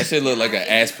 That shit look like an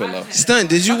ass pillow. Stunt,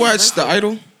 did you watch The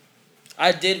Idol?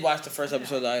 I did watch the first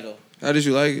episode of The Idol. How did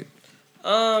you like it?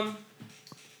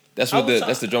 That's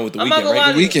the joint with the I'm not weekend, gonna lie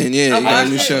right? to you. Weekend, yeah, I you got a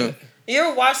new watched it. show. You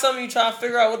ever watch something you try to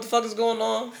figure out what the fuck is going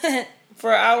on?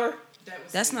 for an hour.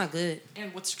 That's not good.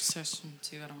 And what's Succession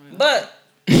too? I don't really. But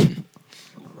it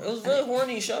was a really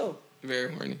horny show.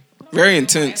 Very horny. Very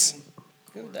intense.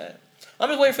 Good with that. I'm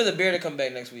just waiting for the bear to come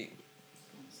back next week.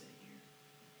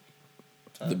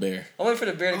 The bear. I'm waiting for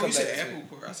the bear to come back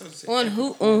next week. On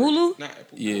Hulu? Not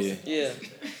Apple. Yeah. Yeah.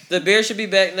 The bear should be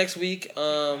back next week.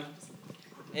 And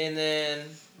then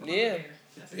yeah.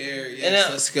 Bear, yes,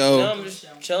 and let's go. Now I'm just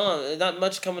chilling. There's not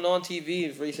much coming on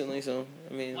TV recently, so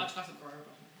I mean.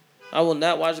 I will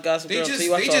not watch Gossip Girl until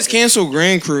you watch They just canceled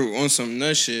Grand Crew on some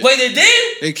nut shit. Wait, they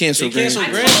did? They canceled Grand Crew.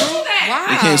 Wow.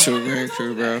 They canceled Grand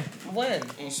Crew, bro. When?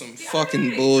 On some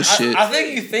fucking bullshit. I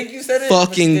think you said it.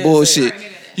 Fucking bullshit.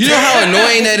 You know how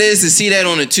annoying that is to see that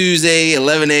on a Tuesday,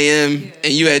 11 a.m.,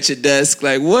 and you at your desk,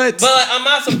 like, what? But like, I'm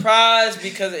not surprised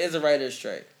because it is a writer's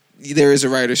strike. There is a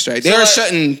writer's strike. They are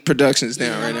shutting productions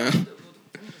down right now.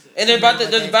 And there's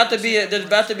about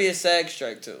to be a SAG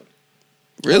strike too.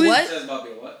 Really?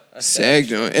 What? SAG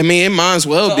joint. I mean, it might as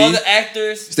well So be. all the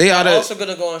actors They are oughta- also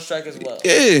gonna go on strike as well.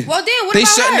 Yeah. Well, then what They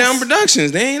about shutting us? down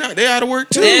productions. They out of work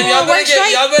too. Damn, y'all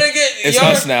better get. It's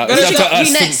y'all us now. better It's up start- to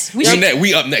us. We next.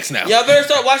 We up next now. Y'all better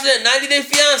start watching that 90 Day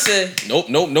Fiance. Nope.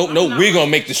 We're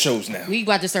gonna make the shows now. We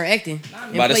about to start acting.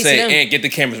 About to say, and get the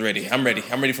cameras ready. I'm ready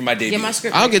for my debut. Get my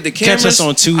script. I'll get the cameras. Catch us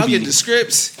on Tubi. I'll get the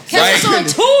scripts. Catch us on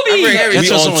Tubi.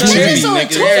 Catch us on Tubi, Here's the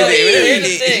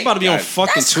nigga. thing. You about to be on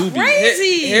fucking Tubi.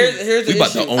 Crazy. Here's the We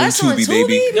about to issue. own Us on Tubi, Tubi?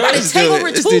 baby. We about to Let's take do it. over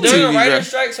Let's do Tubi. During the Tubi, writer's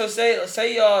bro. strike, so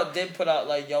say y'all did put out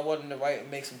like y'all wanted to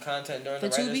make some content during For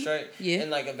the writer's Tubi? strike, Yeah. and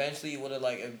like eventually you would have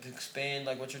like expand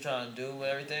like what you're trying to do with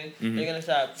everything. Mm-hmm. They're gonna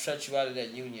try to shut you out of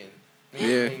that union.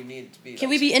 Yeah. You need to be. Can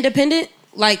we be independent?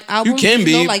 Like albums? can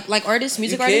be. know, like artists,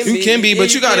 music You can artists? You can be, but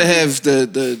Yeah, you gotta you can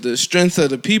have the strength of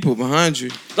the people behind you.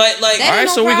 like? That ain't All right,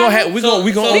 no so we gonna problem. have we gonna So we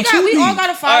We gonna own got, we all Tubi. got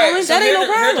a following. That ain't no Here's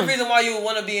the problem. reason why you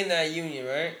want to be in that union,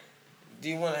 right? Do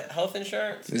you want health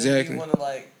insurance? And Exactly. Do you want to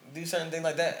like do certain things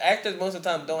like that? Actors most of the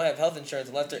time don't have health insurance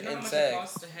unless they're You know how in much it SAG.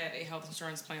 costs to have a health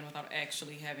insurance plan without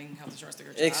actually having health insurance through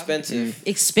your job? Expensive.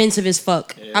 Expensive as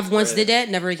fuck. I've once did that.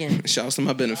 Never again. Shouts to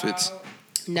my benefits.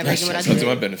 Never again. When I Shout out did to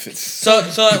my it. benefits. So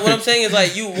like, what I'm saying is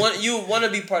like you want to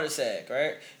be part of SAG,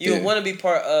 right? You Yeah. want to be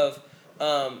part of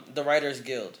the Writers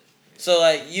Guild. So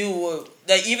like you would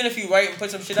like even if you write and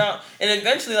put some shit out, and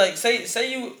eventually like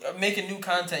say you are making new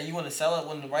content, you want to sell it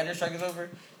when the writer's strike is over,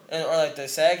 or like the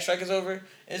SAG strike is over.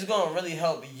 It's gonna really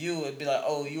help you. It'd be like,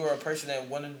 oh, you are a person that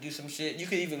wanted to do some shit. You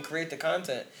could even create the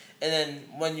content, and then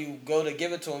when you go to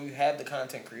give it to them, you have the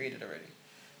content created already.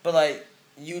 But like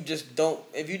you just don't.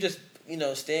 If you just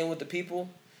stand with the people.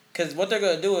 Because what they're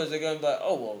going to do is they're going to be like,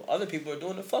 oh, well, other people are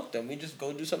doing it, fuck them. We just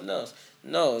go do something else.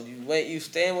 No, you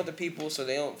stand with the people so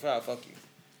they don't fuck you.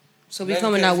 So we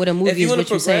coming out with a movie is what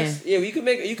you're saying. Yeah, you can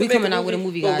make coming out with a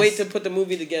movie, but guys. wait to put the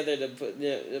movie together to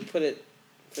put it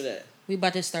for that. We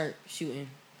about to start shooting.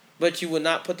 But you would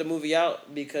not put the movie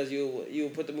out because you will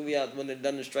put the movie out when they're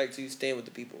done the strike so you stand with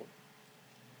the people.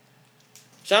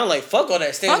 Sean like, fuck all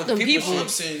that stand Fuck with the them people. people.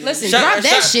 Listen, drop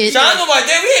that shit. Sean go like,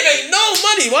 damn, we ain't make no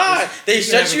money. Why? They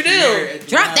shut you down.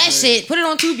 Drop that shit. Put it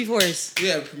on Tubi for us. We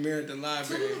have premiere at the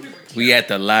library. We at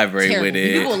the library Terrible. with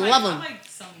it. People love them.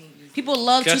 People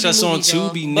love Catch Tubi us on movies, y'all.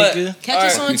 Tubi, But- nigga. Catch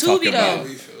us on We talking Tubi about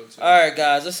though. All right,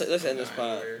 guys, let's end this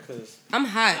pod. Cause I'm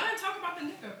hot. I didn't talk about the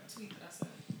nigga tweet that I said.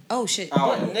 Oh shit.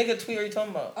 what nigga tweet are you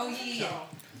talking about? Oh yeah.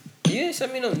 You didn't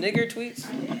send me no nigger tweets.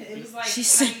 It was like, She how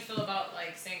said- do you feel about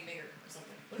like saying nigger or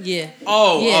something? Yeah.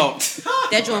 Oh, Yeah.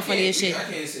 That joint funny as shit. I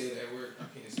can't say it at work.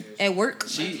 I can't say it. At work.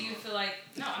 Do you feel like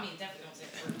no? I mean, definitely don't say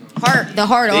it at work. Hard. The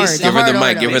hard R. The Give her hard the R,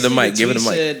 mic. though. Give her the mic. Give her the Tweet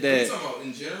mic. said that I'm talking about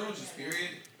in general, just period.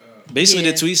 basically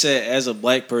Yeah. the tweet said as a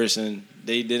black person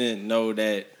they didn't know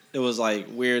that it was like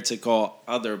weird to call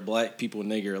other black people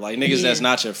nigger, like niggas Yeah. that's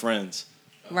not your friends.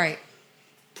 Right.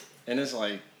 And it's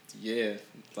like, yeah,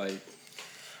 like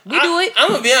We do it. I'm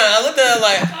gonna be honest. I looked at it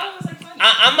like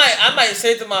I might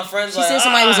say to my friends She like, said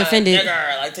somebody was offended.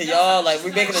 nigger, like to y'all, like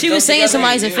we making. She a was joke saying together.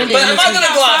 somebody's offended. But am I gonna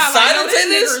go outside and say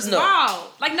this? this? No. Wow.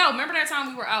 Like no, remember that time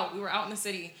we were out? We were out in the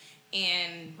city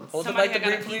and Hold the somebody mic to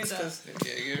had got a breathe, please, pizza.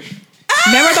 'cause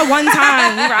Remember the one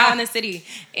time we were out in the city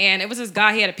and it was this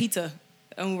guy, he had a pizza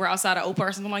and we were outside of Opa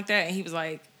or something like that and he was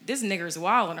like, this nigger's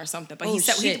wilding or something. But Oh, he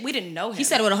said shit. we didn't know him. He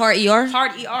said it with a hard ER.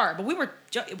 hard ER. But we were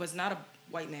it was not a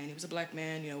white man, he was a black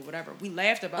man, whatever. We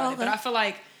laughed about it. But Okay. I feel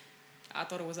like I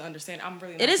thought it was an understanding. I'm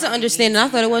really not It is an trying to be understanding. mean I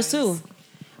to thought you it was guys. too.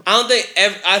 I don't think.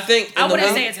 I think. I in the wouldn't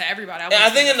way- say it to everybody. I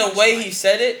think in the wouldn't way say it he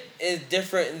said it is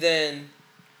different than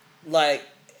like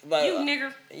you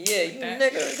nigger. Yeah, you That.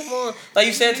 nigger. Come on. Like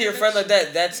you said to your friend like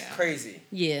that. That's crazy.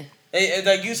 Yeah.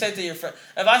 Like you said to your friend.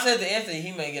 If I said to Anthony,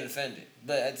 he may get offended.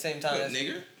 But at the same time, that's,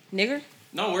 Nigger? Nigger.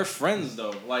 No, we're friends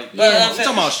though. Like, But I'm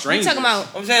talking about strangers. talking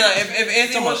about. I'm saying like,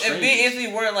 if me and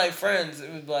Anthony weren't like friends,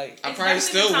 it was like I probably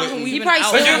still wouldn't. You probably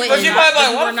still wouldn't. But you probably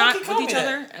like, why we're the fuck not you with call each me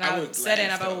other, that? and I said it,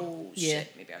 and I'm like, oh Yeah.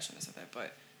 shit, maybe I shouldn't have said that,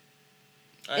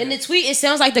 but. In the tweet, it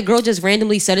sounds like the girl just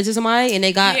randomly said it to somebody, and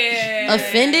they got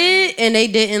offended, and they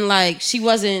didn't like. She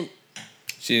wasn't.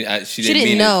 She She didn't didn't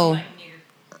mean know.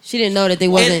 She didn't know that they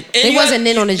wasn't. And They wasn't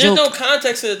in on the joke. There's no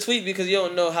context to the tweet because you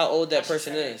don't know how old that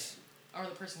person is. Or the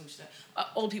person who said.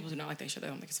 Old people do not like that shit. They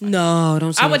don't think it's funny. No,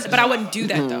 don't say I would, that. but I wouldn't do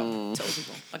that though to old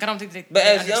people. Like I don't think they. But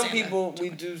they as young understand people, we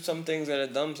do some things that are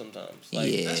dumb sometimes.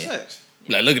 Like, That's facts.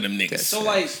 Like, look at them niggas. So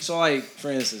like,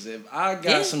 for instance, if I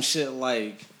got some shit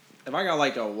like, if I got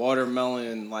like a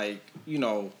watermelon, like, you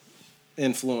know,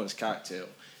 influenced cocktail,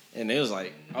 and it was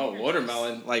like, oh,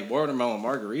 watermelon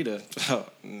margarita,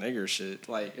 nigger shit.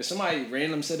 Like, if somebody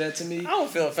random said that to me, I don't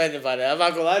feel offended by that. I'm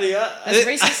not gonna lie to you. That's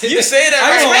racist. You say that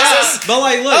I ain't gonna right? lie, but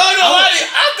like, look, I'm not gonna lie to you.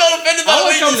 I feel offended by the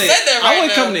way you said that right I would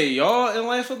now. come to y'all and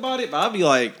laugh about it, but I'd be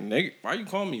like, nigga, why you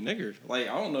calling me nigger? Like,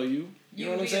 I don't know you. You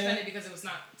know what I'm saying? offended because it was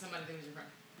not somebody that was your friend.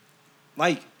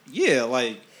 Like, yeah,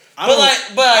 like. When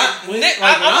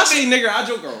I say nigger, I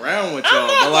joke around with y'all,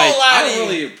 but like, I don't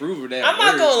really approve of that. I'm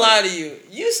not gonna lie to you.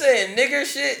 You saying nigger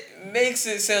shit makes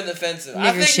it sound offensive.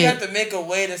 I Nigger think shit. you have to make a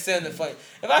way to sound it funny.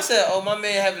 If I said, "Oh, my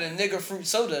man having a nigger fruit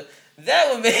soda,"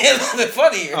 that would make it a little bit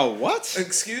funnier. Oh, what?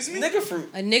 Excuse me? Nigger fruit.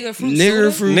 A nigger fruit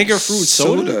Nigger soda? fruit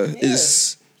soda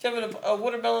is Having a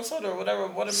watermelon soda or whatever.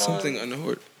 Watermelon. something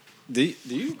unheard. Do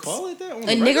you call it that? A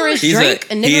niggerish drink?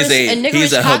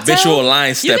 He's a habitual line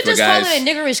You stepper, could just guys. call it a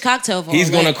niggerish cocktail. He's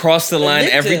gonna cross the line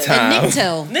every time. A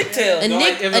nicktail.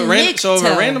 Nicktail. So if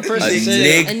a random person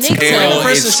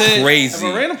said, crazy.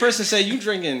 If a random person said you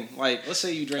drinking, like, let's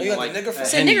say you drinking like a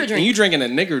Henny, nigger drink, and you drinking a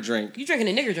nigger drink. You drinking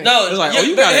a nigger drink? No, it's like, yeah, oh,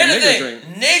 you but got a here's the nigger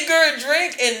thing. drink. Nigger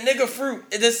drink and nigger fruit.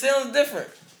 It just sounds different.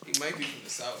 He might be from the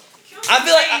south. I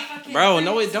feel like, Bro,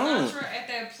 no, it don't. At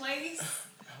that place.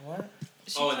 What?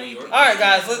 Oh, in New York. All right,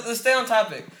 guys, let's stay on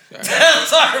topic. I'm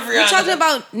sorry for We're talking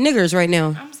about niggers right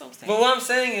now. But what I'm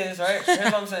saying is, right? Here's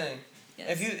what I'm saying.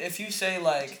 If you say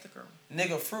like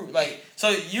nigga fruit, like,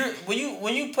 so when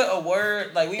you put a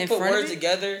word, like, when you In put front of words it?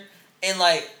 together and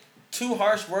like two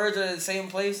harsh words are in the same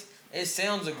place, it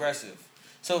sounds aggressive.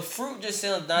 So fruit just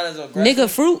sounds not as aggressive. Nigga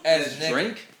fruit? As nigga.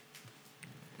 Drink.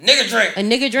 Nigga drink. A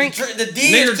nigga drink? The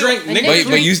D Nigger is drink. too-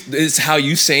 But it's how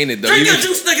you saying it though. Drink You- your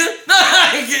juice, nigga. No,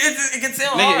 it can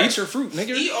sound Nigga, hard. eat your fruit,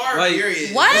 nigga. ER Like,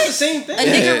 period. What? It's the same thing. A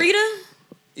niggerita?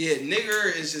 Yeah,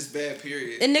 nigger is just bad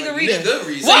period. A niggerita. Like, nigga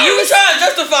reason. Why you trying to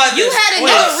justify this? You had a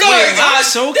Wait, niggerita. sorry, guys. I'm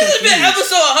so This has been confused.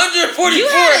 episode 144. You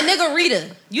had a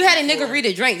niggerita. You had a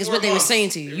niggerita drink is what they were saying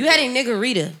to you. You had a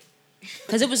niggerita.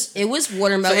 Because it was So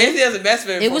watermelon. Anthony has a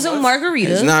masturbating. It was a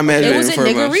margarita. It's not It was a masturbating for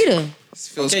a month. niggerita.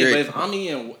 Feels Okay, great.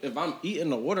 but if I'm eating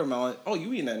the watermelon, oh,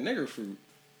 you eating that nigger fruit.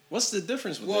 What's the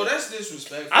difference with Well, that? that's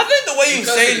disrespectful. I think the way you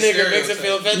Because say of the nigger makes it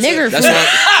feel offensive. Nigger That's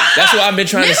fruit. what I've been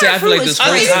trying to say. I feel like this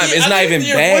whole time it's not even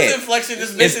your voice bad. inflection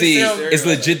just makes It's it sound. it's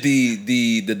legit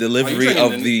the delivery drinking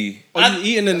of the- the. Are you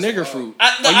eating the nigger fruit?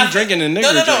 No, Are you drinking the nigger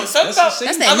No. drink? Something That's about the same-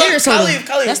 That's that nigger soda.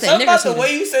 Khalid, That's that something nigger about the soda.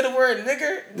 way you say the word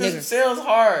nigger just sounds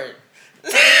hard.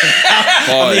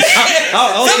 Pause.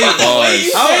 How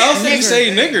else do you say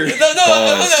nigger? No,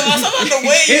 something about the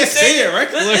way you can't say say it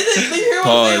regular. You hear what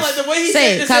I'm saying? Like the way he Say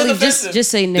said it, it sounds Khalid. offensive. Just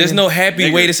say nigger. There's no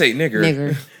happy way to say nigger.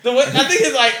 Nigger. The way, I think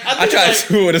it's like I tried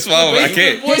to with a smile, but I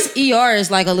can't. His ER is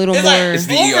like a little It's more. like It's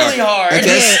the overly ER. hard. I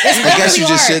guess you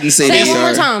just shouldn't say Say it the one more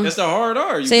ER. time. It's the hard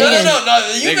R. Say it again. No.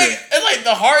 You Nigger. make it's like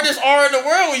the hardest R in the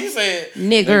world when you say it.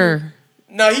 Nigger.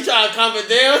 No, he trying to calm it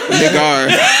down.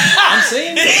 Niggar. I'm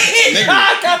saying He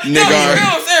trying to calm it down. Niggar. You know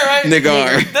what I'm saying, right?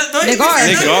 Niggar.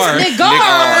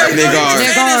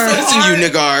 Nigger. Listen, you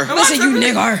niggar. Listen, you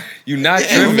nigger. You not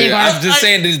tripping. I'm just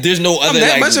saying there's no other. I'm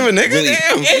that like, much of a nigga? really-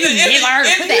 Damn.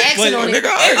 Put the accent on it. If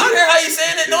you hear how you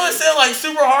saying it, don't it sound like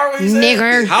super hard when you say it?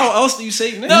 Nigger. How else do you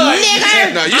say nigger?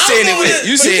 Nigger. No, you saying it with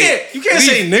you saying You can't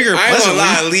say nigger. I ain't gonna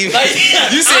lie, leave.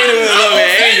 You saying it with a little bit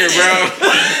of anger, bro.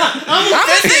 I'm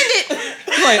offended.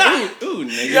 Like ooh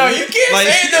nigger. Yo, you can't Like,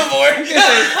 say it no more. You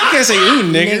can't say ooh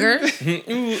nigger.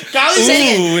 Khalid, Say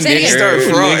it again. Say it You again. start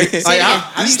fraud. Say it again.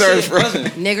 You start fraud.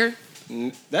 Nigger.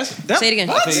 That Say it again.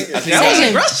 What? Say That it was again.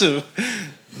 aggressive.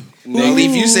 No,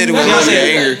 leave. You said it with a little bit of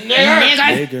anger.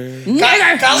 Nigger.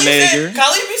 Nigger.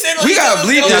 Khalid be saying it like We he gotta wanted to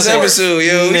bleep get this off the porch. episode,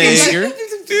 yo. Nigger.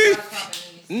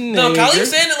 No, Khalid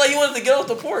saying it like he wanted to get off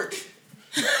the porch.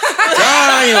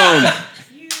 Damn.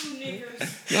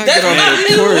 Not get on the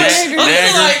porch.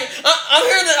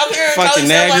 I'm hearing Fucking Khalid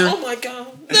say like, nagger. oh my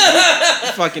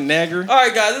god. Fucking nagger. All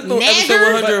right, guys, this is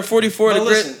episode 144 of the But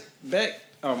Grit. listen, back.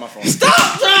 Oh, my phone. Stop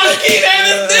trying to keep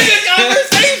having this nigga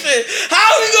conversation. How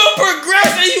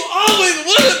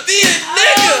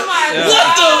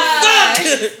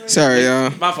Sorry, y'all.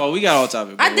 My fault. We got all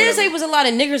topic. I did say it was a lot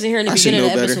of niggers in here in the I should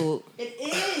beginning of the know better. episode. It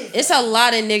is. It's a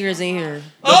lot of niggers in here.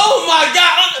 Oh my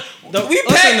god. We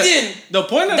packed in. The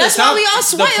point of That's the why topic. we all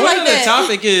sweating The point like of that. the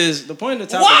topic is the point of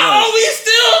the topic. Why was, are we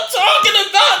still talking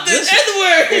about this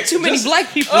N-word? Too many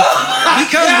black people.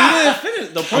 Because we didn't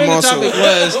finish. The point of the topic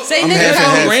was Say I'm nigger. half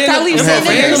and half. Khalif, If say a nigger.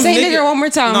 random Say nigga- nigger one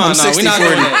more time. No, I'm we're not 60-40.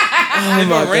 doing that.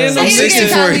 If a random Say it again,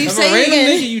 Khalif. if a Say it random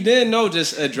again. nigga you didn't know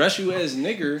just address you as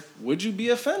nigger, would you be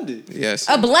offended? Yes.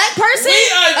 A black person?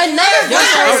 Another black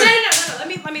person? Let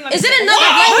me. Is it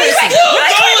another black person?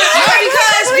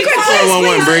 Really quick.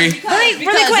 411, Bree. Really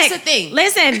quick. That's the thing.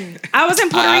 Listen, I was in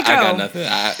Puerto I Rico. got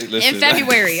nothing. In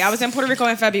February. I was in Puerto Rico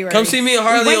in February. Come see me and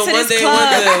Harley we went on to this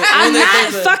Monday. club. I'm not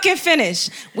Thursday. fucking finished.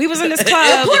 We was in this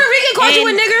club. Puerto Rican called you a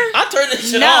and- nigger? I turned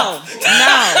this shit No, off.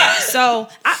 no. So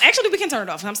actually, we can turn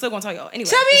it off. I'm still gonna tell y'all anyway.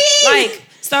 Tell me. Like,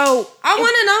 so I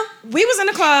want to know. we was in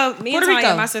the club. Me Puerto and Tanya Rico.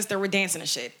 and my sister were dancing and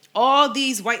shit. All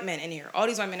these white men in here. All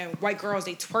these white men and white girls.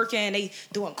 They twerking. They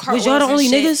doing cartwheels. Was y'all the and only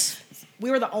shit. niggas? We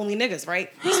were the only niggas,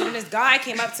 right? So then this guy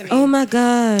came up to me. Oh my And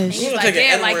gosh. he's like,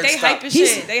 yeah, like they hype as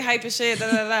shit. They hype as shit. Da,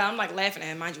 da, da. I'm like laughing at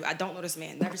him. Mind you, I don't know this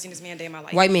man. Never seen this man a day in my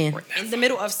life. White man. We're in the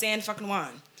middle of San fucking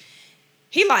Juan.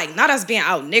 He like, not us being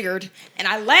out niggered. And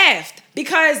I laughed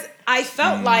because I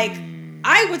felt like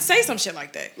I would say some shit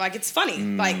like that. Like, it's funny.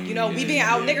 Like, you know, we being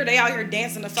out niggered, they out here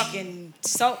dancing to fucking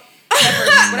salt.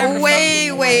 Whatever the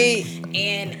fuck.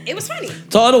 And it was funny.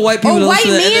 To all the white people Oh, that white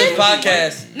listen to men? this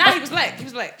podcast. Nah, he was black. He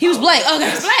was black. He was black. Okay.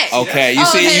 He was black. Okay, you Oh,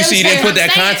 see, okay, you that see, was you didn't fair. put that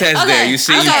I'm saying. context there. You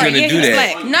see, I'm you sorry, couldn't yeah, do he was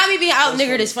that. black. Not me being out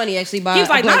niggered is funny actually. By He was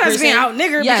like, a black not us person. being out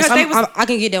niggered Yes, because they was I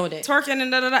can get down with that. twerking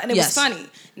and and it Yes. was funny.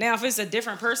 Now, if it's a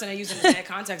different person and using it in that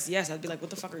context, yes, I'd be like, what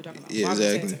the fuck are you talking about? Yeah, Why would you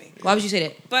say it exactly. to me? Why would you say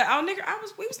that? But out nigger,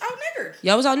 we was out niggered.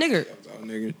 Y'all was out niggered. Oh,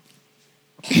 nigga.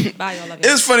 Bye, y'all. Love It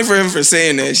was funny for him for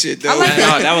saying that shit, though. I like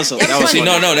that. No, that was See, funny.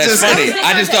 no, that's funny.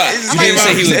 I just thought you didn't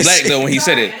say he was black though when he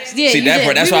said it. Yeah, See you that did.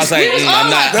 part? That's We why I was- was like, we was all I'm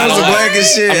not. like- That was the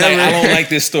blackest shit I'm like, ever. I don't like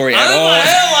this story at I'm in my all.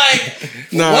 head like,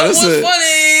 Nah, what that's was a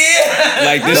funny?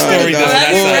 Like this No, story no, does I not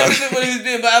didn't sound. reference it when he was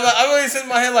being, but I really said in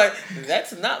my head like,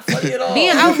 that's not funny at all.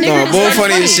 Being out niggered no, bull is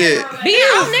funny funny as shit. Being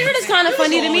out niggered is kind of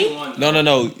funny to me. No. that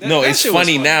It's shit was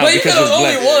funny funny. now But you because could it's have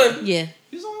only black. one. Yeah.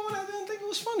 He's the only one that didn't think it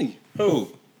was funny. Who?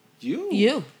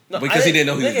 You. No, Because he didn't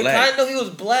know he was nigga, black. I didn't know he was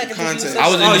black. until you Context. said I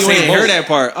was in something. the you same ain't boat. heard that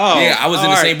part. Oh, Yeah, I was in the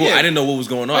all same boat. right, I didn't know what was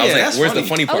going on. I was yeah, like, that's where's the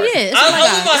funny. funny part? Oh yeah. It's I oh my was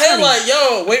in God, my it's head funny. like,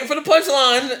 yo, waiting for the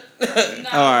punchline.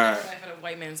 All right. For the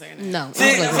white man saying that. No. I See,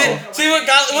 was like, oh. see what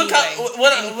I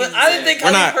didn't think.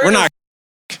 We're not. We're not.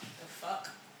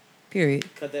 Period.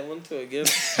 Cut that one to again.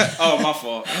 Oh, my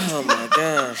fault. Oh my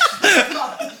gosh.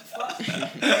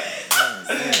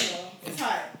 It's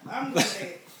hot. I'm going to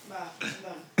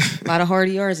A lot of hard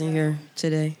ERs in here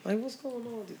today. Like, what's going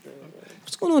on with these things?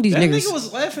 What's going on with these That niggas? nigga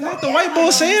was laughing at the white boy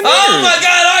saying Oh nigger. my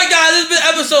God! All right, guys, this has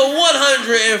been episode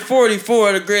 144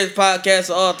 of the greatest podcast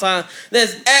of all time.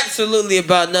 That's absolutely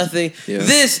about nothing. Yeah.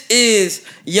 This is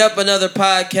another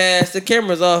podcast. The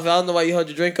camera's off. I don't know why you held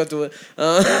your drink up to it.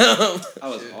 I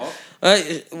was off.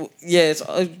 Yeah, it's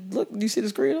look. Do you see the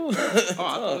screen on? Oh, I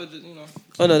thought it was just,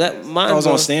 Oh no, that mine. I was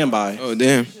on standby. Oh,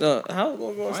 damn. No, how was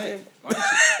gonna go on standby?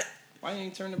 Why you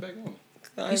ain't turn it back on?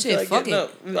 I You said feel like fuck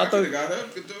getting it. up. I thought. got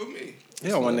up. Could do me. They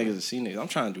don't want niggas to see niggas. I'm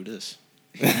trying to do this.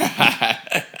 What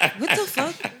the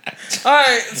fuck? All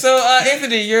right, so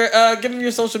Anthony, you're give them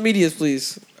your social medias,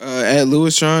 please. At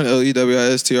Lewistron,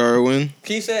 LEWISTRON.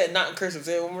 Can you say it not in cursive?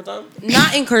 Say it one more time.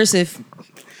 Not in cursive.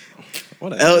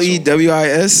 What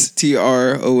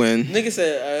LEWISTRON. Nigga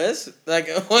said that's like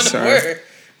one Sorry.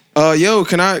 word. Yo,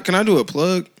 can I do a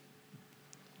plug?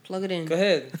 Plug it in. Go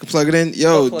ahead. I can plug it in.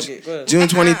 Yo, Go plug it. Go ahead. June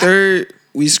 23rd,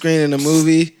 we screening a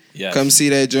movie. Yes. Come see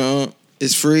that junk.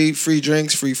 It's free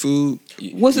drinks, free food.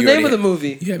 What's the name of the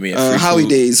movie? You had me at free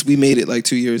Holidays. We made it like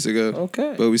 2 years ago.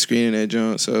 Okay. But we screening that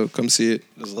junk, so come see it.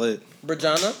 It's lit.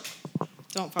 Bridjana.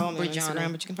 Don't follow me on Bridjana.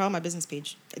 Instagram, but you can follow my business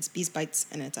page. It's Bees Bites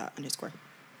and it's _.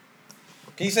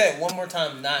 Can you say it one more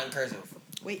time, not in cursive?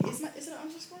 Wait, is it an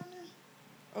underscore in there?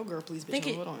 Oh, girl, please, bitch. Think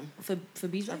it Hold on. for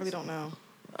bees. I really don't know.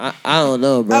 I don't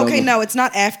know, bro. Okay, no, it's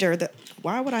not after the.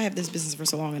 Why would I have this business for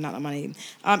so long and not on my name?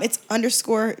 It's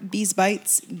 _ Bees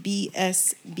Bites,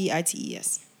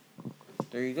 BSBITES.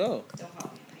 There you go.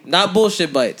 Not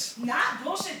bullshit bites. Not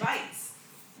bullshit bites.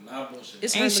 Not bullshit.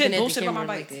 It's Ain't her shit looking at the bullshit about my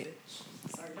camera bites. like that.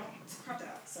 Sorry, don't crop that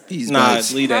out. Sorry. These Nah,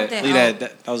 bites. leave Crop that. that Leave out.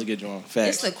 that. That was a good one. It's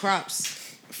Facts. the crops.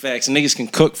 Facts. Niggas can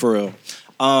cook for real.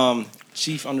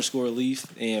 Chief _Leaf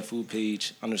and food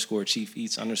page _ Chief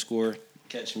Eats _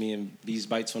 Catch me and Bees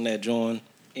Bites on that John.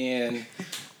 And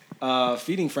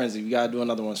Feeding Frenzy. We gotta do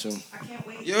another one soon.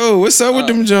 Yo, what's up with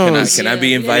them Jones? Can I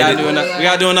be invited? We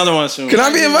gotta do another one soon. Can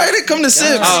I be invited? Come to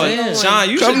Sips. Oh, Sean,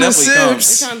 you come should to definitely come.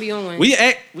 Sips. We're trying to be on one.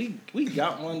 We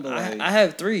got one, but like, I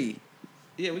have 3.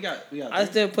 yeah, we got. I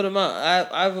still put them out.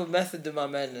 I have a method to my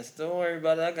madness. Don't worry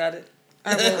about it. I got it.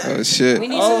 Oh shit.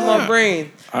 All in my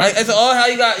brain. Right. It's all how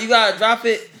you got to drop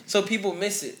it so people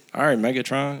miss it. All right,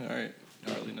 Megatron. All right,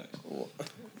 Harley next.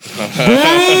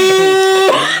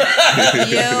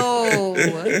 Yo.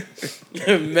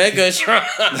 Megatron.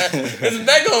 It's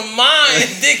Mega Mind,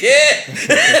 dickhead.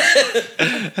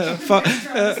 Fuck.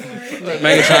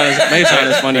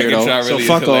 Megatron is funnier though. Megatron really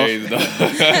So fuck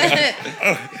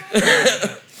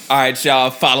off. All right, y'all.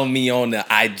 Follow me on the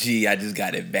IG. I just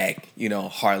got it back. You know,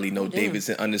 Harley No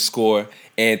Davidson _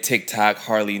 and TikTok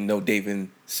Harley No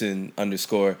Davidson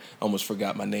 _ Almost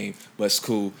forgot my name, but it's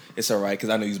cool. It's all right because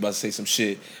I know you was about to say some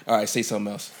shit. All right, say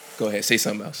something else. Go ahead, say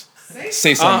something else.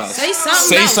 Say something else. Say something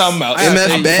Say else. something else.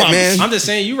 MF Batman. I'm just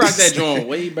saying, you rock that joint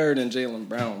way better than Jaylen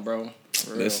Brown, bro.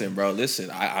 Listen, bro. Listen,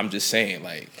 I'm just saying,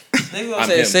 like, Niggas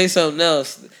gonna say something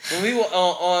else. When we were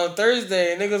on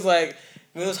Thursday, niggas like,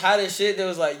 it was hot as shit. They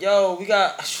was like, yo,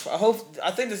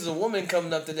 I think this is a woman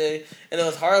coming up today. And it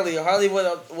was Harley. Harley went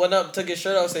up, took his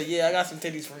shirt off, and said, yeah, I got some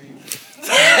titties for you.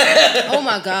 Oh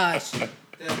my gosh. That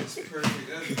is perfect.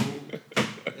 That's cool.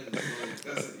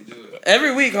 That's how you do it.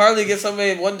 Every week, Harley gets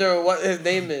somebody wonder what his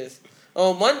name is.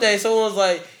 On Monday, someone was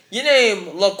like, your name,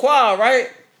 LaQuah, right?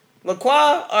 LaQuah?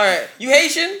 All right. You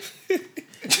Haitian?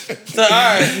 So, all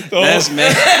right. That's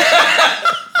man.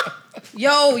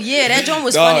 Yo, yeah, that joint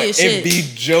was funny as shit. It be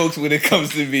jokes when it comes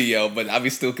to me, yo, but I be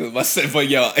still killing myself. But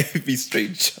yo, it be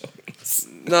straight jokes.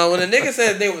 No, when a nigga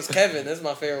said his name was Kevin, that's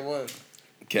my favorite one.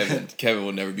 Kevin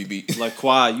will never be beat.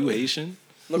 LaQuah, you Haitian?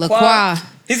 LaQuah.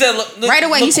 He said right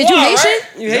away. He said, "You Haitian? Right?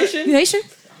 You Haitian? You Haitian?"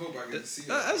 I hope I get to see Is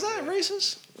that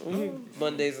racist?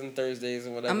 Mondays and Thursdays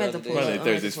and whatever. I'm at the other point. days. Monday,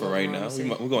 Thursdays for right now.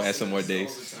 We're gonna add some more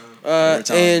days.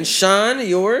 And Sean,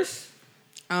 yours?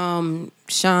 Sean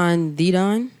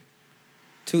Didon.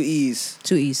 2 E's.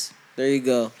 2 E's. There you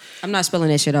go. I'm not spelling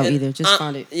that shit out either. Just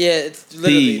find it. Yeah, it's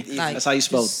literally The. easy. That's how you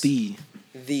spell the.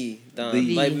 The Don.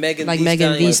 The. Like Megan Like Thee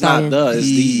Megan Thee Stallion. It's not the. It's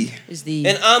the. It's the.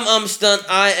 And I'm stunt.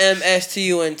 I am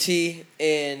STUNT.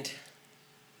 And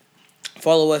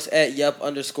follow us at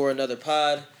yup_another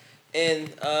pod.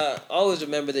 And always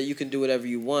remember that you can do whatever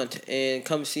you want. And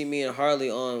come see me and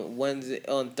Harley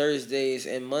on Thursdays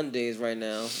and Mondays right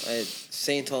now at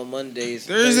Saint on Mondays.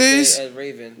 Thursdays? Thursday at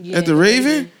Raven. Yeah, At the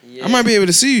Raven? Yeah. I might be able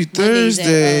to see you Mondays at,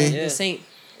 Thursday. Yeah. the Saint.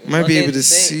 Might be Monday able to the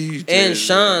Saint. see you And Thursday.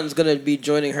 Sean's gonna be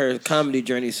joining her comedy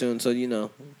journey soon, so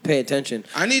pay attention.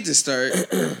 I need to start.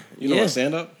 You know what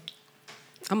stand up?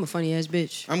 I'm a funny ass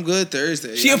bitch. I'm good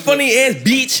Thursday. She a funny ass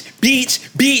beach. You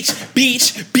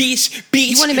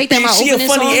want to make that my She a opening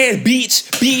funny song? ass beach.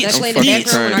 That play in the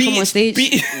background when I come on stage.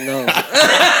 No.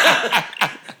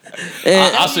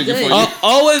 I'll sing it for you.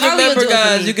 Always Harley will remember, do it for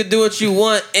guys, me. you can do what you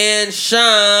want. And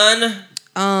Sean,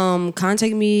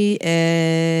 Contact me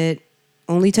at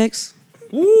OnlyText.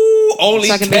 Woo, only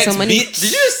So I can make text, some money. bitch. did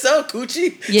you just sell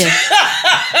coochie? Yeah.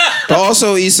 But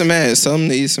also eat some ass. Tell them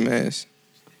to eat some ass.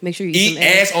 Make sure you Eat some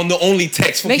ass on the only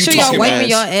text. Make sure you y'all talking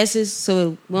wiping about? y'all asses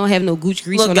so we don't have no gooch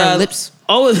grease Look, on our guys, lips.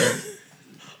 Always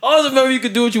remember you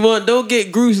can do what you want. Don't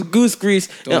get goose grease.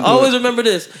 And always remember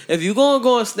this. If you're going to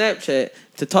go on Snapchat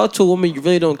to talk to a woman you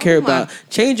really don't care about,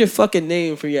 change your fucking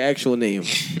name from your actual name.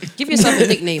 Give yourself a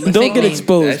nickname. A Don't fake get name.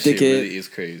 exposed, That shit dickhead. really is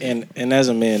crazy. And as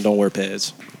a man, don't wear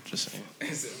pads. Just saying.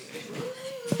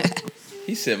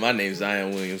 He said my name's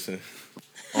Zion Williamson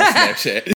on Snapchat.